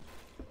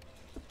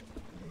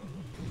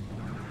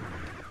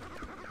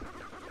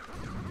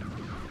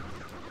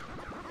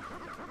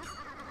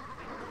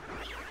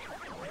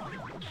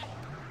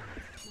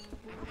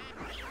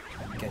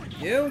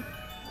 Get you.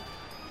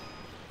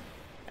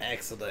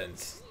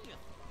 Excellent.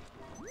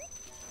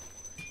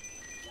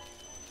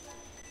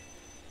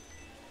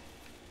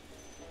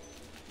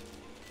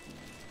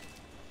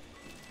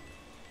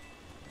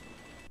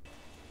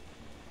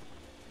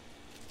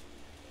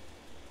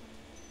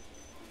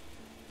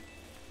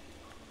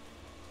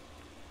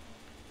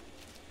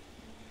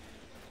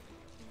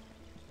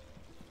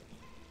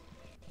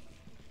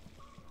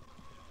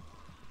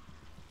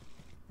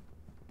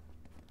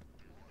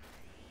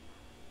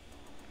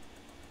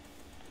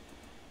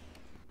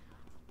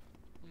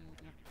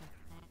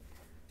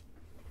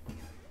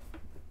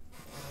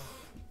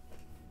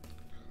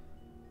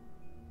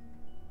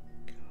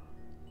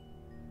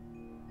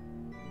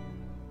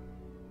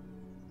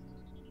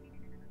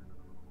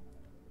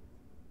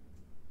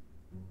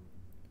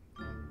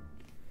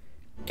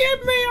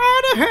 Get me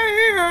out of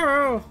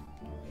here!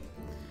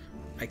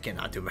 I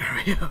cannot do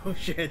Mario.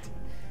 Shit.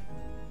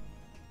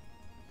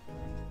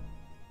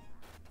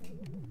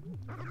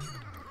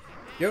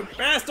 You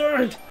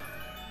bastard!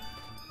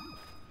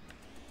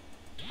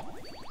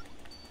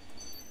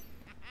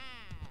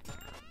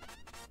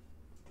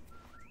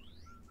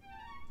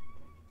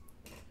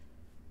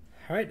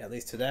 Alright, at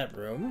least to that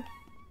room.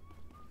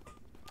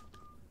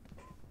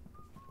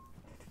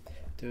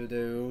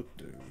 Do.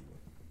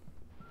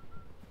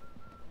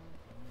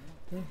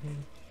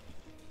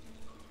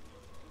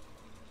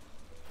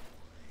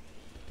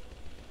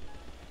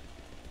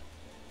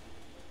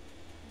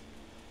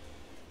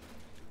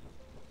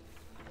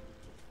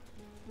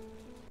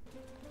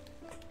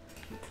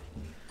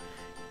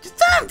 Just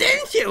saw him,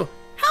 didn't you?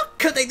 How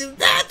could they do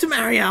that to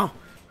Mario?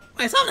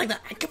 When I saw him like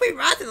that, I could be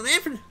rotting the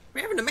land from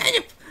the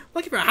menu,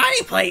 looking for a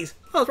hiding place.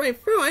 I was right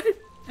through. I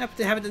didn't happen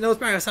to have to notice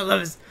Mario some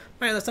of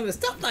his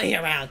stuff lying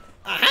around.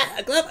 A hat,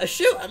 a glove, a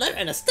shoe, a letter,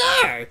 and a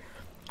star.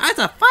 I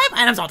saw 5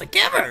 items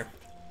altogether.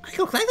 I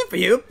can collect them for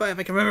you, but if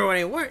I can remember what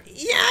they were,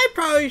 yeah, I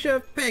probably should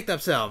have picked up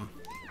some.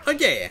 Oh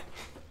yeah.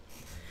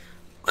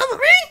 Well,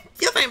 Marie,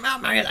 you'll find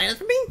out Mario's items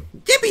for me.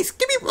 Yippee,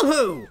 skippy,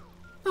 woohoo!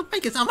 Oh,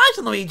 thank you so much,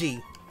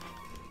 Luigi.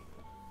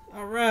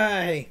 All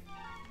right.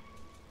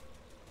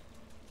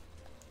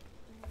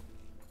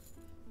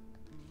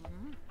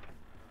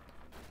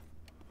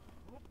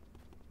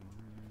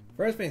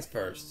 First things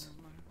first.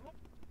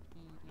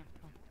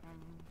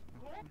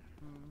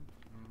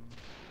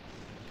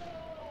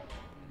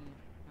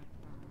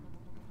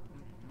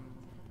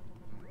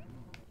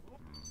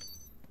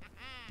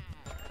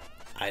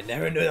 I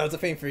never knew that was a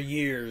thing for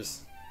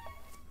years.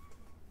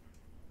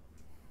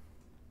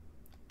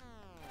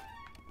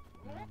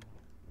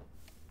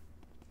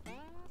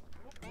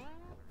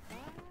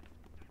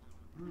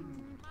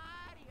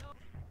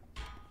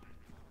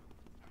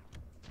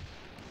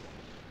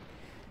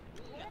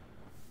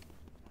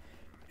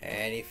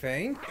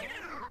 Anything?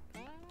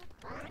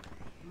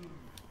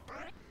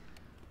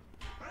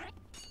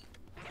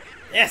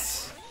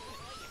 Yes!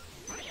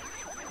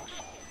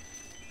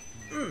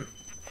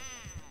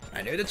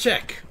 I knew to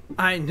check.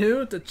 I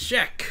knew to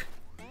check.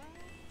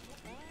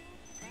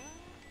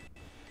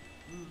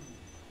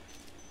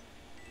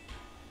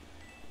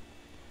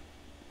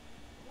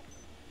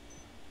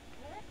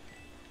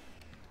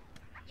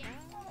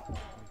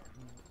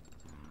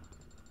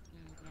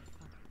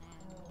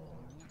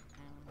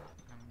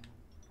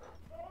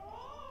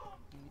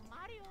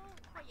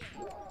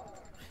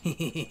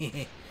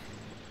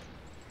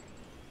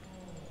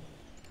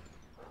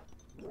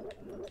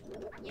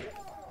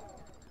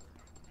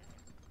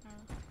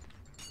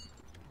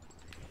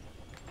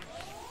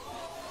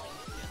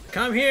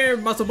 Come here,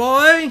 muscle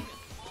boy!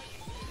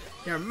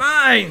 You're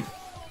mine!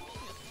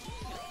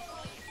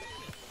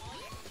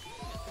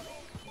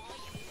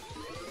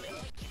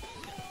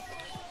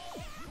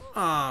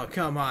 Oh,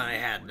 come on, I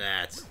had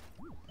that.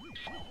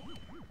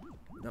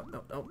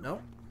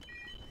 No.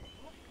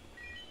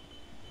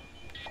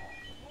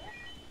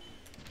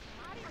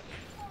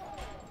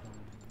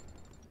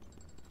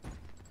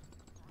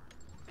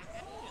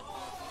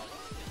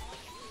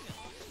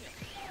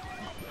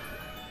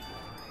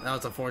 That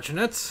was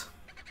unfortunate.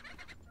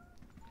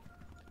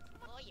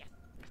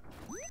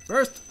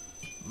 First,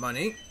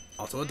 money.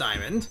 Also a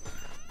diamond.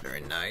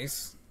 Very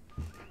nice.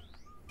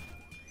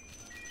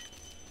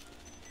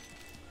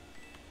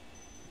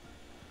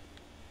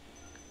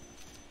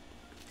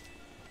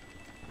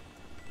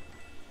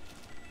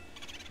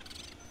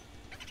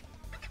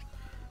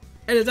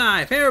 It is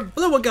I, Fair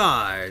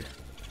Beauregard.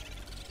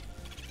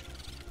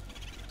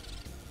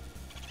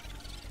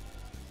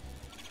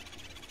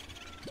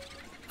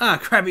 Ah,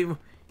 crap, he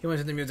He went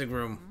to the music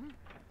room.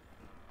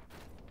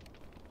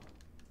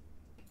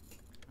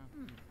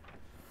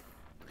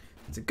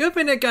 It's a good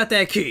thing I got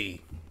that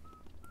key.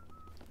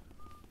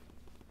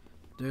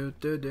 Do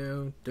do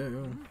do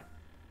do.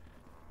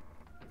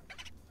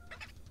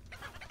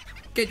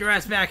 Get your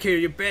ass back here,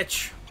 you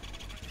bitch!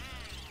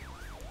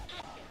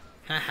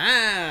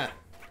 Haha!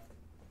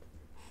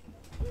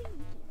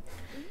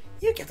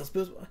 You get those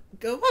boots.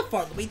 Go what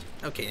far, Luigi?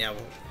 Okay, now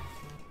we'll.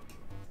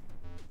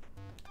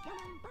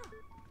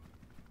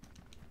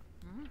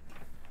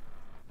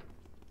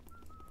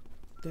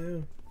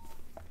 Do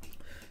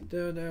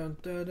do do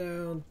do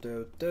do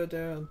do do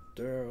do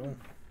do.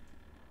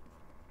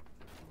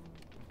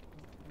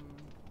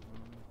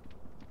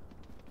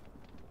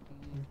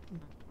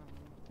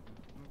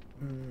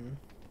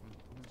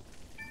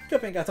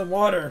 Good thing got some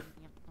water.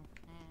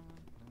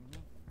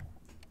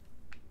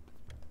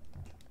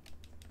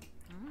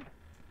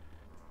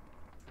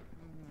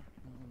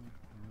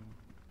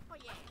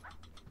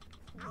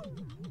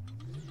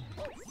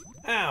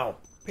 Ow!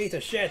 Piece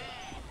of shit!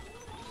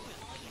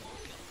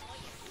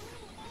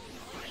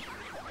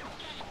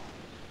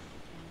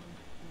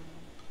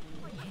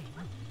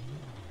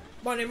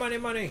 Money, money,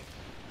 money!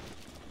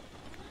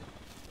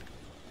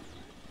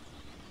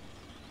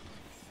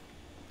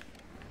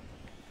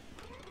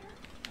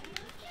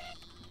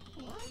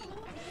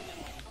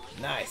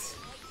 Nice.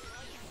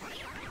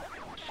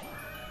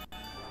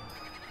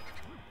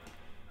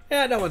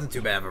 Yeah, that wasn't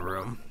too bad of a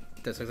room.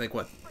 This looks like,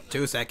 what,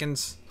 2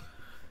 seconds?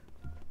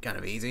 Kind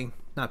of easy.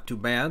 Not too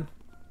bad.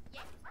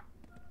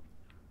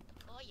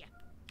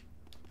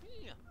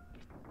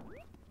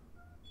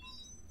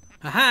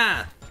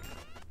 Haha!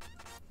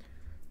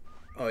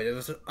 Oh, there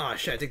was oh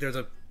shit, I think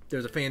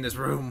there's a thing in this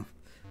room.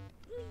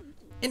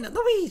 And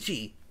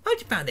Luigi! What'd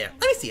you find there?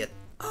 Let me see it.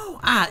 Oh,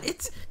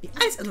 it's the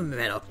ice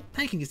elemental.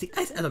 I can use the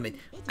ice element.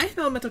 Ice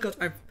elemental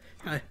ghosts are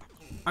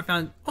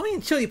found only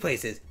in chilly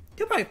places.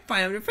 You'll probably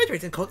find them in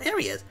refrigerators in cold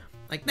areas.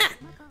 Like that.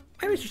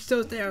 Irish are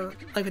still there,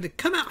 likely to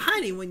come out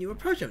hiding when you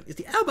approach them. Use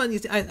the L button,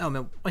 use the ice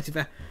element. Once you've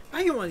I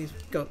can want to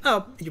go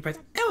up, and you press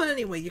L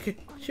anyway, you can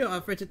show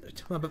a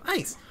frigid lump of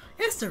ice.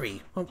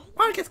 History. Well,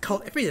 water gets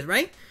cold, it freezes,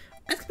 right?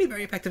 That can be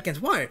very effective against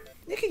water.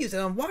 You can use it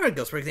on water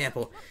ghosts, for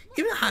example.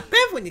 Even a hot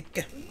bath when you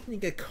get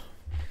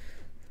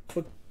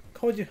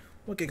cold, you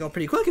will get go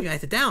pretty quick if you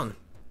ice it down.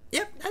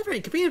 Yep, that's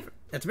very convenient.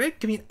 That's a very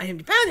convenient item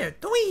you found there,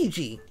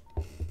 Luigi.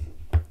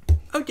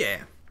 Oh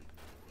yeah.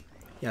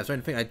 Yeah, I was trying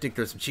to think. I think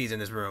there's some cheese in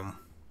this room.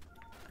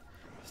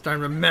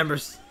 Starting to remember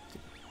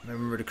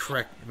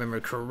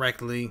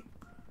correctly,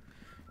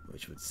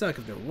 which would suck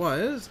if there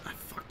was. Ah,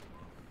 fuck.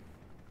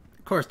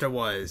 Of course there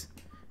was.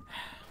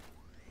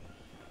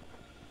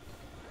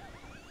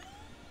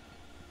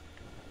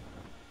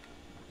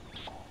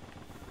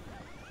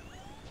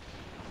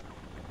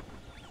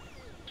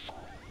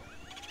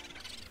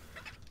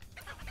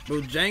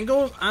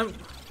 Bojangles,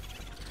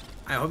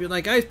 I hope you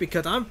like ice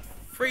because I'm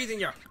freezing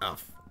your. Oh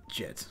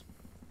shit.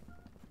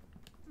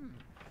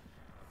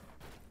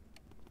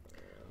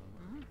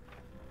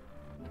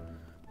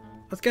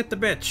 Let's get the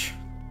bitch.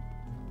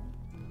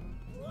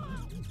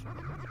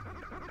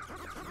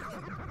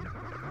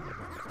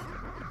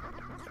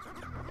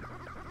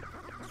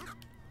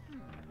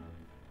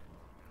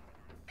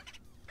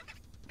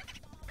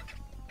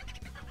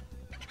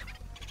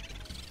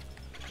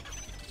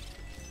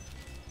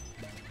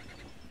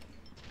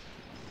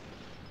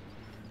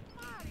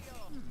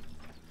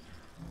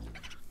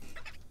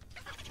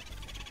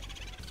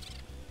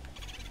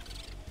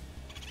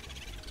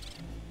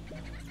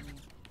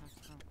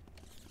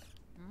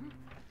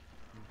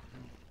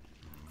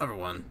 Other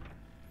one.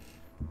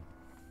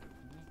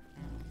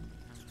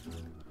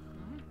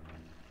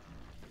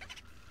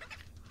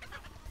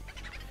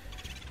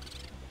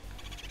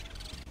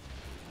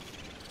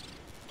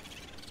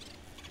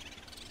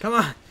 Come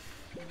on.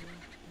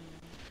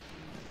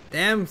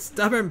 Damn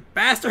stubborn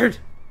bastard.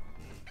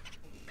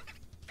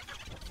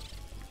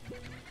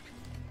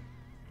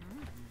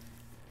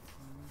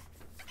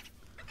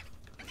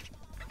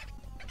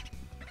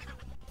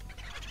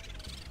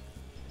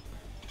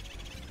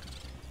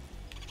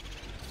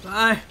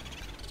 Five,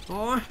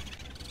 4,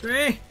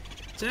 3,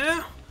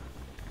 2.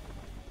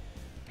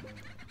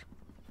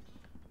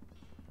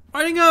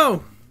 Where'd he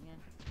go?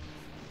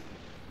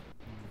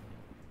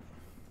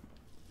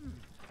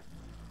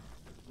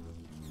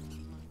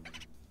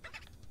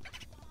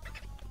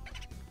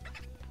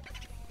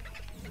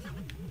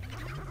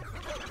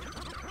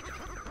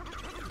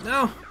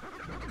 No.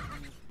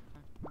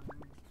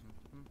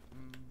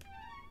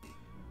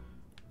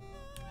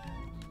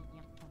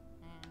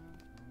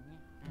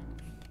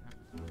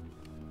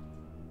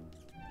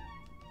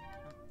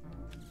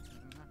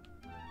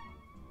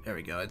 There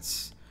we go.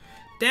 It's.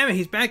 Damn it,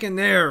 he's back in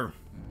there.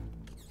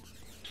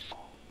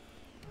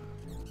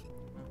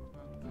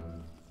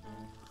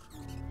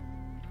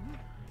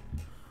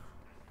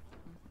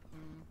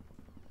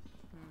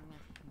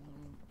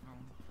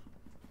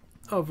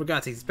 Oh, for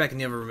God's sake, he's back in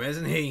the other room,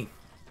 isn't he?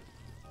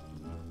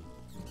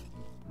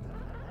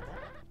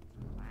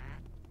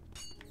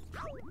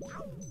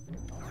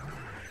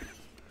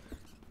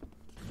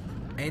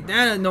 Ain't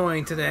that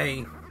annoying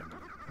today?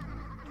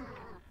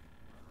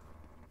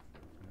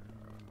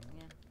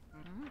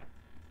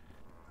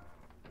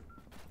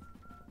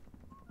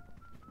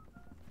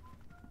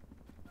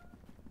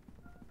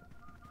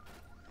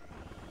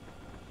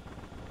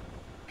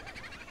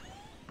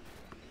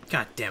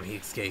 God damn, he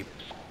escaped.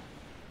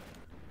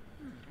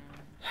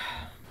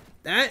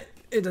 That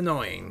is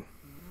annoying.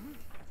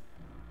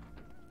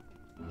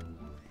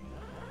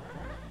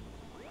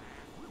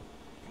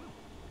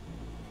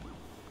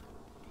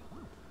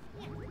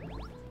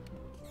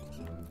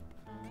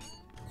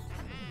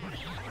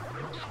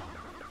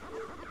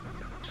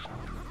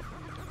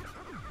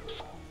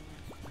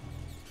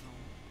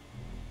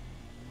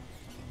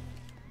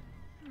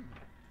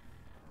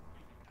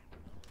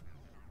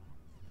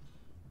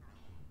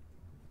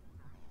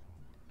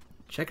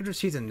 Check if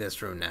she's in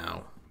this room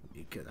now.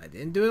 Because I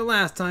didn't do it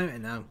last time,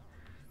 and now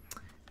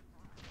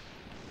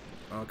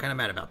I'm kind of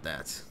mad about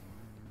that.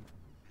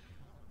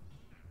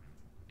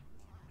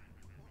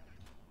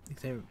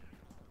 If I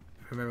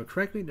remember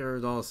correctly, there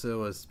was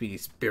also a speedy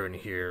spirit in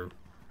here.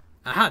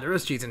 Aha, there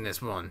is cheese in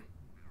this one.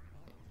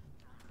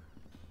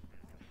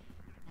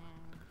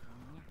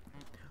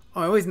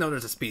 Oh, I always know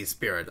there's a speedy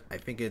spirit. I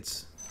think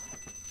it's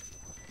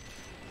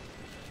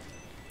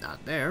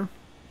not there.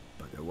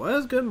 But there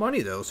was good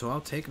money though, so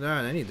I'll take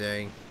that any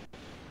day.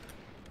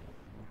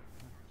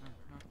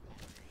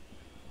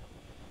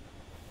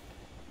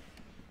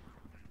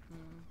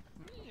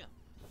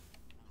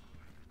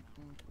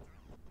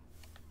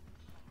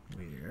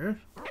 Weird.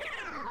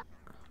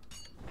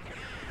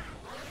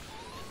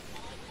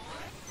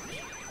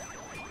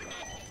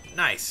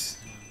 Nice.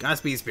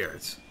 Godspeed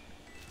spirits.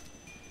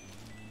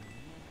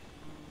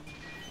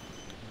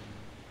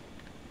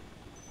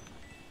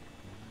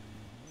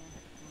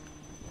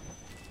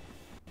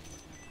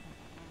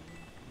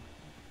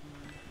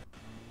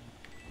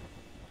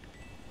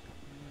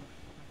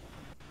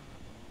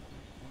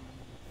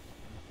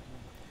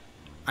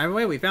 Either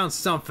way, we found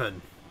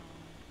something.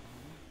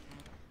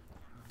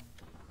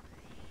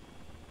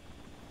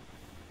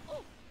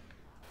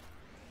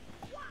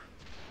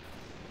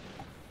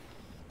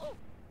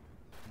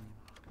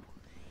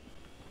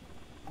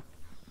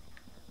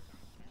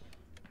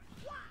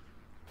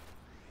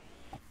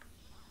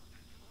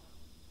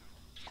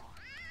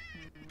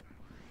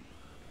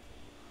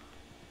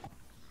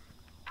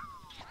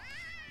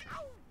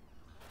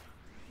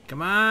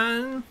 Come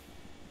on.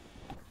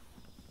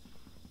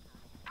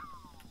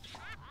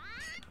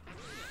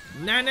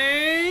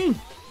 Nanny!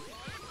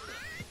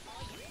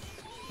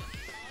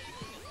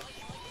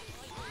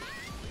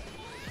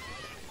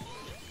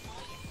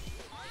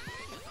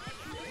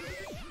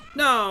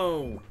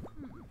 No!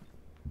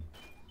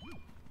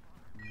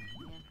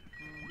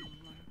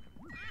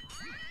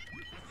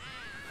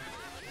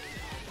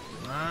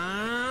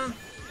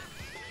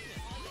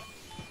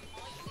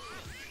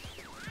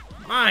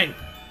 Mine!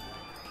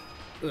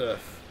 Ugh.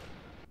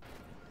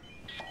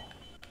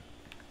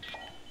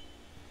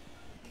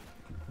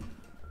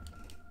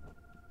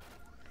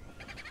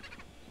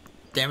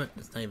 Damn it,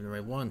 that's not even the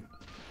right one.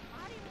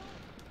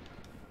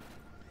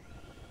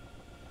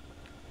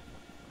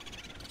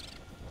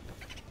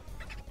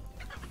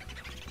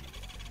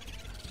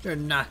 You're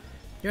not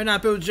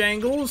Bill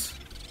Jangles.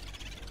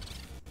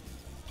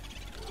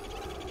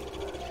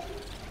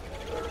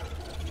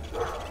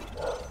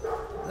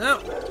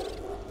 No.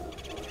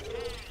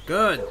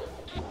 Good.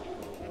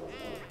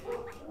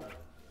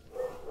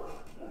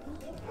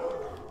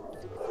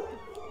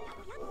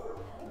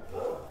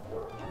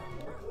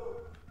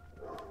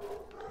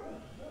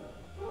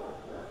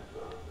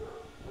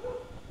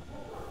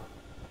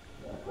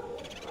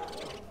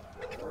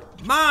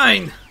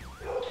 Mine!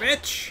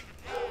 Bitch!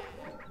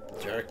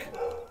 Jerk.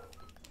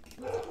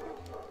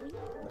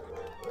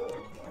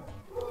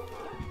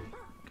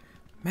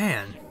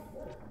 Man.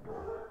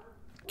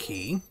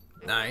 Key.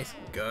 Nice.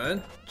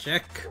 Good.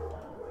 Check.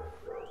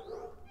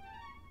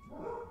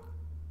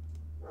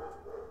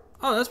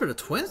 Oh, that's for the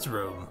twins'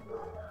 room.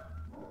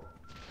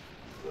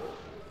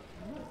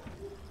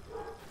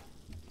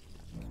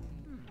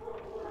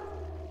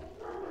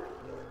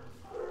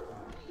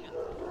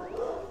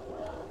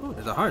 Oh,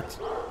 there's a heart.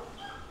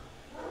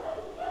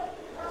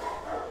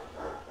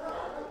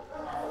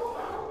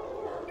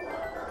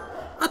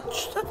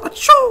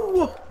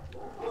 Achoo!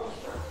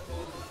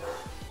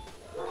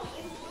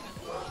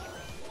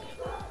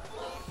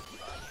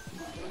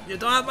 You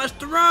don't have much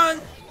to run!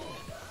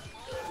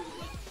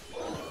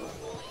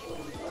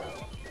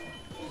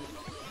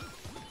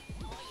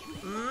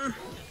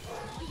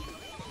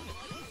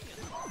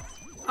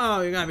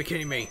 Oh, you gotta be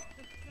kidding me.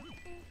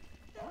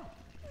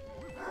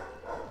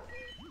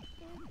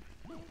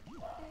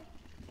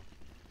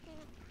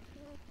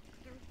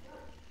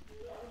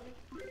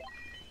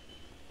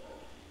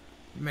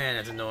 Man,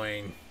 that's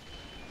annoying.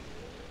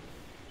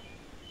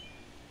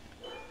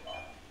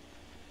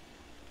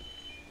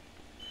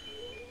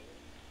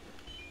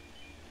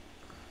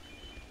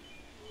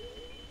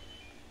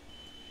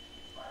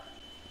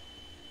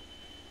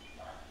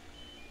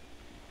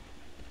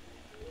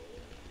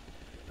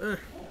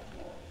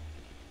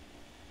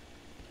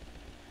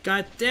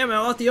 God damn it, I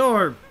lost the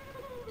orb!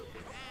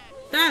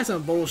 That's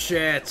some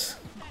bullshit!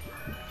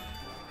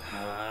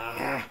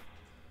 Ah.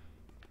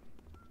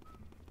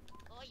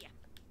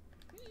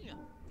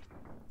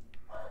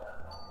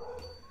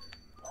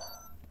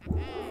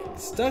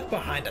 Stuck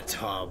behind a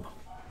tub.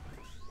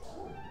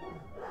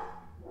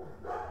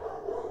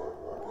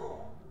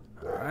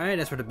 Alright,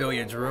 that's for the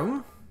billiards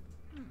room.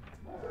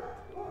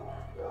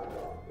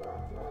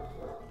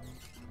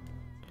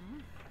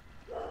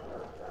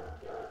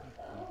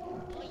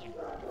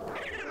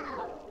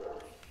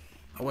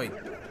 Oh wait.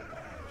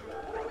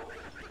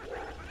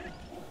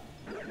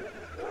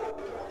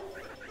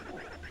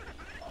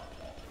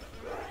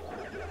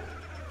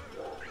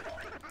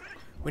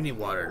 We need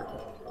water.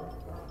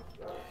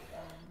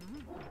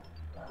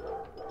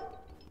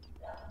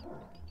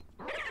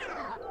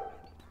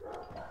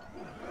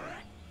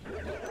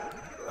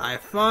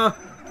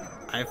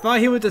 I thought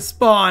he would just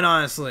spawn,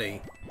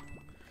 honestly.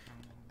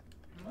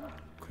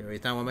 Clearly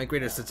not one of my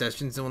greater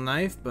suggestions in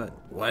life, but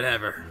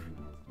whatever.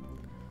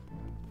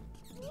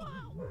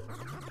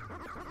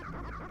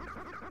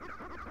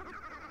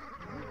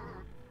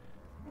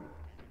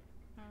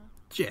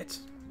 Shit.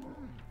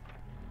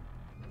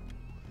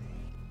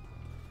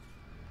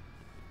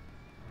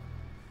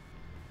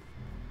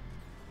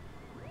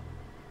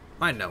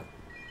 I know.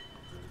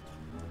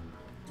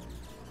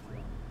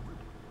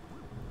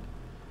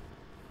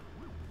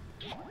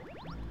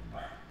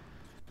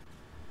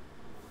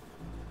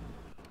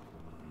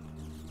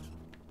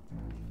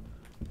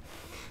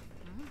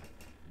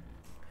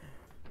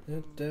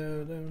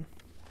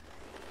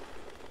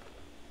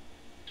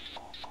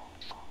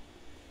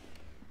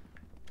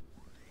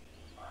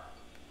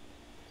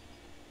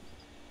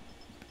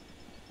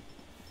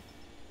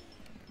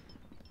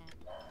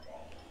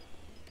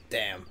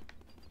 Damn.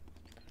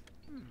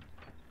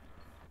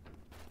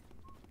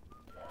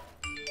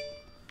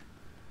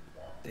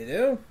 They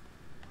do?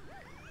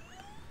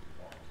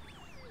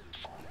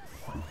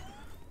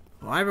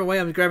 Well, either way,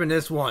 I'm grabbing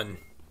this one.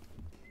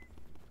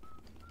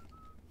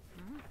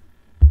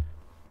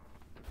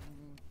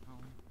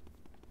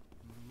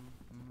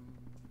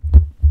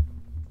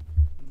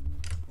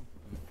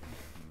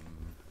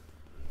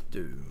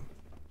 Do.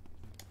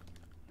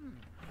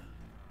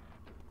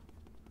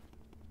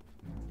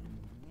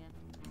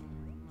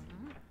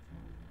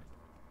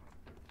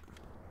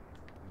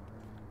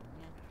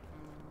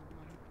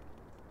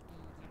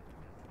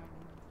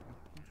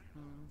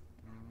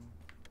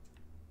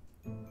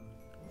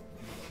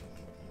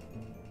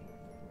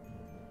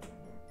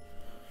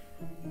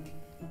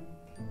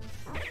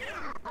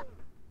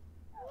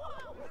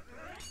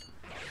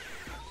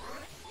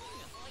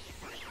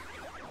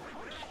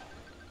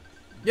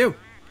 You!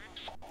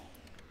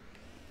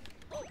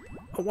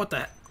 Oh, what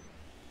the?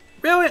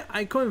 Really?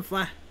 I couldn't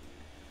fly.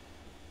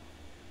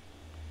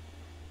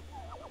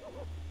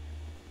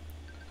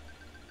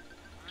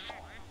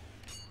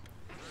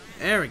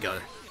 There we go.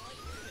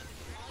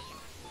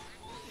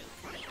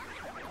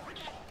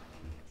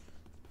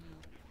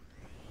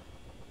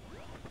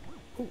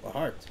 Ooh, a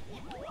heart.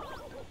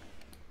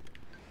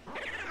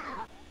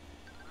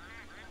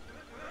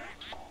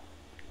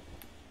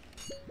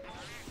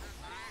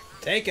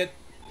 Take it.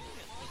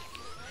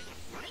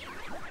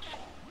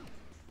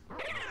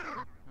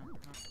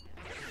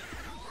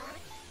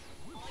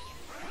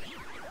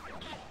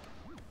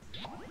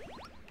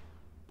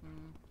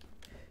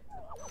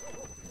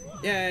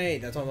 Yay,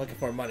 that's what I'm looking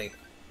for, money.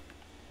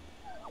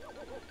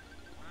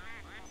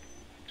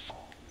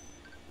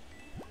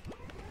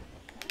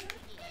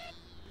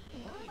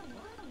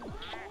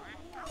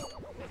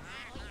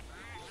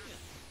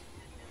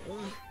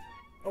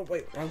 Oh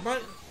wait, wrong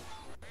button.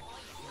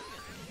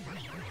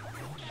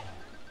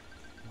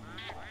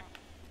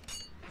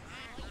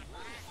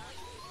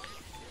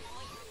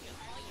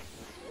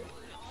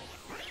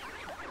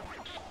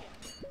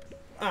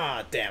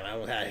 Ah, damn, I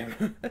almost had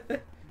him.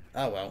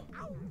 Oh well.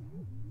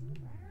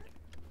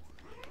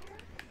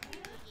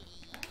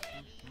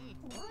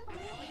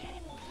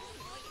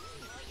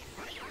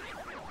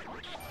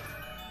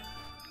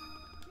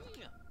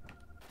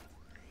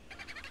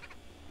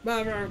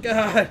 Mother of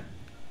God!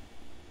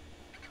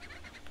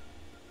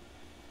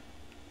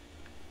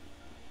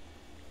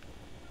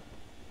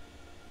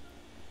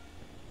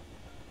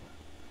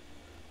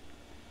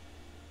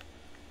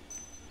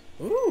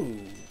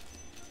 Ooh!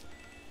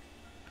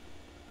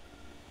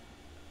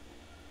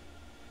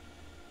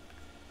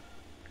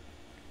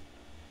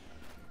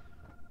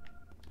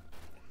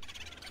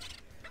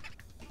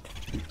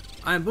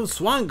 I'm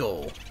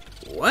Booswangle!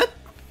 What?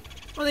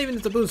 What even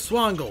is a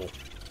Booswangle?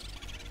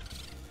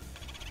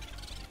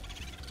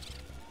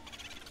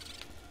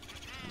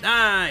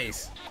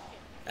 Nice!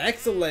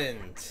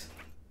 Excellent!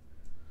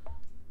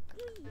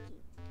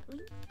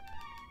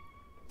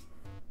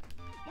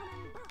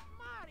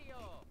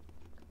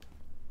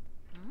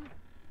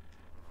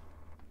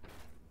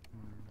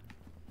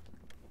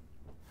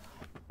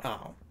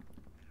 Oh.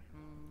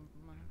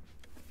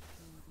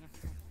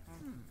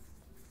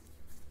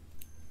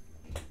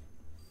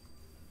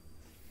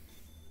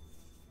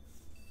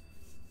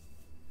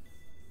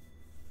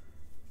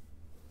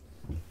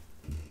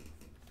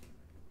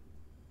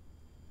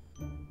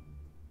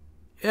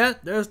 Yeah,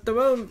 there's the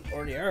moon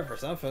or the earth or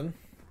something.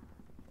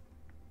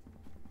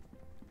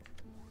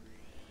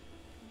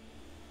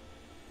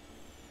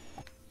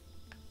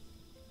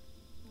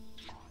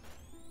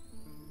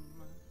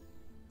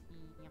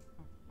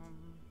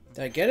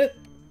 Did I get it?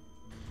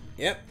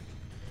 Yep.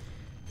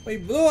 We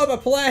blew up a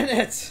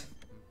planet!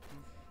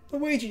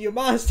 Luigi, you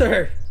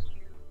monster!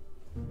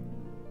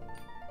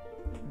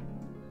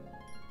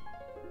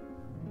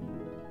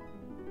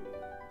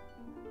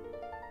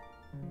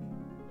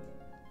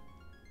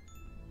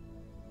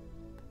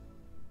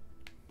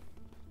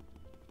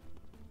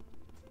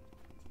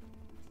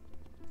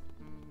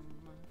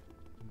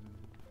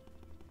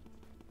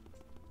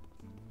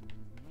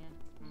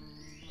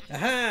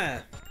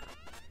 Aha!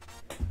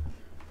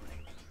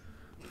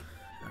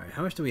 Alright,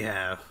 how much do we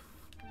have?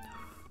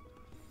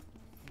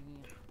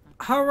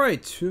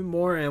 Alright, 2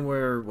 more and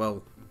we're,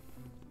 well...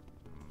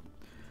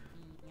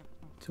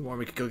 2 more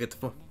we could go get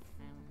the...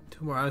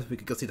 2 more hours we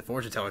could go see the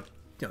fortune teller,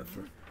 you know,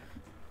 for,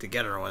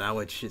 together or whatnot,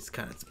 which is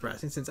kind of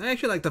depressing since I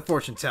actually like the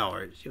fortune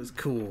teller. She was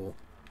cool.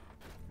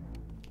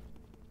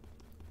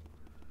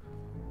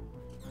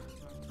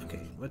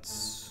 Okay,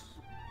 let's...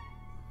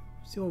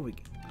 see what we...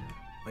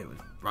 Wait,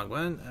 wrong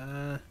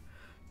one?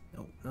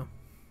 No.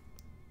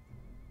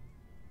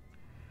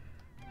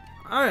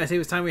 Alright, I think it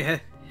was time we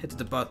head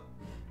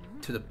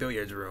to the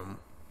billiards room.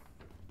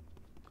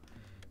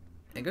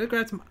 And go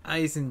grab some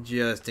ice in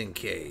just in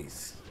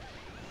case.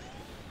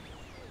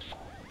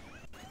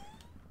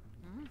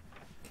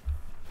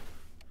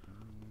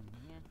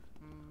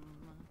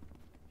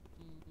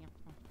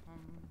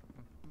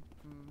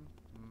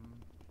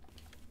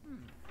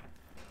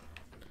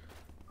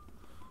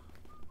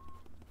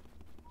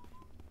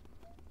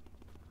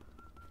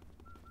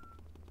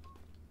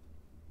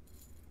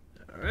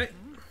 Alright.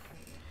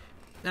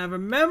 Now, if I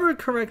remember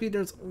correctly,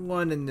 there's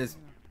one in this.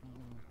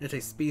 There's a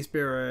speed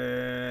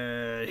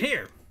spirit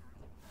here.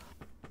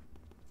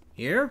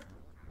 Here?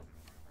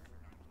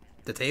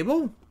 The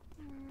table?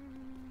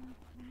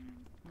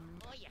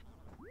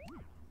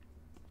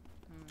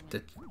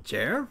 The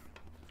chair?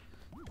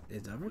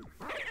 Is that it?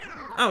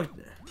 Oh,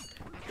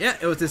 yeah,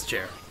 it was this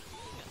chair.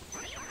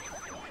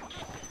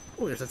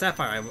 Oh, there's a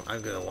sapphire.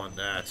 I'm gonna want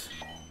that.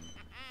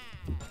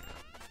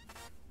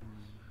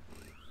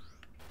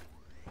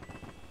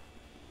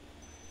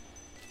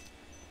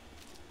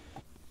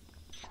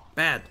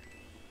 Bad.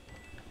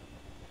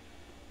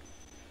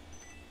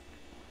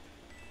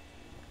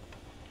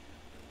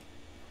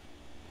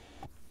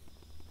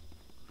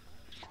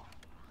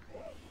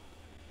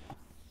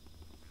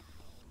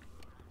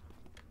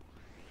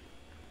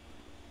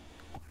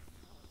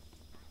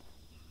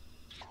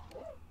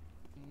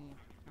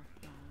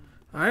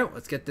 Alright,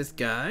 let's get this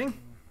guy.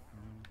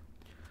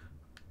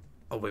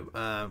 Oh wait,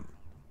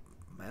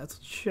 let's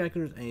check if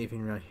there's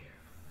anything right here.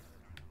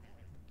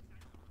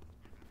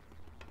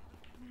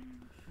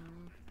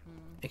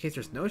 In case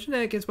there's no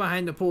shenanigans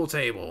behind the pool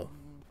table.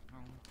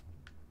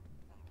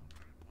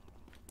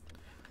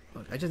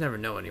 Look, I just never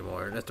know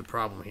anymore. That's the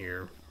problem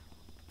here.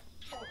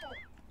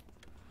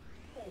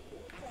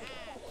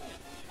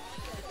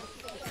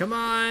 Come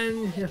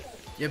on,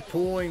 you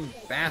pooling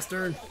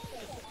bastard.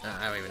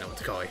 I don't even know what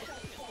to call you.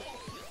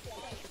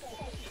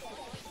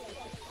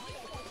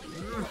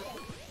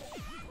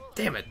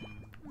 Damn it.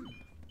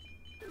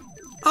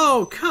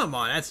 Oh, come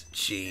on, that's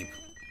cheap.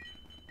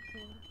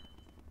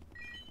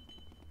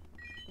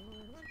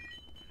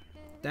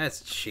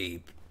 That's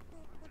cheap.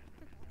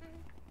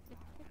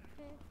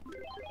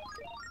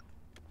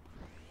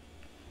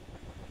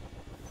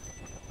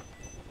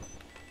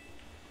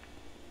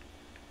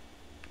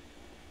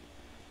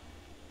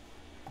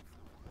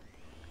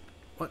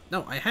 What?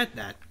 No, I had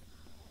that.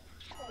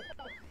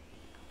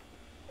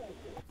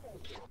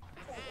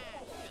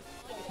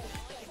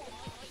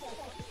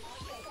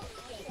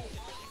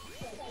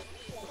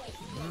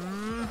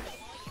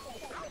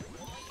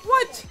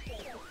 What?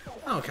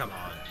 Oh, come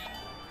on.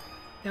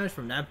 Damage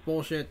from that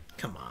bullshit?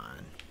 Come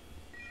on.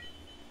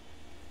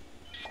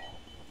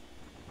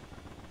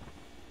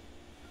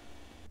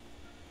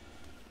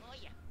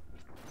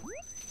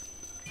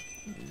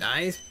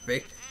 Nice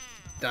big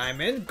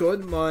diamond,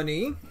 good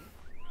money.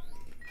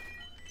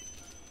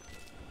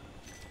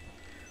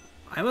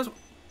 I almost...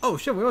 Oh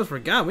shit, we almost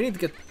forgot. We need to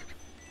get...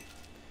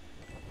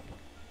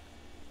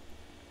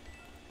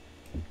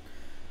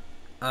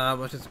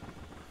 Let's just...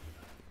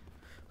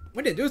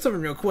 We need to do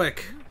something real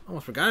quick.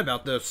 Almost forgot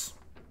about this.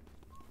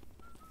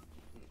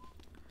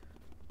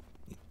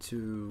 Need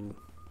to...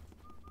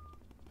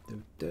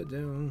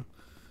 Do.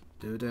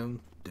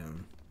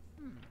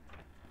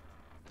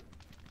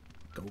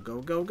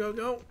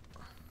 Go.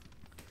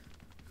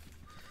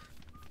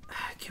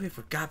 I can't believe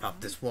I forgot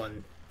about this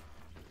one.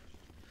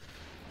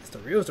 That's the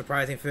real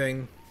surprising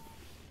thing.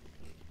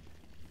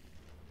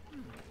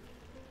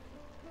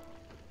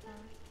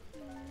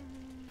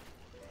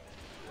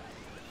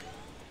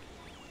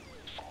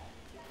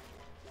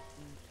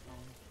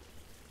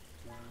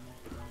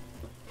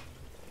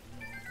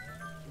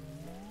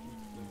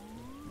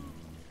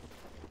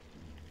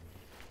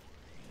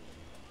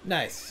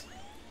 Nice.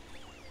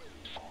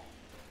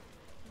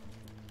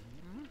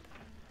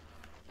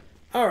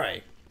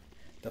 Alright.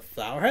 The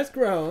flower has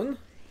grown.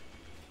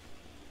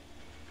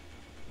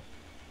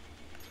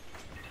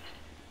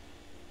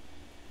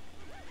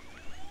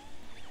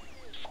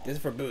 This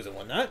is for booze and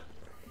whatnot.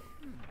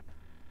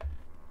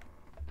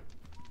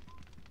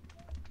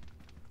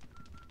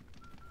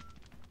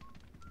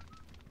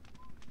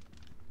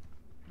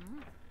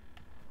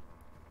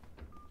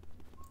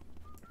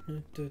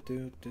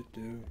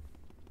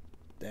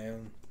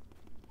 Down.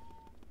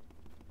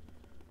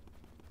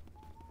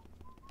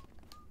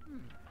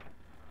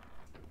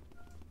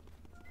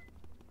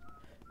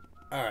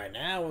 Alright,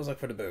 now let's look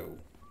for the boo.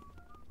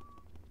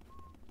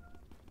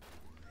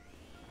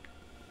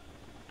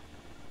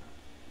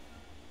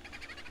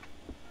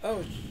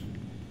 Oh,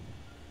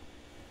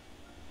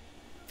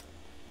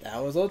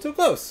 that was a little too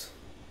close.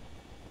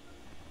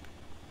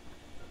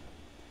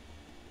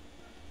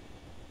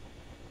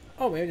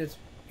 Oh, maybe just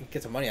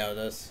get some money out of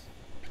this.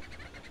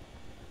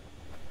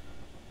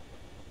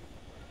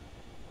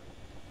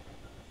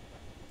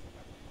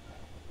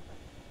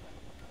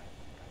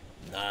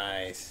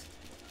 Nice.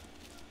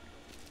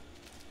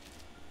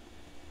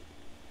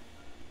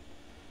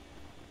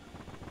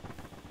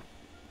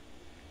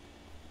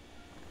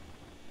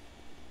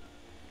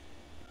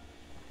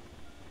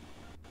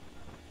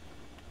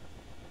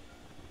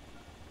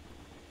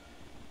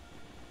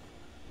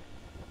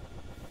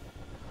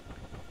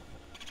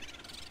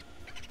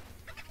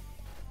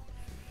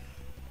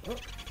 Oh.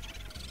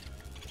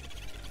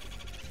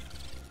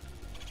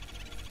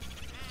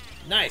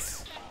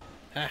 Nice.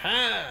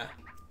 Haha.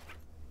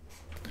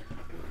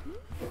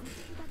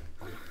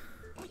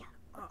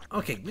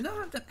 Okay, you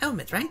know the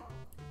elements, right?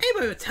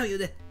 Anybody would tell you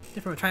that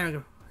they form a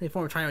triangle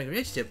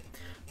relationship.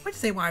 Why'd you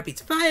say water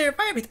beats fire,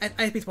 fire beats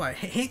ice beats water?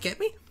 Hey, get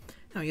me?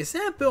 Now you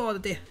sample all the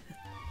day.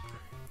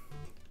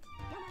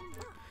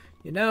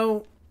 You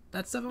know,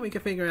 that's something we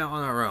can figure out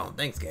on our own.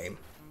 Thanks, game.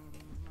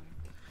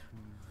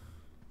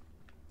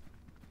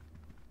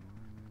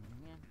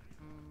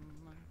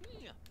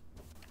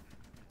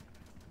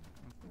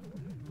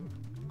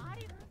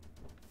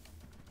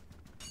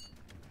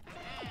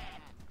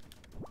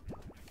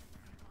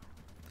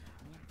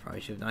 Probably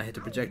should have not hit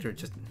the projector,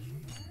 just...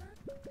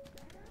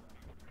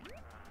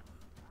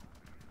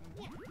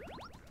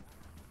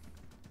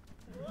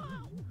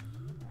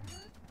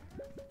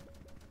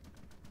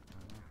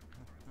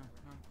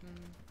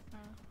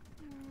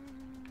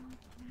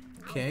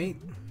 Okay.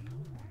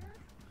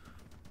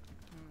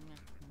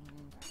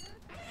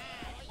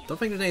 Don't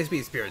think there's any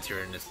speed spirits here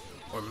in this,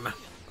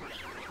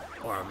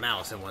 or a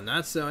mouse and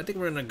whatnot, so I think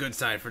we're on a good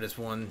side for this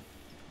one.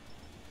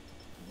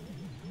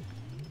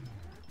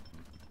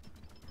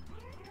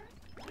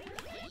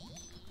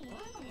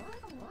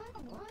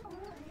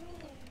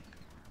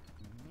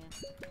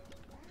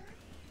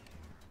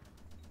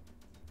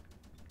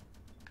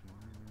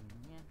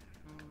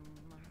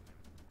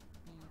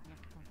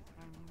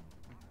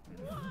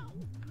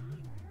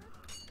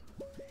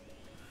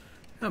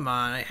 Come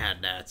on, I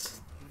had that.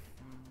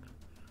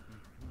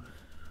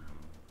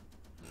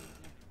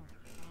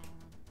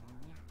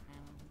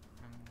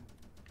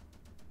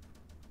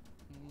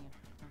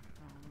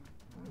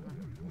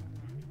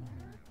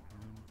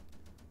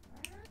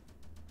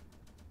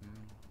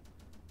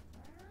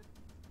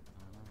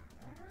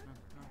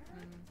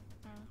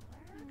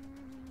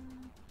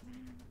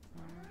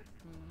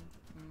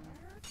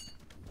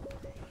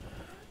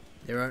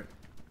 They're on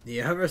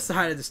the other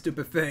side of the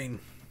stupid thing.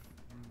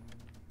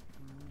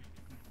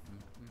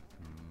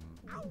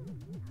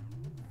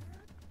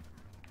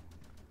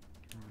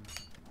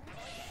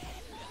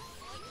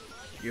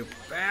 You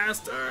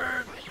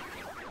bastard!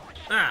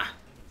 Ah!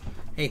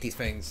 Hate these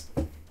things.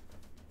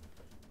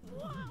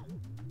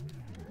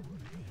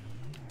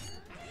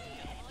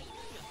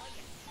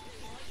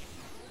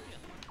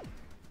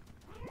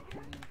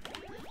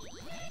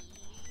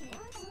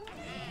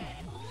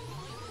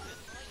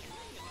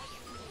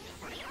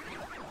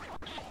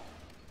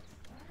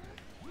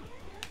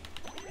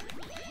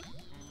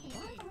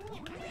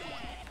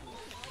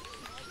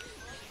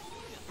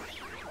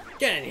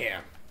 Get in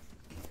here,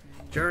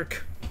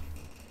 jerk.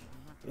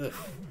 Ugh.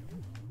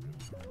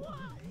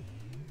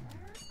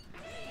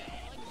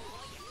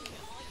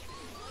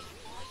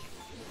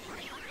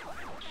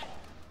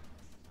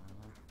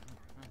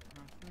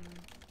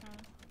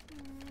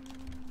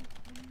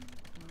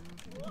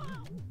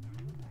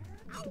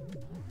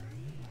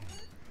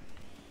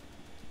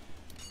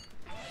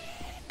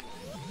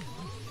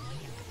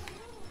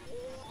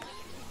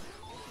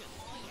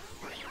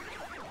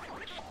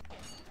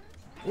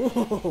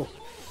 Whoa.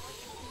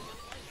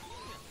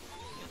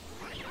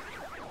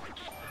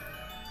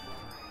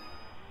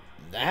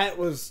 That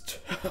was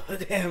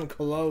damn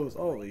close.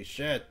 Holy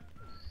shit.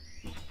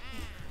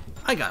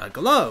 I got a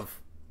glove.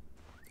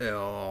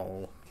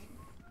 Oh.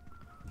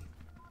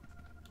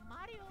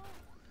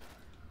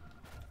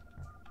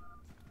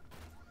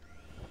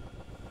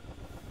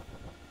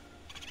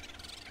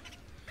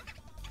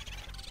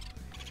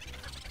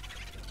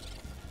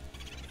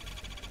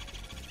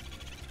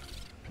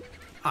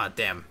 Ah,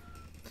 damn.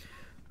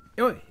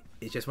 Anyway,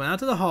 it just went out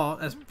to the hall.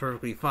 That's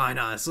perfectly fine,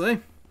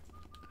 honestly.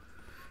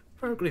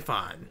 Perfectly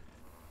fine.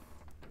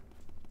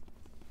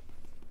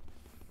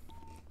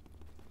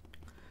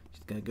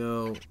 Just gonna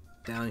go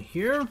down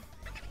here.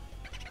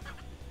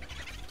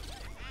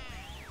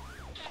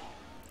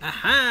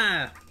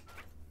 Aha!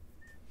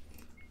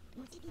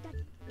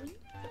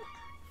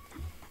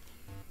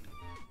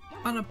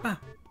 Ba-da-ba.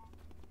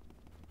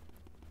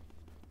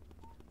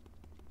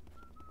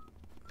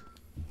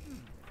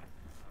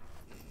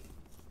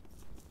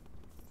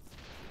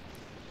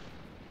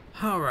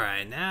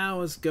 Alright, now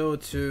let's go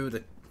to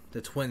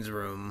the twins'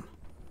 room.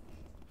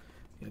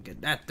 Gonna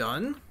get that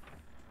done.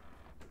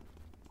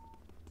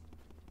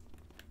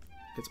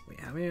 Wait,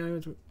 how many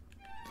items?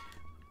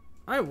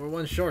 Alright, we're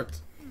one short.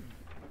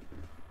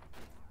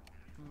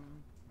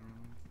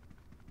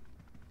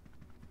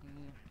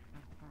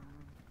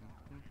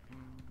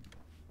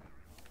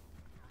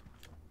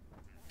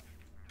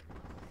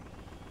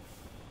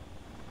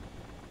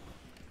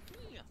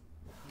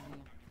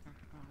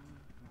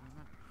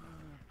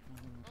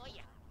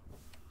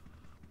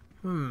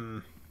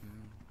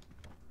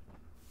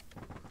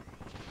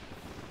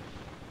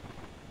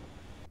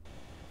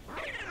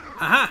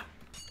 Aha!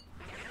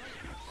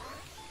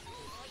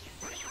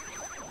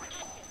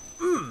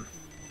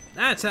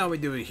 That's how we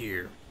do it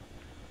here.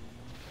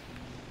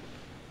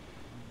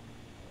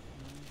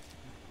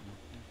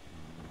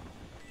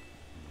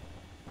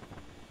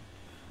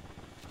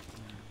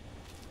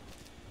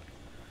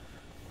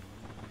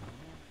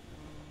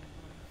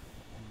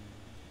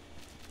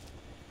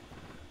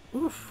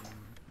 Oof.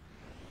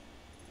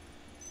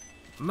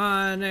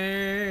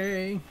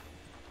 Money.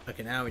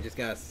 Okay, now we just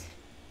got.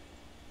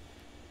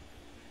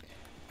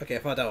 Okay, I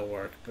thought that would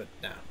work, but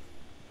no.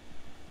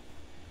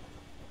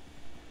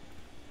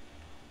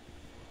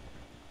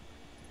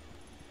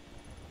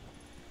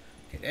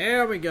 Okay,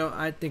 there we go.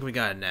 I think we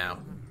got it now.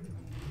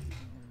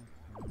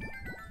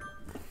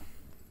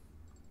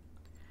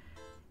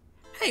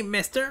 Hey,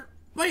 mister.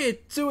 What are you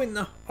doing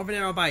over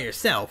there all by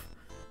yourself?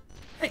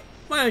 Hey,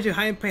 why don't you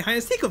play hide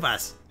and seek with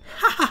us?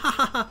 Ha ha ha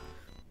ha ha!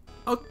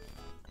 Oh,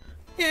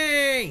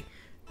 yay!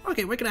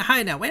 Okay, we're gonna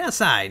hide now. Wait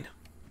outside.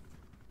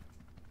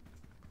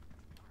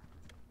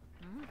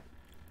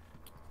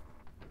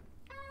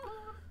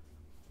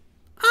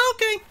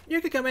 Okay,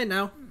 you can come in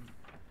now.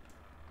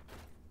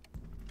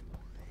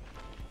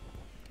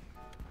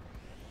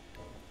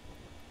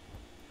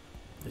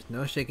 There's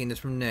no shaking this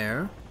from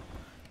there.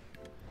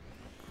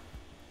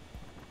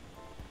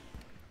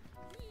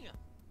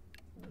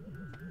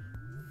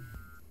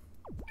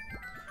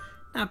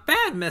 Not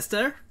bad,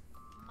 mister.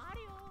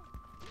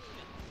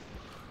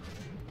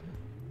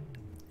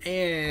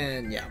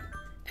 And yeah.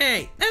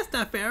 Hey, that's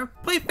not fair.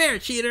 Play fair,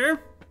 cheater.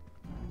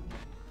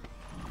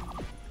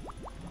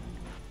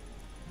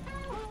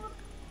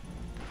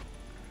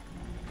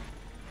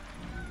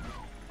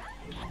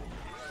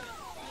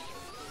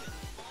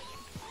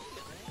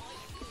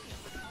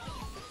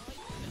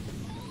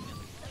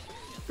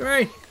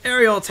 Great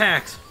aerial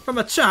attacks from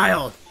a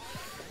child.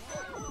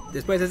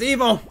 This place is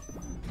evil.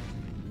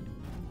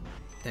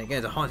 Then again,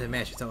 it's a haunted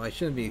mansion, so I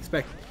shouldn't be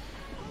expecting.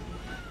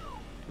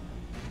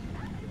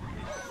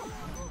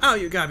 Oh,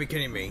 you gotta be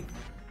kidding me.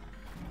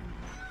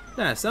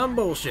 That's some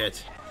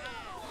bullshit.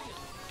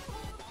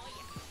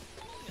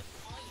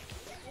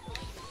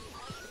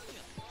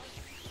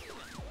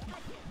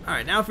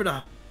 Alright, now for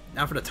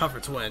the tougher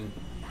twin.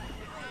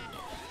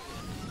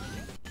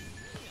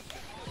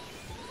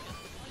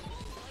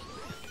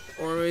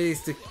 Or at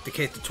least the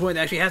case the twin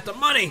actually has the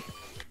money.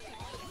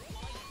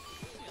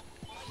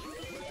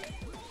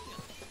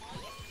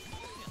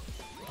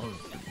 Oh,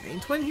 the main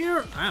twin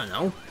here? I don't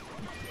know.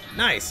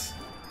 Nice.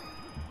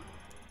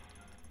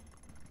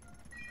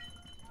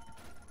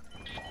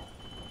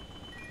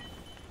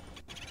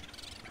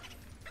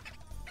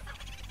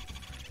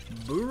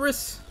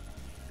 Boris?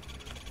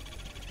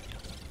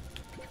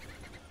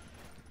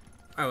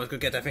 Alright, let's go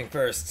get that thing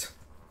first.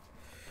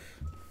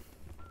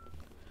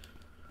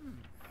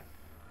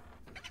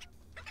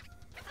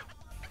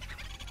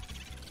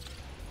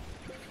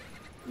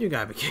 You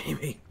gotta be kidding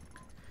me.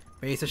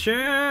 Piece of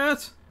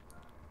shit!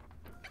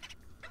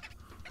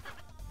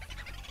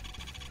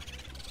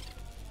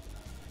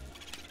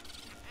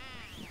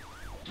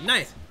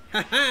 Nice!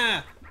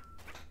 Haha!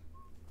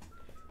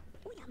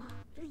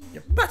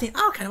 You're busting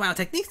all kind of wild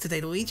techniques today,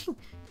 Luigi.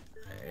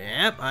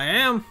 Yep, I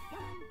am.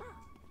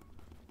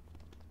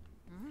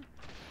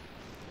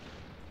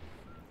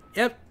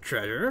 Yep,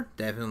 treasure.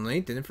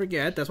 Definitely. Didn't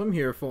forget. That's what I'm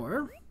here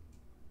for.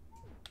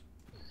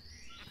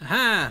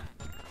 Aha!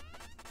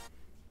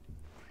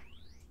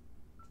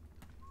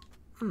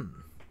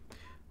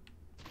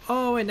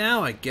 Oh, and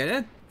now I get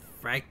it.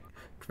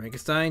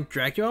 Frankenstein,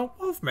 Dracula,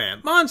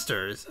 Wolfman,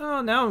 monsters.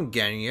 Oh, now I'm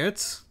getting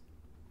it.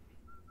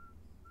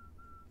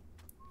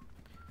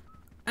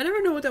 I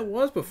never knew what that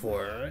was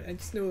before. I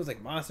just knew it was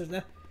like monsters.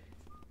 Now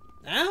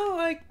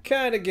I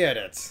kind of get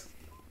it.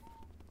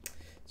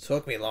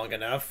 Took me long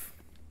enough.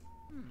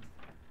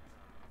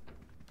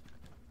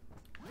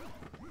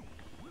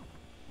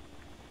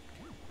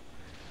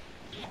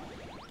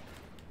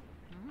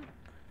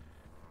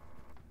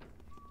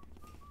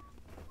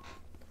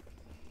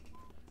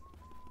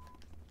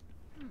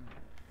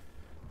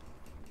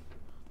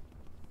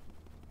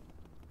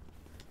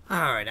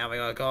 Alright, now we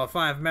gotta go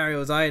 5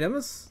 Mario's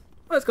items.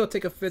 Let's go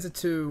take a visit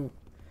to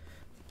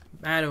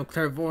Madame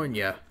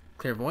Clairvoyant.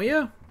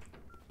 Clairvoyant?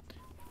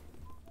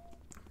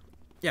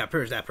 Yeah,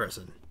 pretty sure that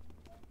person.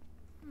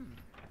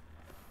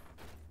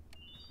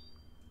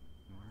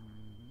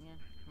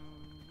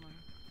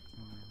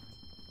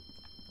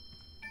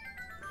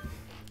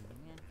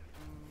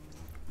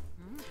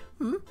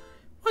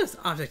 What is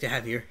the object you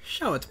have here?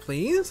 Show it,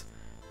 please.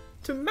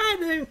 To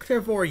Madame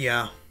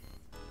Clairvoyant.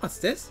 What's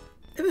this?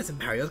 It isn't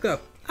Mario. Let's go.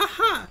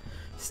 Aha!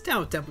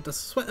 Stout up with the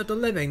sweat of the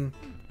living.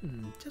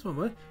 Just one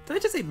moment. Did I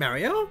just say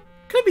Mario?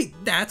 Could it be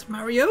that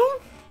Mario?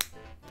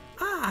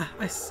 Ah,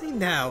 I see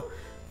now.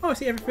 Oh, I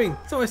see everything.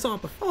 So I saw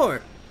it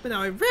before, but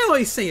now I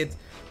rarely see it.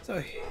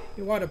 So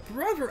you are the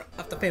brother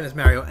of the famous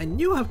Mario, and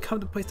you have come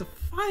to place to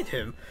find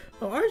him.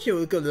 Oh, aren't you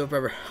a good little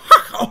brother?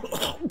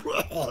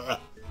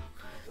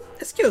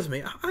 Excuse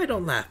me, I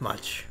don't laugh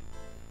much.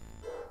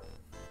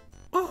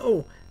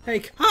 Oh, hey,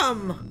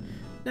 come!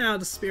 Now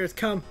the spirits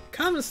come.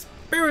 Come,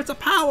 spirits of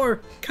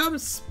power! Come,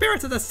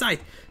 spirits of the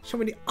sight! Show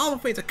me the awful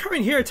things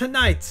occurring here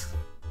tonight!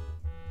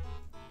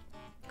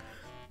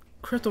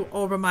 Crystal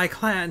over my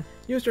clan.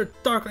 Use your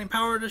darkling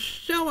power to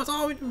show us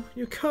all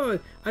you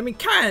could.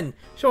 Can!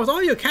 Show us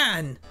all you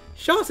can!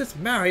 Show us it's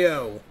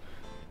Mario!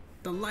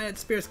 The lighted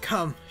spirits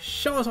come.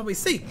 Show us what we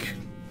seek!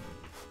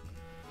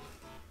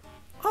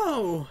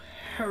 Oh,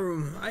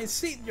 Harum, I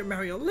see your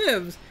Mario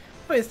lives.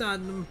 But he's not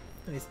in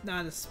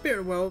the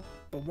spirit world,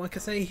 but one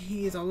can say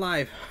he is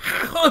alive.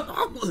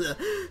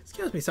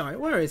 Excuse me, sorry,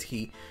 where is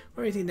he?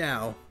 Where is he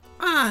now?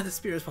 Ah, the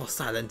spirits fall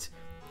silent.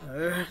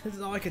 This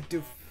is all I can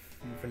do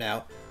for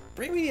now.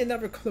 Bring me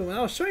another clue and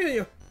I'll show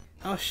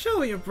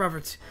your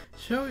brother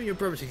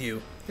to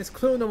you. This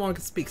clue no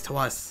longer speaks to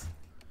us.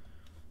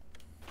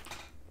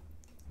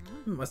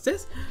 What's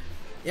this?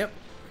 Yep.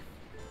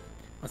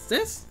 What's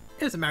this?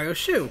 It's a Mario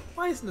shoe.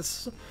 Why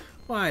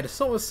the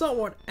soul is so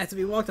worn as if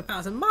he walked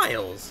 1,000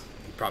 miles?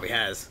 He probably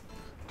has.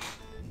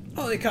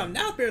 Oh, they come.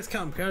 Now spirits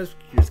come.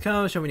 Spirits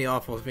come. Show me the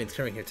awful things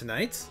coming here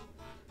tonight.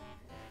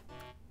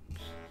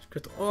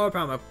 Crystal orb,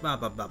 blah, blah, blah,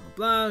 blah, blah,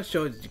 blah.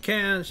 Show us that you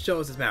can.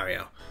 Show us it's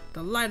Mario.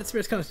 The light of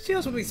spirits comes. Show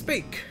us what we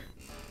speak.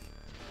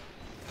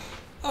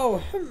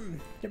 Oh,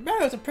 your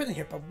Mario's in prison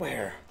here, but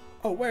where?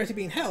 Oh, where is he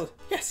being held?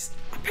 Yes,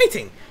 a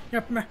painting.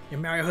 Your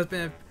Mario has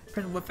been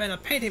imprisoned within a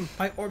painting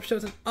by orb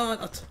shows an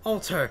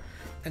altar.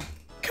 And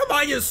come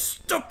on, you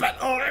stupid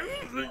orb!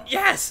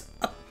 Yes,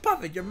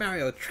 above it, your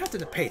Mario trapped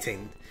in a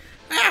painting.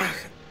 Ah,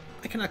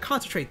 I cannot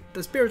concentrate.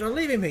 The spirits are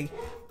leaving me.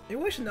 I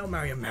wish to know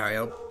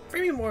Mario.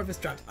 Bring me more of his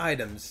dropped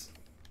items.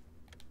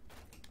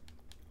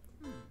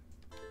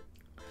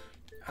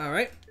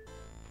 Alright.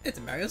 It's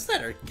a Mario's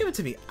letter. Give it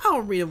to me.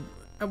 I'll read it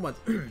at once.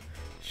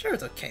 Sure,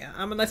 it's okay.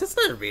 I'm a licensed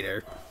letter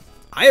reader.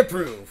 I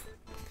approve.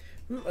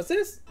 What's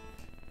this?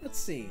 Let's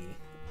see.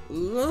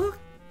 Look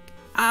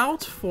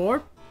out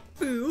for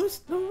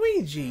Boo's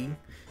Luigi.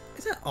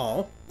 Is that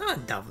all?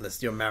 Not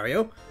doubtless, your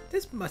Mario.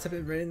 This must have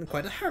been written in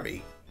quite a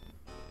hurry.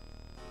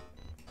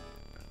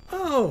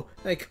 Oh,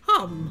 they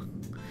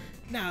come.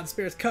 Now the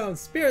spirits come.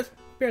 Spirits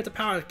of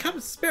power. Come,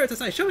 spirits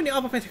aside. Show me the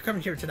awful things you're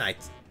coming here tonight.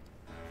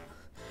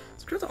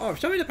 Spirits of orb.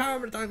 Show me the power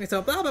of the darkness.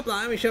 So blah blah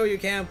blah. Let me show you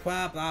can.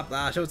 Blah blah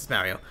blah. Show us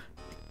Mario.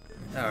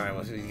 Alright,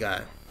 what's we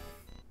got?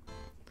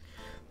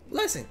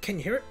 Listen, can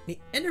you hear it? The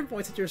inner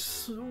voice of your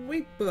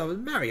sweet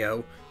beloved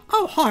Mario.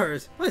 Oh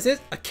horrors! What is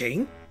this? A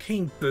king?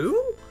 King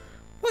Boo?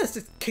 What is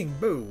this King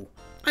Boo?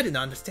 I do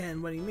not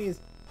understand what he means,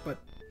 but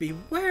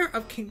beware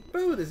of King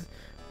Boo. This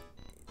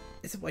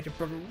is what your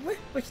brother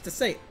wishes to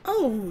say.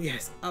 Oh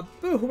yes, a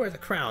Boo who wears a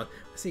crown.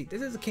 See,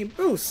 this is a King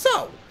Boo,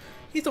 so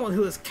he's the one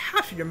who has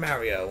captured your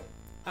Mario.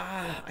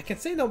 Ah, I can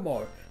say no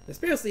more. The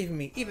spirit's leaving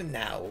me even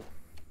now.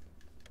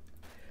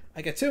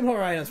 I get 2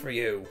 more items for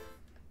you.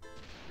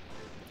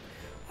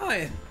 Oh,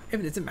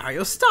 even it's a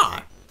Mario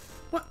star.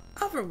 What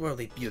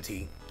otherworldly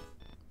beauty.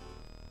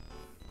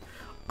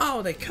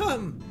 Oh, they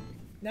come.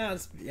 Now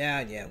it's,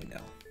 yeah, we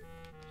know.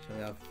 Show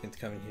me all the things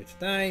coming here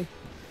tonight.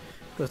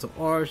 Crystal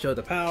orb, show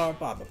the power,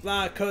 blah blah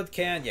blah, code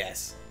can,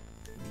 yes.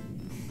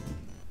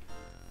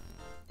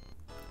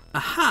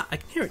 Aha, I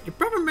can hear it. Your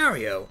brother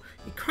Mario.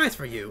 He cries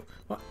for you.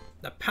 What?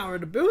 The power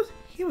of the Boo?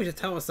 He was to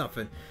tell us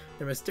something.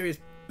 The mysterious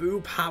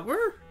Boo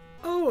power?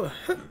 Oh,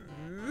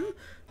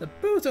 the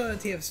Boos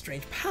have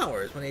strange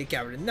powers. When they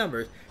gather in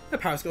numbers, their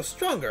powers go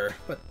stronger,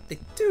 but they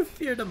do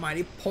fear the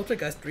mighty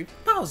Poltergeist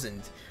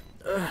 3000.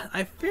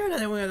 I fear that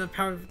I won't have the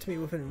power to me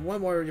within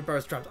one more of your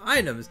brother's dropped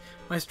items.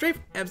 My strength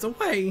ebbs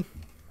away.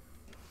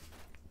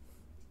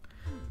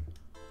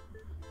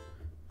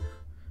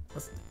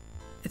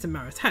 It's a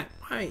Mario's hat.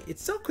 Why?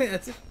 It's so clean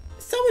as if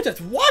someone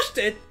just washed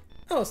it!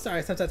 Oh,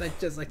 sorry, sometimes I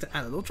just like to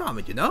add a little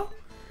drama, you know?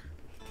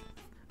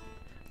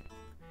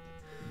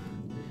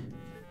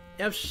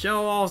 Yep,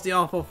 show all the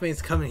awful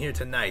things coming here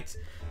tonight.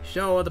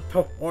 Show what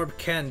the orb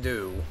can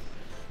do.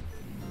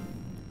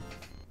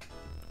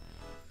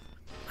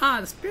 Ah,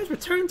 the spirits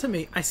return to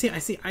me. I see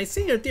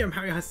your dear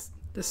Mario has...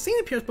 The scene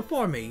appears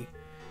before me.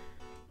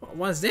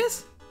 What is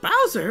this?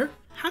 Bowser?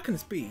 How can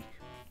this be?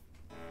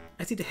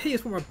 I see the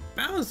hideous form of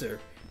Bowser.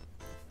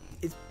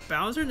 It's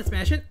Bowser in the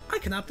Smash Hit? I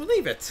cannot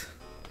believe it!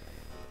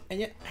 And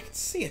yet, I can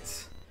see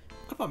it.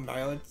 I thought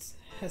Mario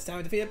has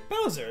now defeated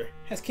Bowser.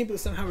 Has King Boo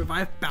somehow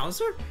revived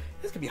Bowser?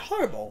 This could be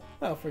horrible.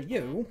 Well, for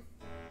you.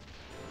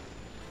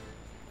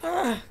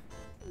 Ah!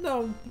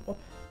 No!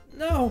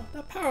 No!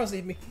 The powers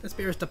leave me. The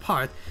spirits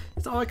depart.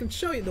 That's all I can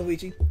show you,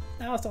 Luigi.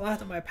 Now it's the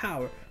last of my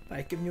power. But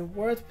I've given you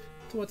word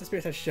to what the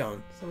spirits have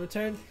shown. So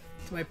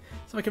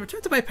I can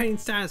return to my pain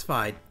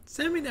satisfied.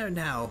 Send me there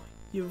now,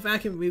 you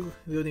vacuum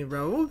wielding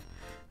rogue.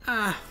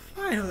 Ah,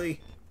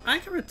 finally! I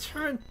can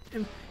return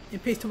in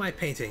peace to my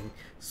painting.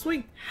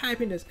 Sweet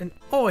happiness and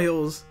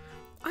oils.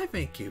 I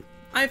thank you.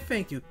 I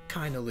thank you,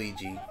 kind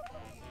Luigi.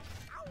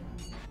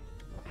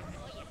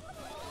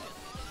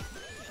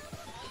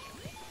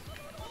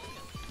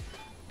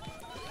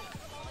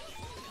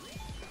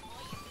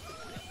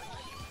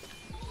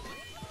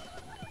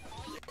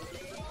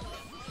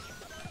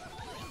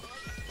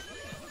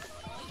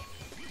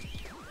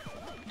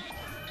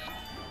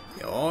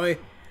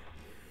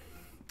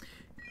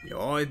 You'll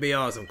always be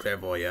awesome,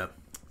 Clairvoyant.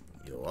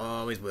 You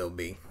always will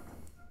be.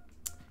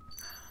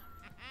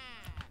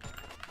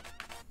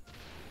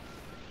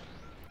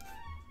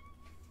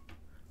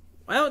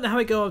 Well, now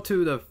we go up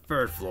to the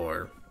third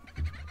floor.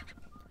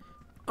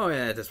 Oh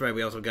yeah, that's right,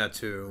 we also got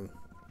to...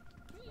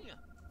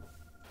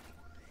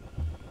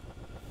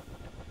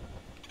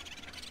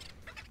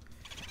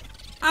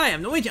 I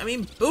am Luigi, I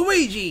mean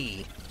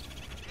Luigi!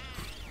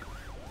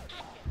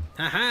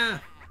 Haha!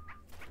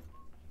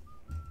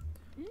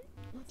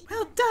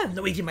 Well done,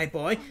 Luigi, my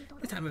boy!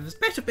 This time I have a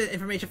special bit of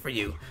information for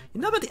you.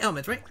 You know about the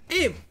elements, right?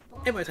 Hey!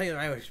 Everyone tell you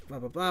I wish blah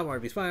blah blah, water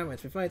beats fire, wind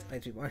fight, I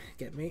do water,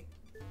 get me?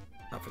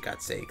 Oh, for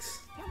God's sakes.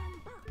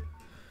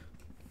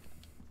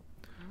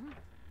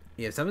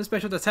 You have something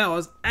special to tell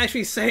us.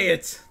 Actually say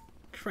it!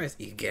 Christ,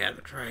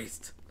 egad,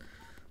 Christ.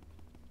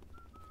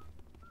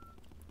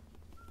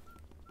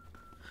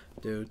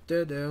 Do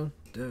do do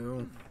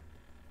do.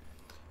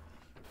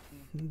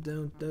 Do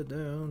do do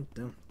do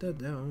do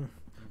do.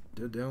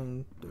 Do do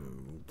do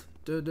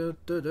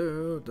do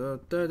do do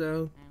do do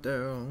do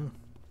do.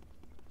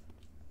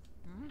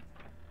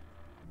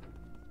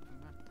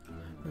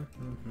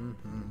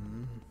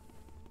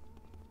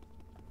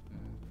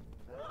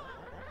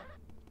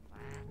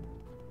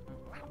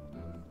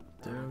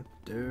 Do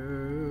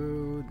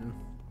do do.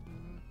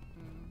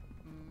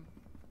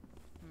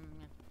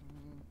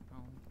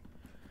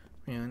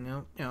 No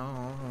no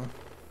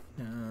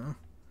no.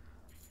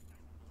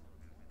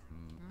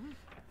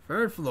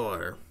 Third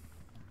floor.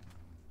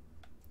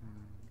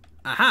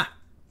 Aha!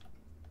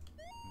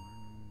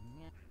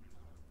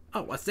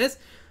 Oh, what's this?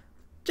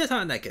 Just how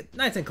I like it,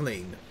 nice and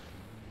clean.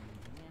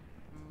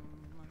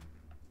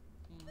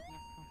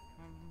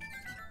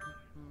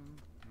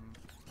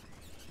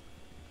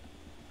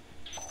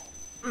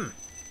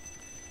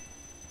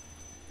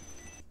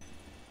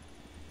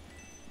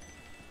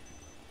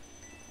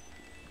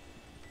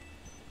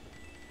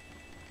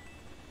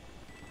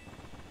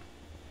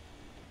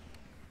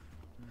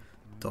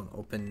 Don't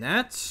open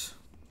that.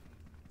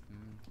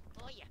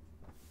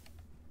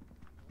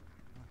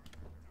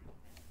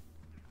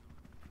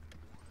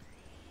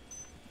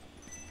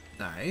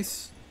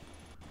 Nice.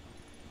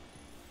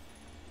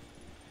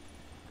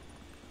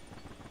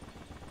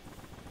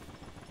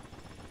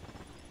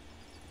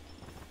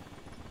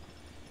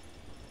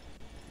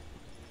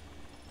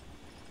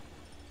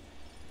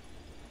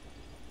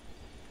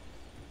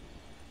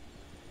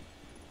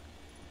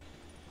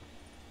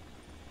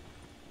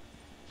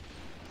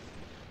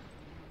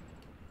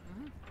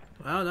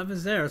 Well,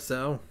 nothing's there,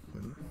 so...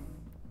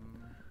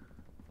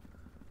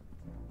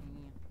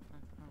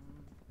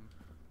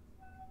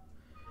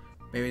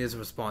 Maybe just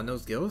respawn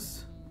those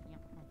ghosts?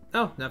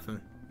 Oh, nothing.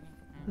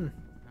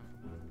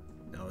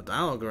 No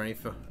dialogue or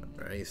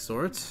any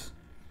sorts.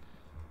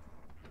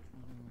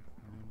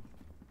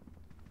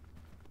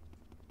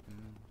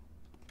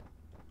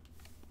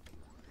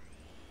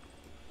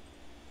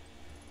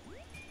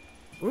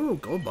 Ooh,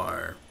 gold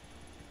bar.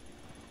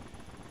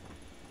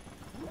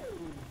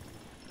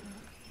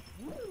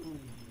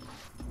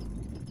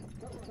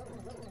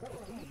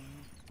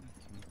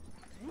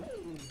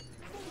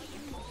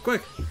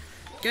 Quick!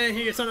 Get in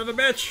here, you son of a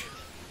bitch!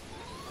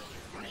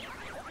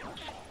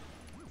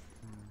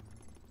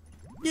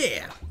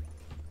 Yeah!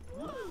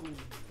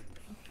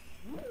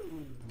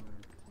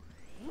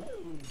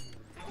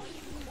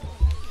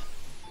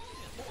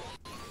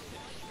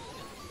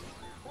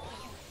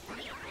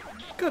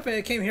 Good thing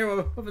I came here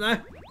with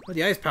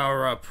the ice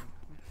power up.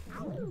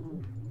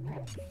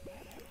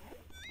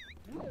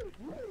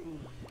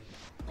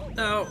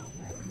 No!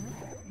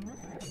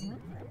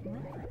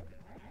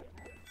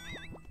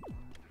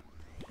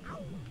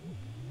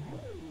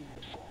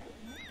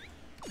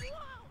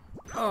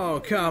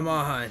 Oh, come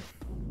on.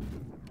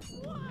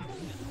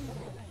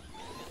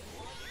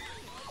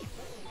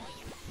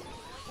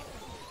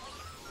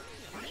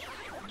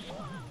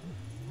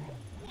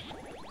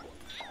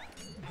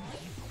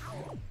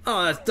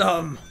 Oh, that's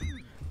dumb.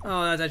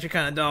 Oh, that's actually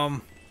kind of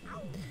dumb.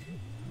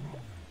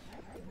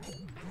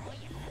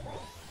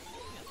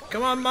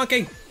 Come on,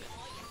 monkey.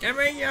 Give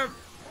me your...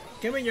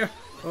 Give me your...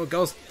 Oh,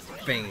 ghost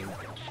thing.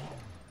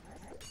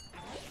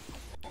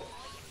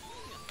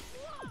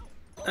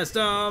 That's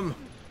dumb.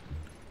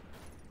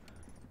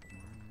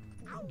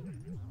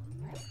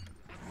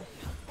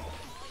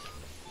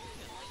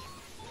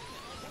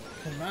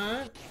 Come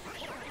on.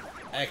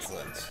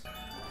 Excellent.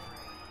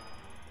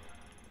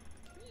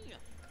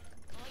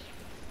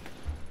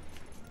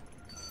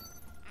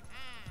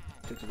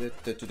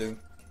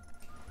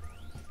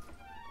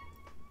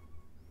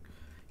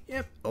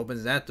 Yep,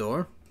 opens that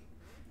door.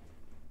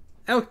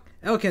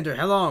 Elkinder,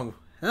 hello,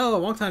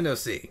 long time no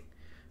see.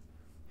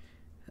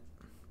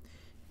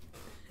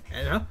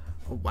 And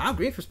oh, wow,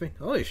 green for Spain.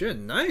 Holy shit,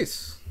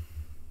 nice.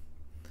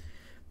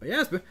 But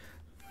yes, but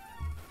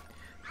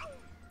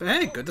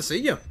hey, good to see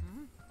you.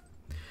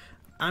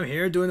 I'm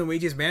here doing the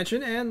Luigi's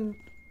Mansion, and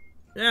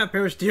yeah,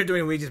 pretty much here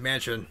doing Luigi's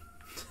Mansion.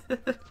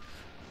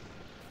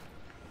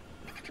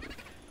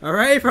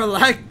 Alright, for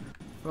lack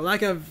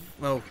of,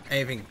 well,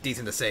 anything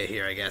decent to say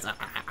here, I guess.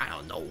 I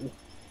don't know.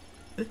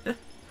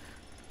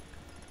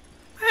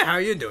 Hey, how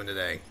are you doing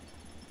today?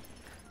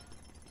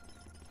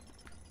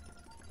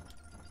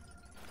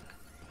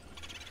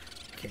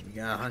 Okay, we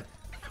got...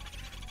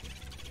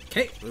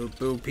 Okay, boo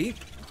boo peep.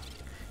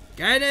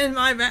 Get in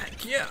my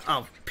back, yeah.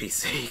 Oh, peace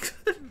sake.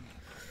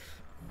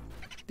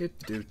 Get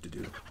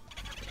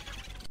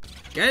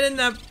in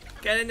that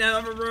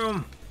other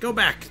room. Go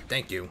back.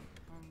 Thank you.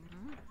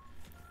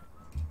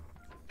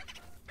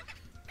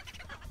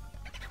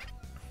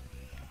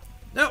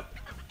 Nope.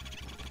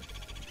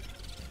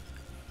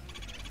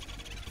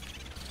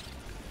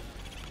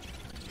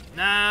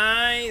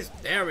 Nice.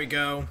 There we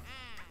go.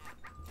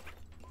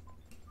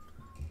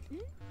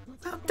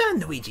 Well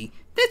done, Luigi.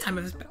 This time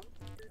it was...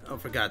 Oh,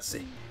 for God's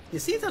sake. You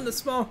see some of the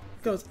small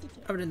ghosts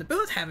over in the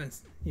booth haven't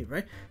you,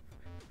 right?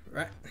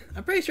 Right.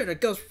 I'm pretty sure the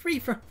ghost free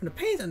from the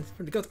pains and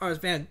from the ghost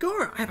artist Van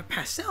Gogh. I have a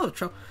past of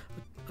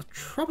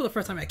trouble the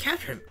first time I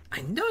captured him.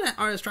 I know that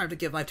artist tried to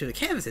give life to the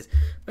canvases,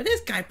 but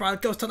this guy brought a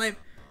ghost to life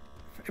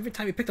every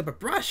time he picked up a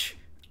brush.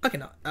 Okay,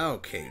 now.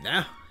 Okay,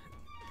 now.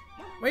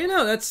 Well, you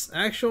know, that's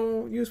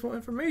actual useful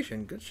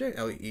information. Good shit.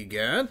 Oh, you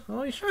good?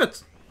 Holy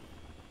shit.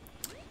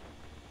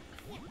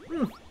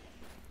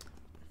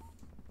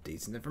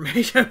 Decent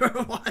information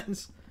for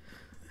once.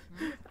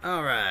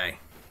 Alright.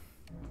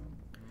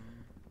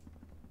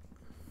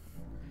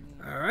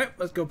 Alright,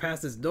 let's go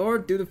past this door,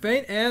 do the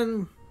feint,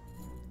 and...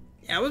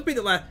 Yeah, let's be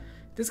the last...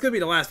 This could be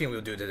the last thing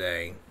we'll do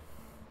today.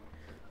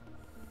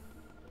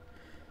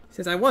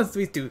 Since I want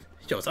to do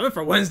show something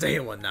for Wednesday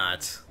and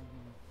whatnot.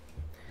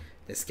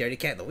 This scaredy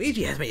cat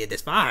Luigi has made it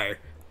this far.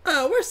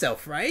 Oh, we're so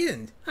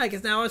frightened. I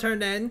guess now I'll turn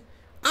then.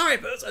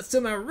 Alright, folks, let's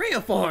do my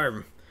real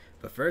form.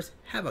 But first,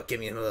 how about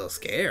giving him a little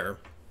scare?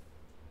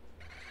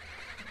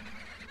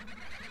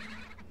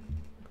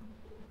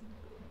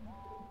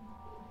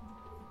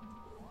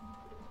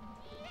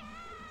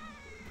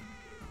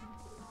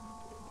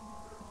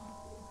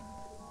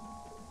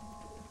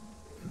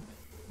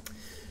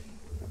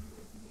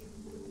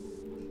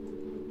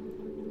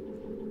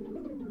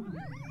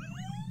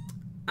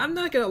 I'm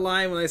not gonna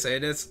lie when I say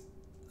this.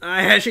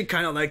 I actually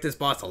kind of like this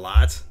boss a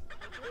lot.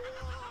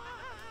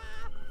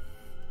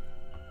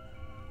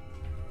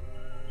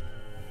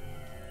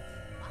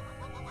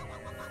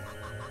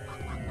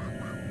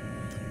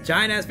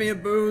 Giant ass me a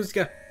boost.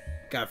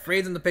 Got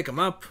freezing to pick him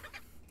up.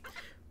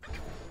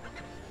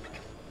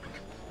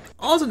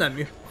 Also that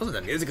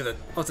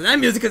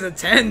music is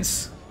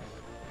intense.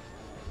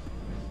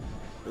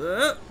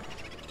 Oh,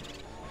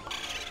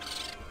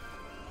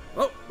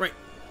 right.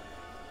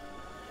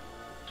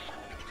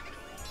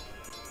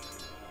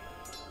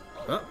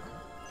 Oh,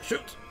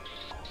 shoot.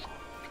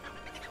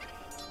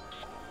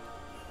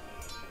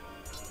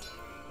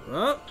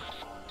 Oh.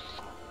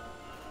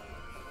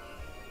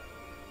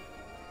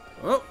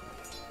 Oh.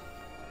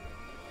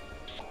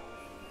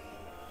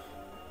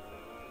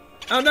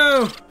 Oh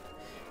no!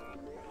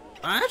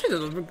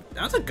 Actually,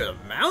 that's a good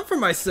amount for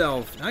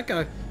myself. Not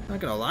gonna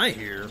lie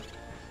here.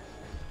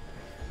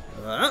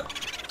 Is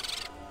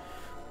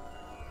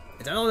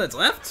that all that's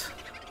left?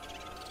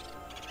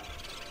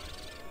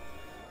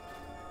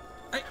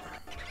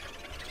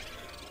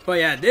 But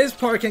yeah, this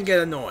part can get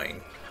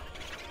annoying.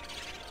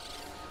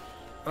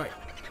 Alright.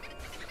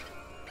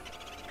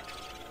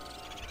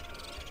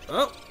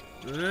 Oh.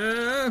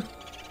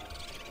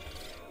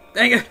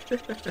 Dang it.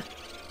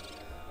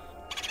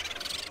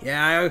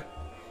 Yeah,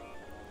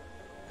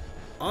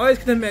 I always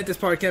can admit this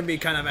part can be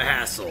kind of a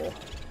hassle.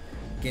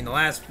 Getting the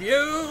last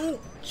few.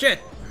 Shit.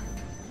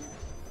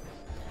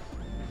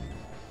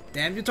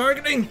 Damn you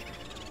targeting.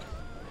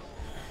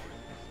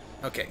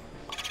 Okay.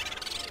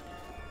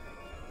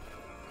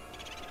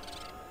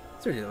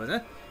 Seriously, was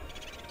that?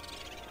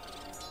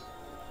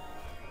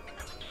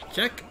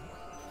 Check.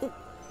 Ooh.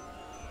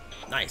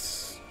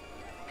 Nice.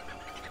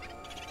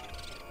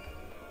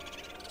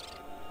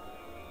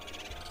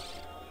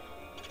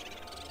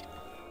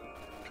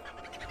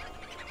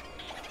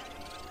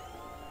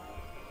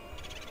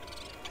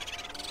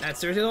 That's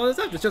seriously all this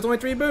up. It's just only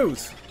 3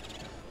 boos.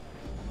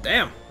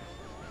 Damn.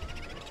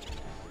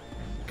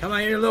 Come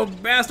on, you little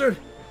bastard.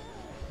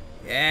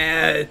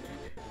 Yeah.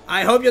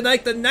 I hope you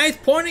like the nice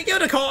pointy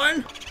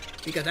unicorn.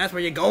 Because that's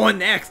where you're going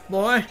next,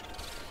 boy.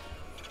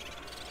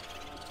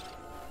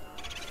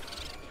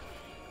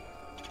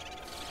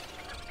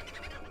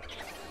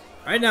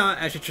 Right now, I'm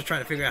actually just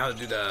trying to figure out how to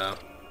do the...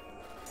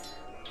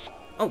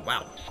 Oh,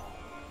 wow.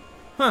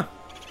 Huh.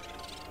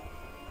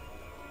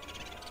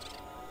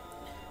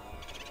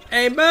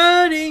 Hey,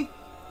 buddy!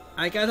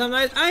 I got some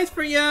nice ice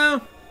for you!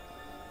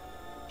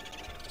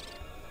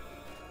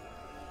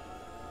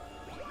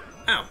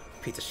 Ow,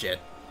 piece of shit.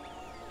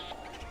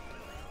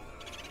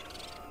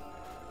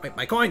 Wait,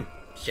 my coin!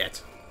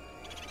 Shit.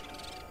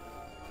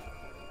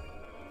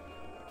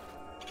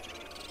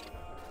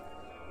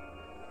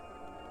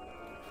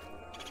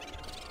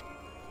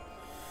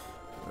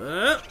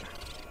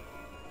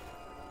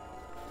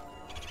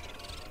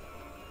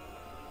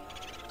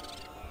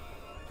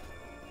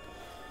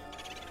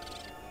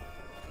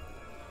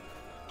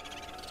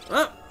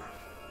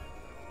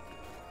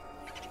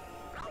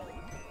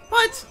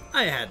 What?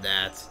 I had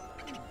that.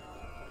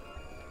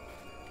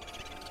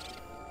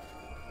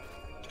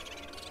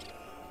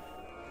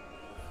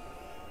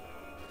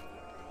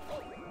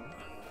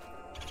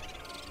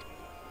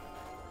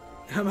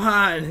 Come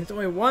on, there's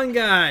only one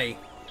guy.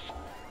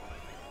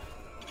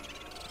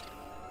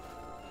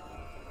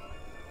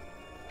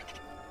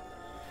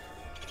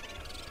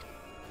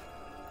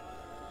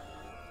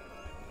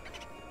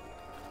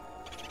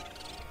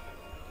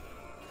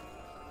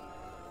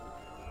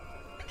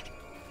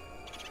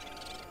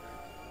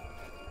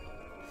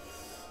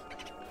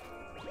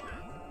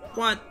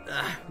 What?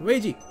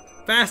 Luigi,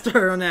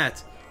 faster on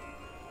that.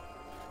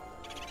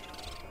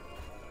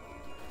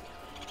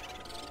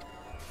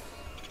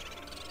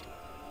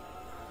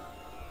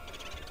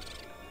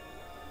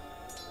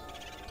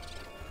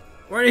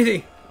 Where is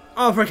he?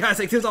 Oh, for God's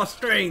sake, he's off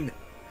screen.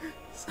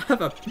 Son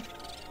of a...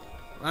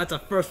 Well, that's a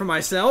first for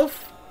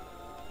myself.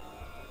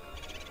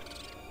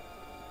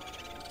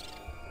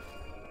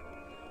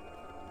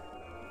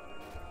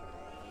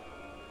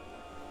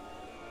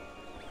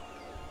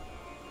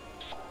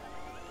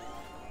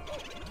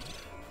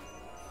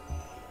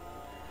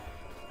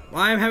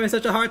 Why I'm having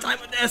such a hard time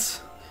with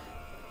this?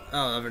 Oh,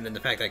 other than the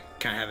fact I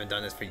kind of haven't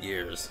done this for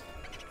years.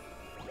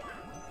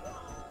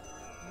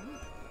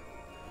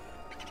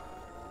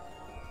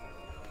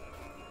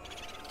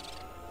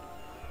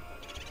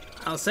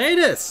 I'll say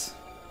this.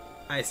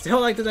 I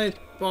still like the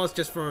balls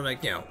just from,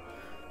 like, you know,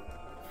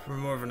 from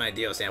more of an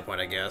ideal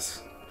standpoint, I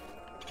guess.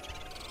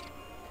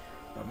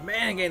 But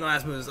man, getting the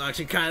last move is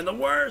actually kind of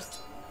the worst.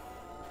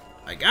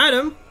 I got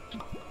him.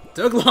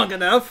 Took long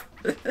enough.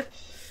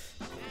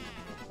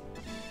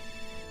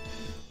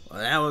 Well,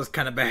 that was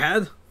kind of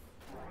bad.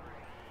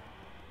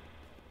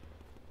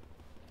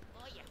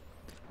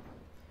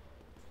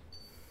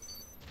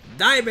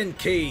 Diamond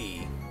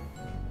key.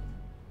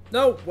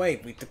 No,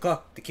 wait.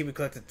 The key we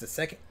collected the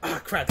second. Ah,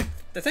 oh, crap.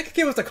 The second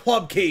key was the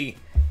club key.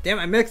 Damn,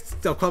 I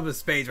mixed the club with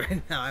spades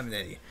right now. I'm an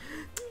idiot.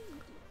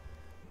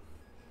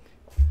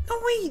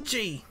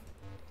 Luigi.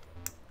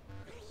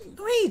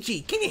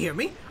 Luigi, can you hear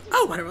me?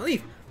 Oh, what a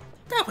relief.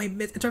 That way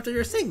misinterpreted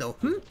your signal.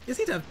 You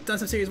seem to have done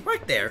some serious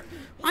work there.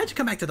 Why don't you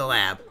come back to the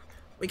lab?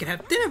 We can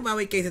have dinner while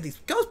we gaze at these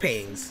ghost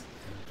paintings.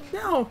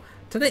 No,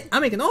 today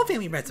I'm making an old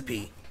family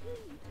recipe.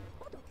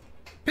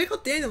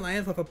 Pickled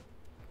dandelions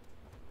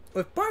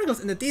with particles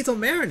in the diesel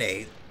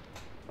marinade.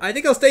 I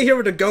think I'll stay here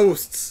with the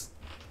ghosts.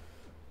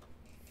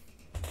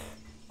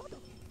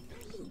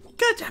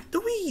 Good job,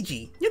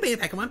 Luigi. You made it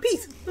back in one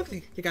piece. Looks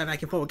like you got a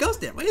vacuum full of ghosts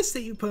there. Why did you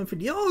say you put in for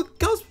the old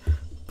ghost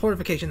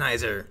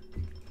purificationizer?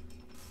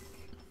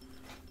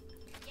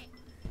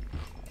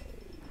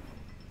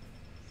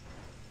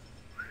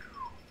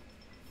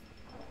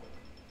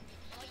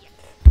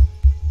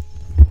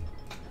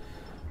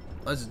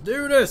 Let's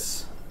do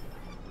this!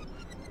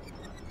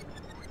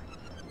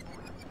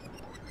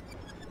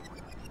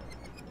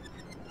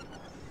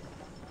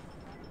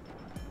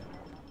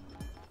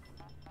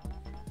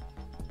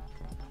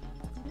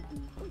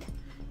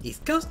 These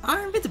ghosts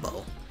are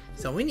invisible,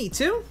 so we need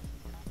to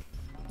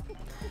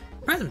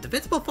press them to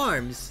visible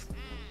forms.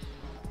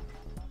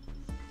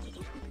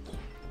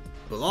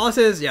 The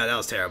losses? Yeah, that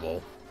was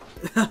terrible.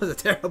 That was a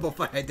terrible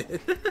fight I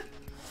did.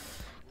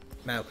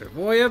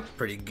 Clairvoyant,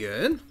 pretty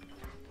good.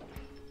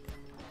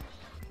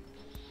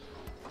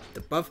 The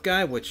buff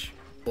guy, which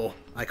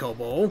I call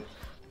Bowl.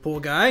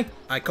 Pool guy,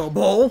 I call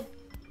Bowl.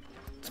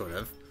 Sort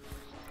of.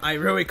 I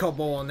really call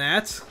Bowl on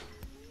that.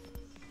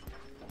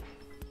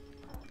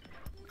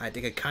 I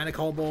think I kind of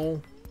call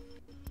Bowl.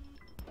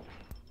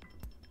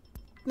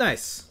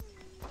 Nice.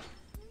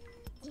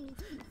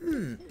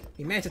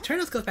 We managed to turn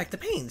those ghosts back to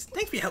pains.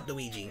 Thanks for your help,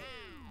 Luigi.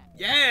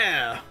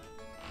 Yeah!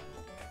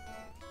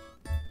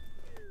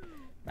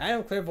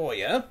 Madame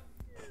Clairvoyant.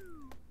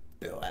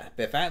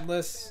 Biff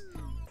Atlas.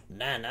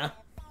 Nana.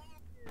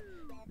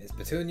 Miss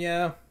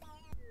Petunia,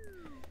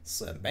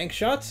 Slim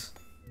Bankshot,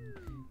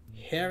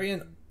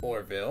 Harriet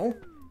Orville,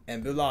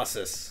 and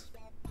Bulassis.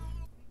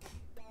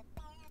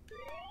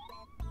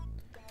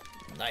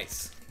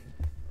 Nice.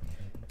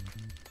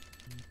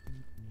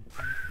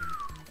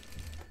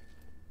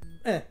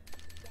 That's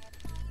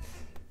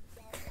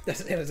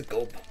the name of the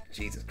gulp.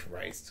 Jesus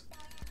Christ.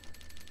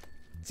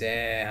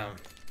 Damn.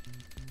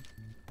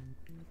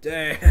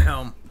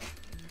 Damn.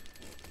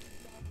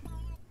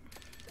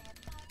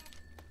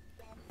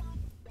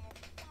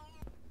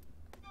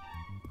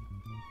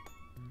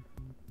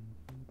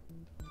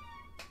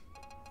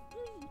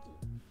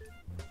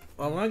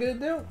 Well, what am I gonna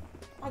do?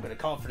 I'm gonna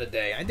call it for the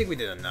day. I think we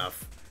did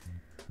enough.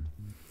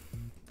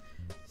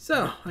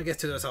 So, I guess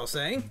to this I'll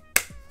say,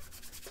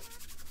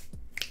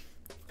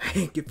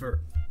 thank you for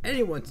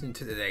anyone tuning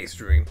to today's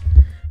stream.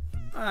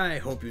 I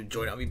hope you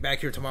enjoyed. I'll be back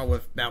here tomorrow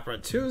with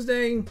Battlefront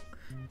Tuesday,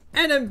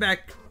 and then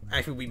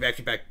we'll be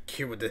back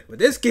here with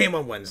this game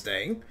on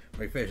Wednesday.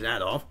 We finish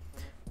that off,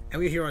 and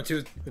we're here on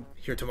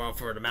here tomorrow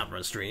for the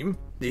Battlefront stream,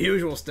 the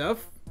usual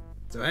stuff.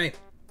 So hey,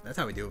 that's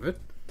how we deal with it.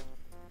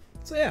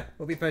 So yeah,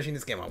 we'll be finishing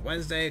this game on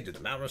Wednesday. Do the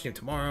Battlefront stream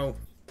tomorrow.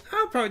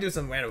 I'll probably do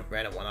some random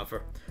one-off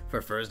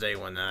for Thursday,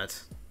 one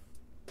not.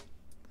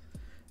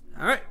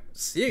 All right,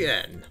 see you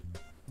again.